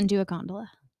Venice and do a gondola.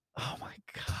 Oh my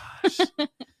gosh.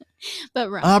 But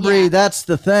Rome, Aubrey, that's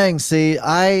the thing. See,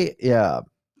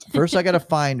 first I got to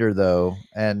find her though,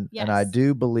 and I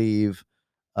do believe.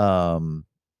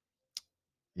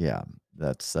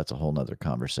 That's a whole nother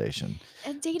conversation.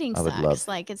 And dating sucks.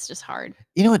 Like it's just hard.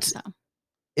 You know,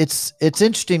 it's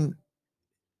interesting.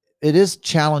 It is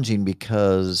challenging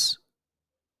because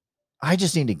I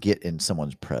just need to get in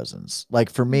someone's presence. Like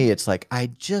for me, it's like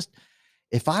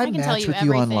if I match with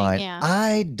you online,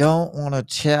 I don't want to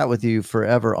chat with you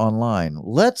forever online.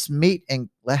 Let's meet and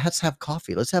let's have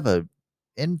coffee. Let's have a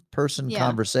in-person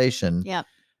conversation. Yep.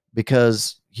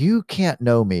 Because you can't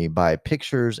know me by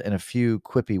pictures and a few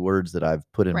quippy words that I've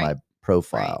put in my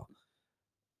profile. Right.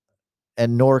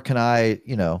 And nor can I,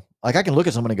 like I can look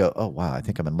at someone and go, oh, wow, I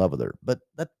think I'm in love with her. But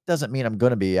that doesn't mean I'm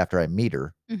going to be after I meet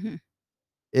her. Mm-hmm.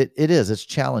 It's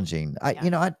challenging.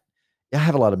 I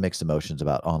have a lot of mixed emotions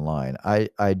about online.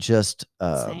 I just,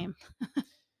 same.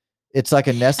 It's like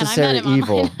a necessary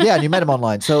evil. Yeah. And you met him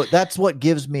online. So that's what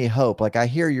gives me hope. Like I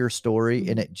hear your story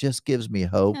and it just gives me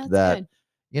hope that, good.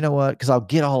 You know what? Because I'll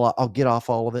get off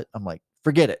all of it. I'm like,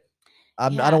 forget it. I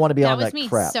don't want to be on that crap.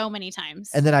 That was me so many times.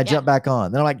 And then I jump back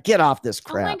on. Then I'm like, get off this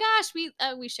crap. Oh my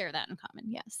gosh, we share that in common.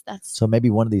 Yes, that's. So maybe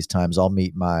one of these times I'll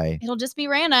meet It'll just be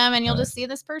random, and you'll just see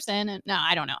this person. And no,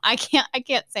 I don't know. I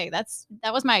can't say that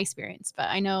was my experience, but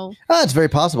I know. Oh, it's very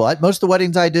possible. Most of the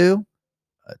weddings I do,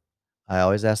 I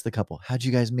always ask the couple, how'd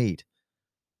you guys meet?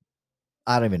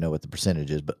 I don't even know what the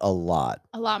percentage is, but a lot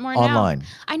more online. Now.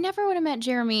 I never would have met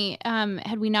Jeremy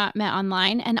had we not met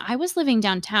online. And I was living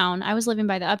downtown. I was living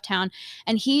by the Uptown,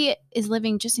 and he is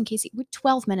living just in case. We're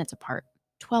 12 minutes apart.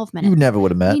 12 minutes. You never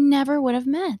would have met. We never would have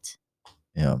met.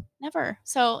 Yeah. Never.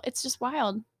 So it's just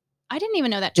wild. I didn't even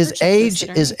know that. Is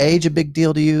age a big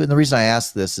deal to you? And the reason I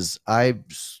ask this is I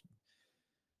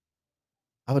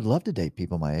would love to date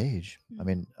people my age. I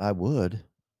mean, I would.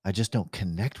 I just don't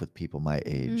connect with people my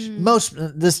age.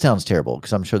 This sounds terrible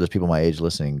because I'm sure there's people my age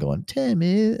listening going,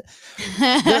 Timmy.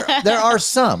 There are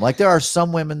some, like there are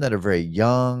some women that are very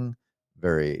young,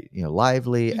 very,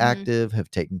 lively, active,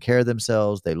 have taken care of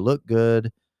themselves. They look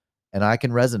good. And I can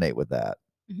resonate with that.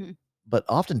 Mm-hmm. But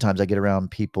oftentimes I get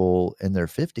around people in their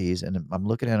 50s and I'm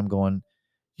looking at them going,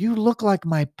 you look like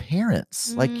my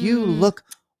parents. Like you look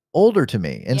older to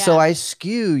me. And so I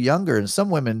skew younger.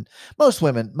 And most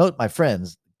women, my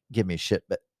friends, give me shit,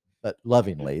 but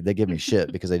lovingly they give me shit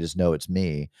because they just know it's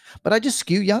me. But I just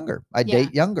skew younger. I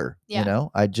date younger.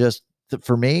 I just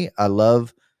for me, I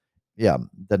love. Then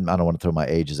I don't want to throw my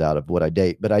ages out of what I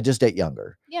date, but I just date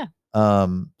younger. Yeah.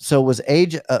 So was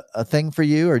age a thing for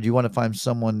you, or do you want to find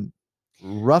someone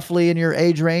roughly in your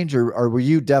age range, or were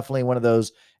you definitely one of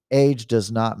those age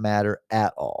does not matter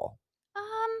at all?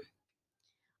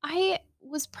 I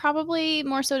was probably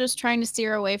more so just trying to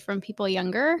steer away from people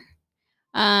younger.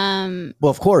 Well,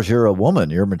 of course, you're a woman.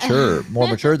 You're mature, more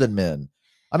mature than men.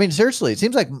 I mean, seriously, it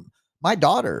seems like my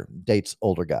daughter dates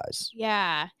older guys.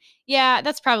 Yeah.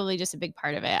 That's probably just a big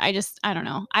part of it. I don't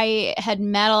know. I had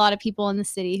met a lot of people in the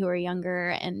city who are younger,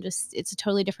 and just it's a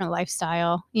totally different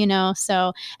lifestyle,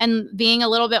 So, and being a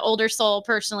little bit older soul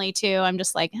personally too, I'm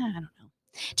just like, I don't know.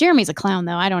 Jeremy's a clown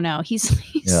though. I don't know. He's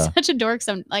such a dork.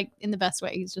 Some like in the best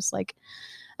way. He's just like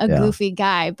a goofy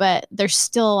guy, but there's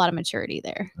still a lot of maturity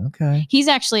there. Okay. He's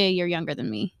actually a year younger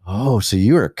than me. Oh, so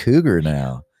you're a cougar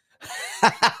now.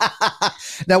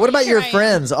 Now, what about your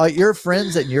friends? Your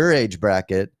friends in your age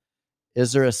bracket?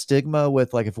 Is there a stigma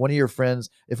with like if one of your friends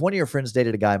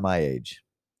dated a guy my age,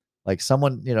 like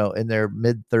someone in their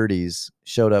mid 30s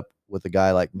showed up with a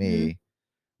guy like me,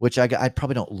 which I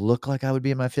probably don't look like I would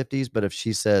be in my 50s, but if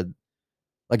she said,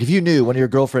 like, if you knew one of your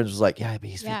girlfriends was like, yeah, but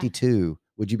he's 52,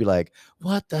 would you be like,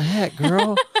 what the heck,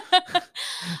 girl?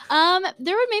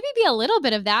 There would maybe be a little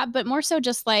bit of that, but more so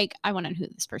just like, I want to know who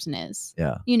this person is.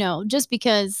 Yeah. Just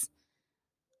because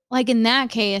like in that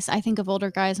case, I think of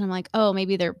older guys and I'm like, oh,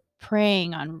 maybe they're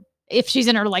preying on if she's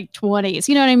in her like 20s,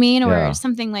 you know what I mean? Or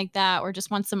something like that, or just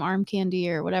wants some arm candy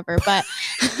or whatever. But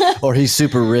or he's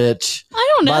super rich.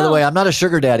 I don't know. By the way, I'm not a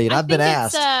sugar daddy and I've been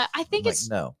asked. I think it's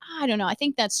no. I don't know. I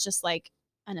think that's just like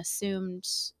an assumed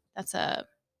that's a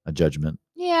judgment.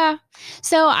 Yeah.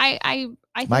 So I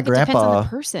think it depends on the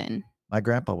person. My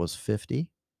grandpa was 50.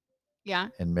 Yeah.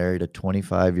 And married a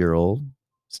 25-year-old.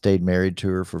 Stayed married to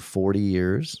her for 40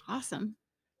 years. Awesome.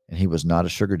 And he was not a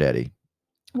sugar daddy.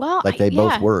 Well, like they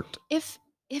both worked. If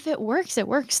it works, it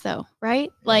works though, right?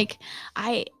 Yeah. Like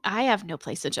I have no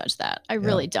place to judge that. I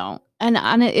really don't. And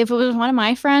if it was one of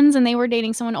my friends and they were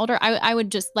dating someone older, I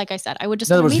would just, like I said, I would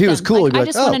just. In other words, if he was cool, I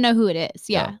just want to know who it is.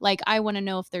 Yeah. Like I want to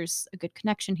know if there's a good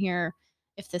connection here,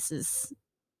 if this is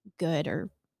good or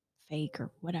fake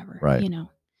or whatever. Right.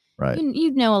 Right.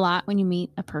 You know a lot when you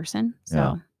meet a person.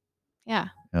 So yeah.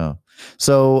 Yeah.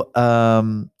 So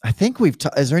I think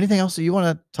is there anything else that you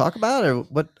want to talk about, or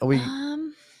what are we?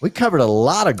 We covered a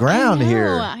lot of ground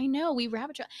here. I know. We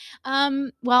rabbit trail.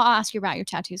 Well, I'll ask you about your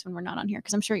tattoos when we're not on here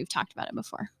because I'm sure you've talked about it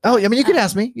before. Oh, I mean, you can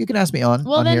ask me. You can ask me on.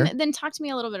 Well, on then talk to me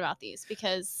a little bit about these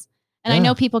because, and I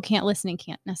know people can't listen and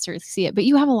can't necessarily see it, but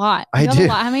you have a lot. I do.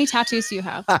 How many tattoos do you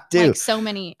have? I do. Like so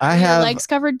many. I have your legs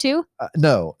covered too.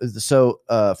 No. So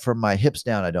from my hips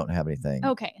down, I don't have anything.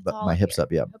 Okay. But my hips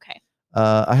up, yeah. Okay.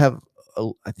 I have,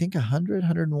 I think 100,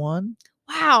 101.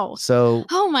 Wow. So,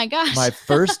 oh my gosh. My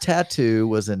first tattoo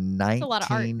was in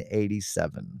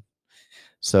 1987.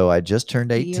 So I just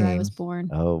turned 18. The year I was born.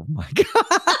 Oh my God.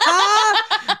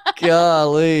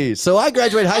 Golly. So I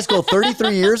graduated high school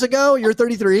 33 years ago. You're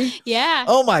 33? Yeah.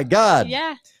 Oh my God.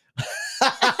 Yeah.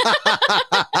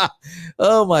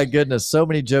 Oh my goodness. So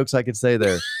many jokes I could say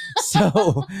there.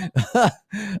 So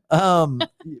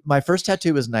my first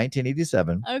tattoo was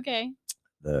 1987. Okay.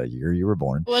 The year you were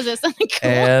born. Was it something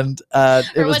cool? And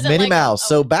it was Minnie Mouse.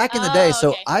 So back in the day,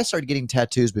 so I started getting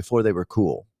tattoos before they were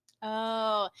cool.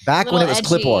 Oh. Back when it was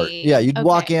clip art. Yeah, you'd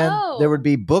walk in, there would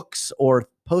be books or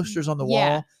posters on the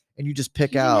wall, and you just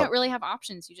pick out. You didn't really have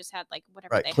options. You just had like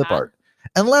whatever they clip had. Art.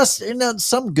 Unless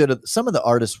some of the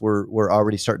artists were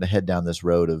already starting to head down this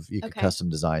road of you could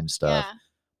custom design stuff. Yeah.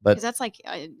 But because that's like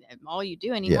all you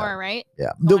do anymore, right?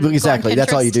 Yeah, exactly.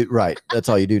 That's all you do. Right. That's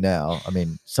all you do now. I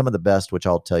mean, some of the best, which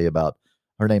I'll tell you about.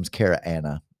 Her name's Kara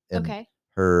Anna. And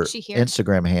her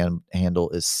Instagram handle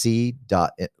is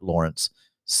c.lawrence,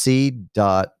 c.anna.inc.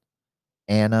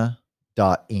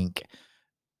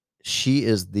 She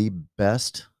is the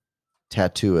best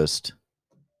tattooist,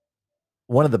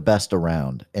 one of the best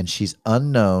around, and she's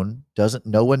unknown.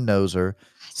 No one knows her.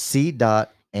 c.anna.inc.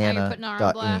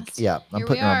 Yeah, I'm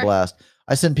putting her on blast.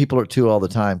 I send people her too all the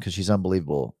time because she's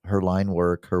unbelievable. Her line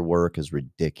work, her work is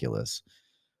ridiculous.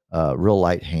 Real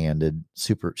light-handed,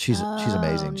 super. She's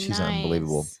amazing. She's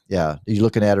unbelievable. Yeah, are you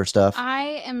looking at her stuff?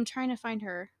 I am trying to find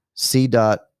her.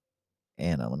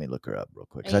 C.Anna. Let me look her up real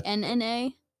quick. ANNA.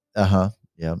 Yeah.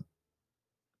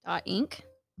 .inc.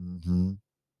 Mm-hmm.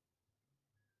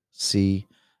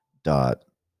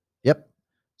 Yep.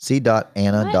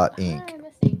 C.Anna.inc.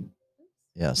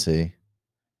 Yeah, see?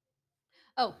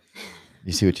 Oh.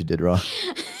 You see what you did wrong?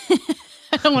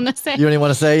 I don't want to say. You don't even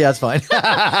want to say? Yeah, it's fine.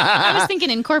 I was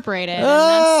thinking incorporated.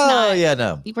 Yeah,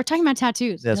 no. We're talking about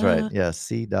tattoos. That's right. Yeah,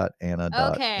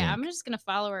 c.anna.inc. Okay, I'm just going to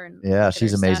follow her. And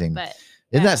she's amazing. Stuff, but,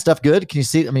 isn't that stuff good? Can you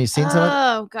see? I mean, you've seen some of it?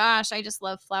 Oh, gosh. I just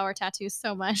love flower tattoos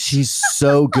so much. She's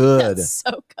so good.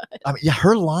 So good. I mean, yeah,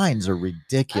 her lines are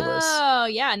ridiculous. Oh,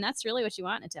 yeah. And that's really what you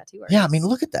want in a tattoo artist. Yeah, I mean,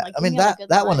 look at that. Like, I mean,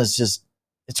 that one is just,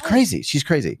 it's crazy. She's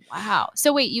crazy. Wow.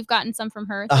 So wait, you've gotten some from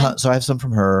her? So I have some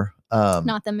from her.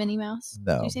 Not the Minnie Mouse?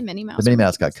 No. Did you say Minnie Mouse? The Minnie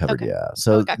Mouse got covered, yeah.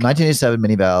 So 1987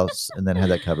 Minnie Mouse, and then had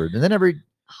that covered. And then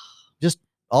just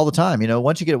all the time,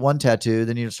 once you get one tattoo,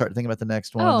 then you start thinking about the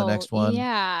next one, the next one.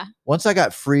 Yeah. Once I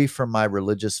got free from my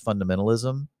religious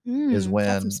fundamentalism is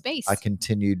when I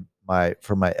continued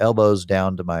from my elbows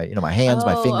down to my, my hands,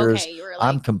 my fingers. Okay. You were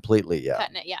I'm completely,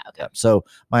 cutting it. Yeah. Okay. Yeah. So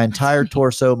my entire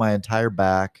torso, my entire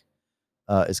back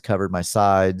is covered. My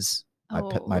sides,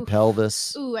 my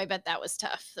pelvis. Ooh, I bet that was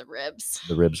tough. The ribs.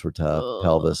 The ribs were tough. Ooh.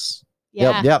 Pelvis.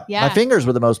 Yeah. Yep. My fingers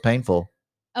were the most painful.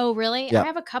 Oh, really? Yeah. I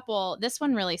have a couple. This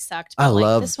one really sucked. I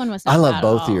love this one was. I love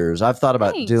both of yours. I've thought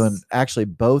about Thanks. doing actually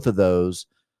both of those.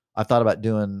 I thought about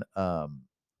doing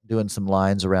some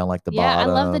lines around like the bottom.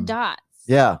 I love the dots.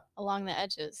 Yeah. Along the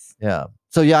edges. Yeah.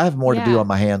 So I have more to do on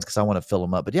my hands because I want to fill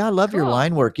them up. But I love your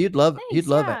line work. You'd love it.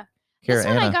 This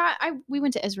one we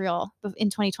went to Israel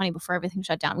in 2020 before everything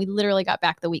shut down. We literally got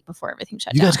back the week before everything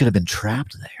shut down. You guys could have been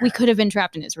trapped there. We could have been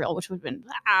trapped in Israel, which would have been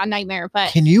a nightmare.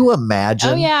 But can you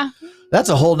imagine? Oh yeah. That's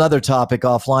a whole nother topic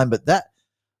offline. But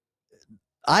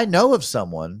I know of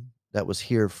someone that was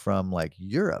here from like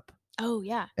Europe. Oh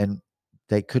yeah. And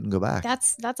they couldn't go back.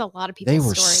 That's a lot of people. They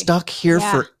were stuck here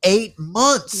for 8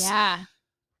 months. Yeah.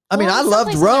 I mean, I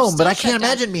loved Rome, but I can't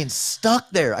imagine being stuck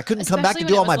there. I couldn't come back to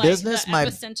do all my business. The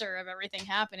epicenter of everything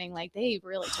happening. Like they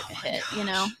really took a hit,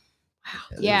 Wow.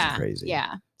 Yeah. Crazy.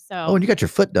 Yeah. So. Oh, and you got your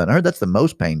foot done. I heard that's the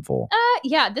most painful.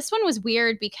 Yeah. This one was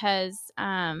weird because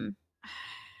there's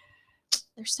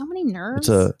so many nerves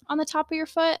on the top of your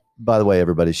foot. By the way,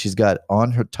 everybody, she's got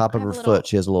on her top of her foot,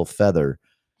 she has a little feather.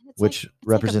 Which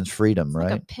represents freedom,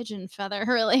 right? Like a pigeon feather,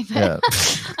 really. But,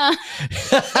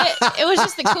 it was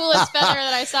just the coolest feather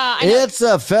that I saw. It's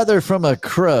a feather from a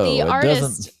crow. The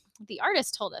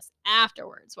artist told us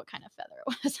afterwards what kind of feather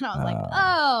it was, and I was like,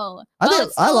 "Oh,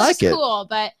 I like it. Cool."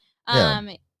 But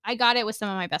I got it with some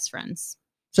of my best friends.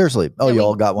 Seriously? Oh, you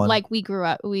all got one? Like we grew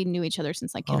up, we knew each other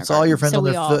since like kindergarten. So all your friends on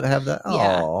their foot have that?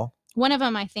 Yeah. One of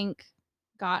them, I think,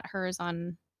 got hers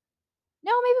on.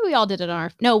 No, maybe we all did it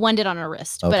on one did on our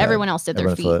wrist, but everyone else did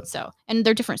their feet. Foot. So, and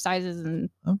they're different sizes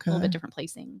and a little bit different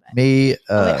placing. But, it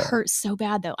hurts so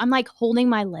bad though. I'm like holding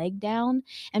my leg down,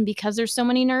 and because there's so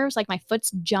many nerves, like my foot's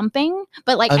jumping,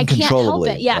 but like I can't help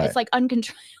it. Yeah, It's like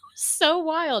uncontrollable. So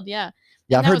wild. Yeah.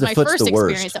 Yeah, I've heard the foot's the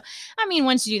worst. Experience. So, I mean,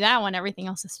 once you do that one, everything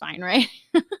else is fine, right?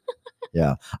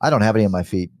 Yeah, I don't have any on my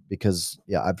feet because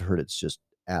I've heard it's just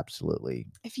absolutely.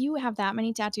 If you have that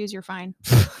many tattoos, you're fine.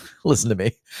 Listen to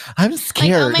me. I'm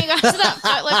scared. Like, oh my gosh, that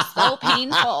foot looks so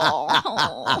painful.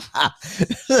 Oh.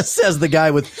 Says the guy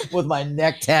with my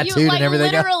neck tattooed and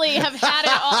everything. You literally have had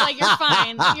it all. Like, you're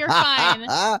fine. You're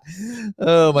fine.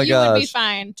 Oh my gosh. You would be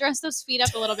fine. Dress those feet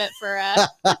up a little bit for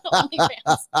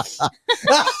OnlyFans.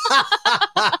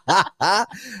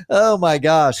 Oh my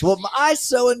gosh. Well, I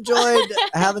so enjoyed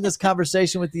having this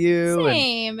conversation with you.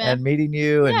 Same. And meeting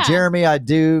you. And Jeremy, I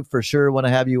do for sure want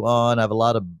to have you on. I have a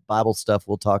lot of Bible stuff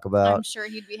we'll talk about. I'm sure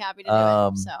he'd be happy to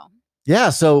do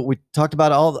it. So we talked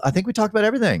about I think we talked about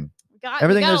everything.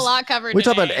 Everything. We got a lot covered. We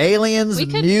talked about aliens,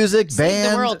 music,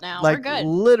 band. The world now. Like, we're good.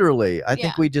 Literally, I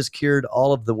think we just cured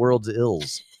all of the world's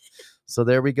ills. So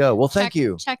there we go. Well, thank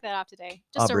you. Check that out today.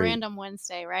 Just Aubrey, a random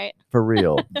Wednesday, right? For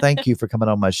real. Thank you for coming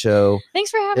on my show.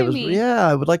 Thanks for having me. Yeah,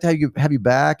 I would like to have you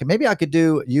back. And maybe I could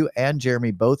do you and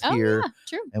Jeremy both here. Yeah,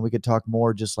 true. And we could talk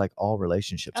more just like all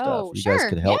relationship stuff. Oh, You guys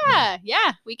could help me.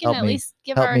 Yeah. We can at least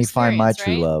give help our me find my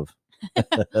true right? love.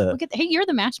 Hey, you're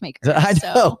the matchmaker. I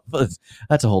know. So.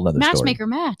 That's a whole nother matchmaker story.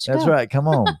 Match. That's right. Come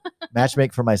on.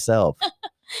 Matchmake for myself.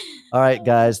 All right,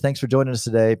 guys. Thanks for joining us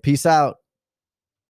today. Peace out.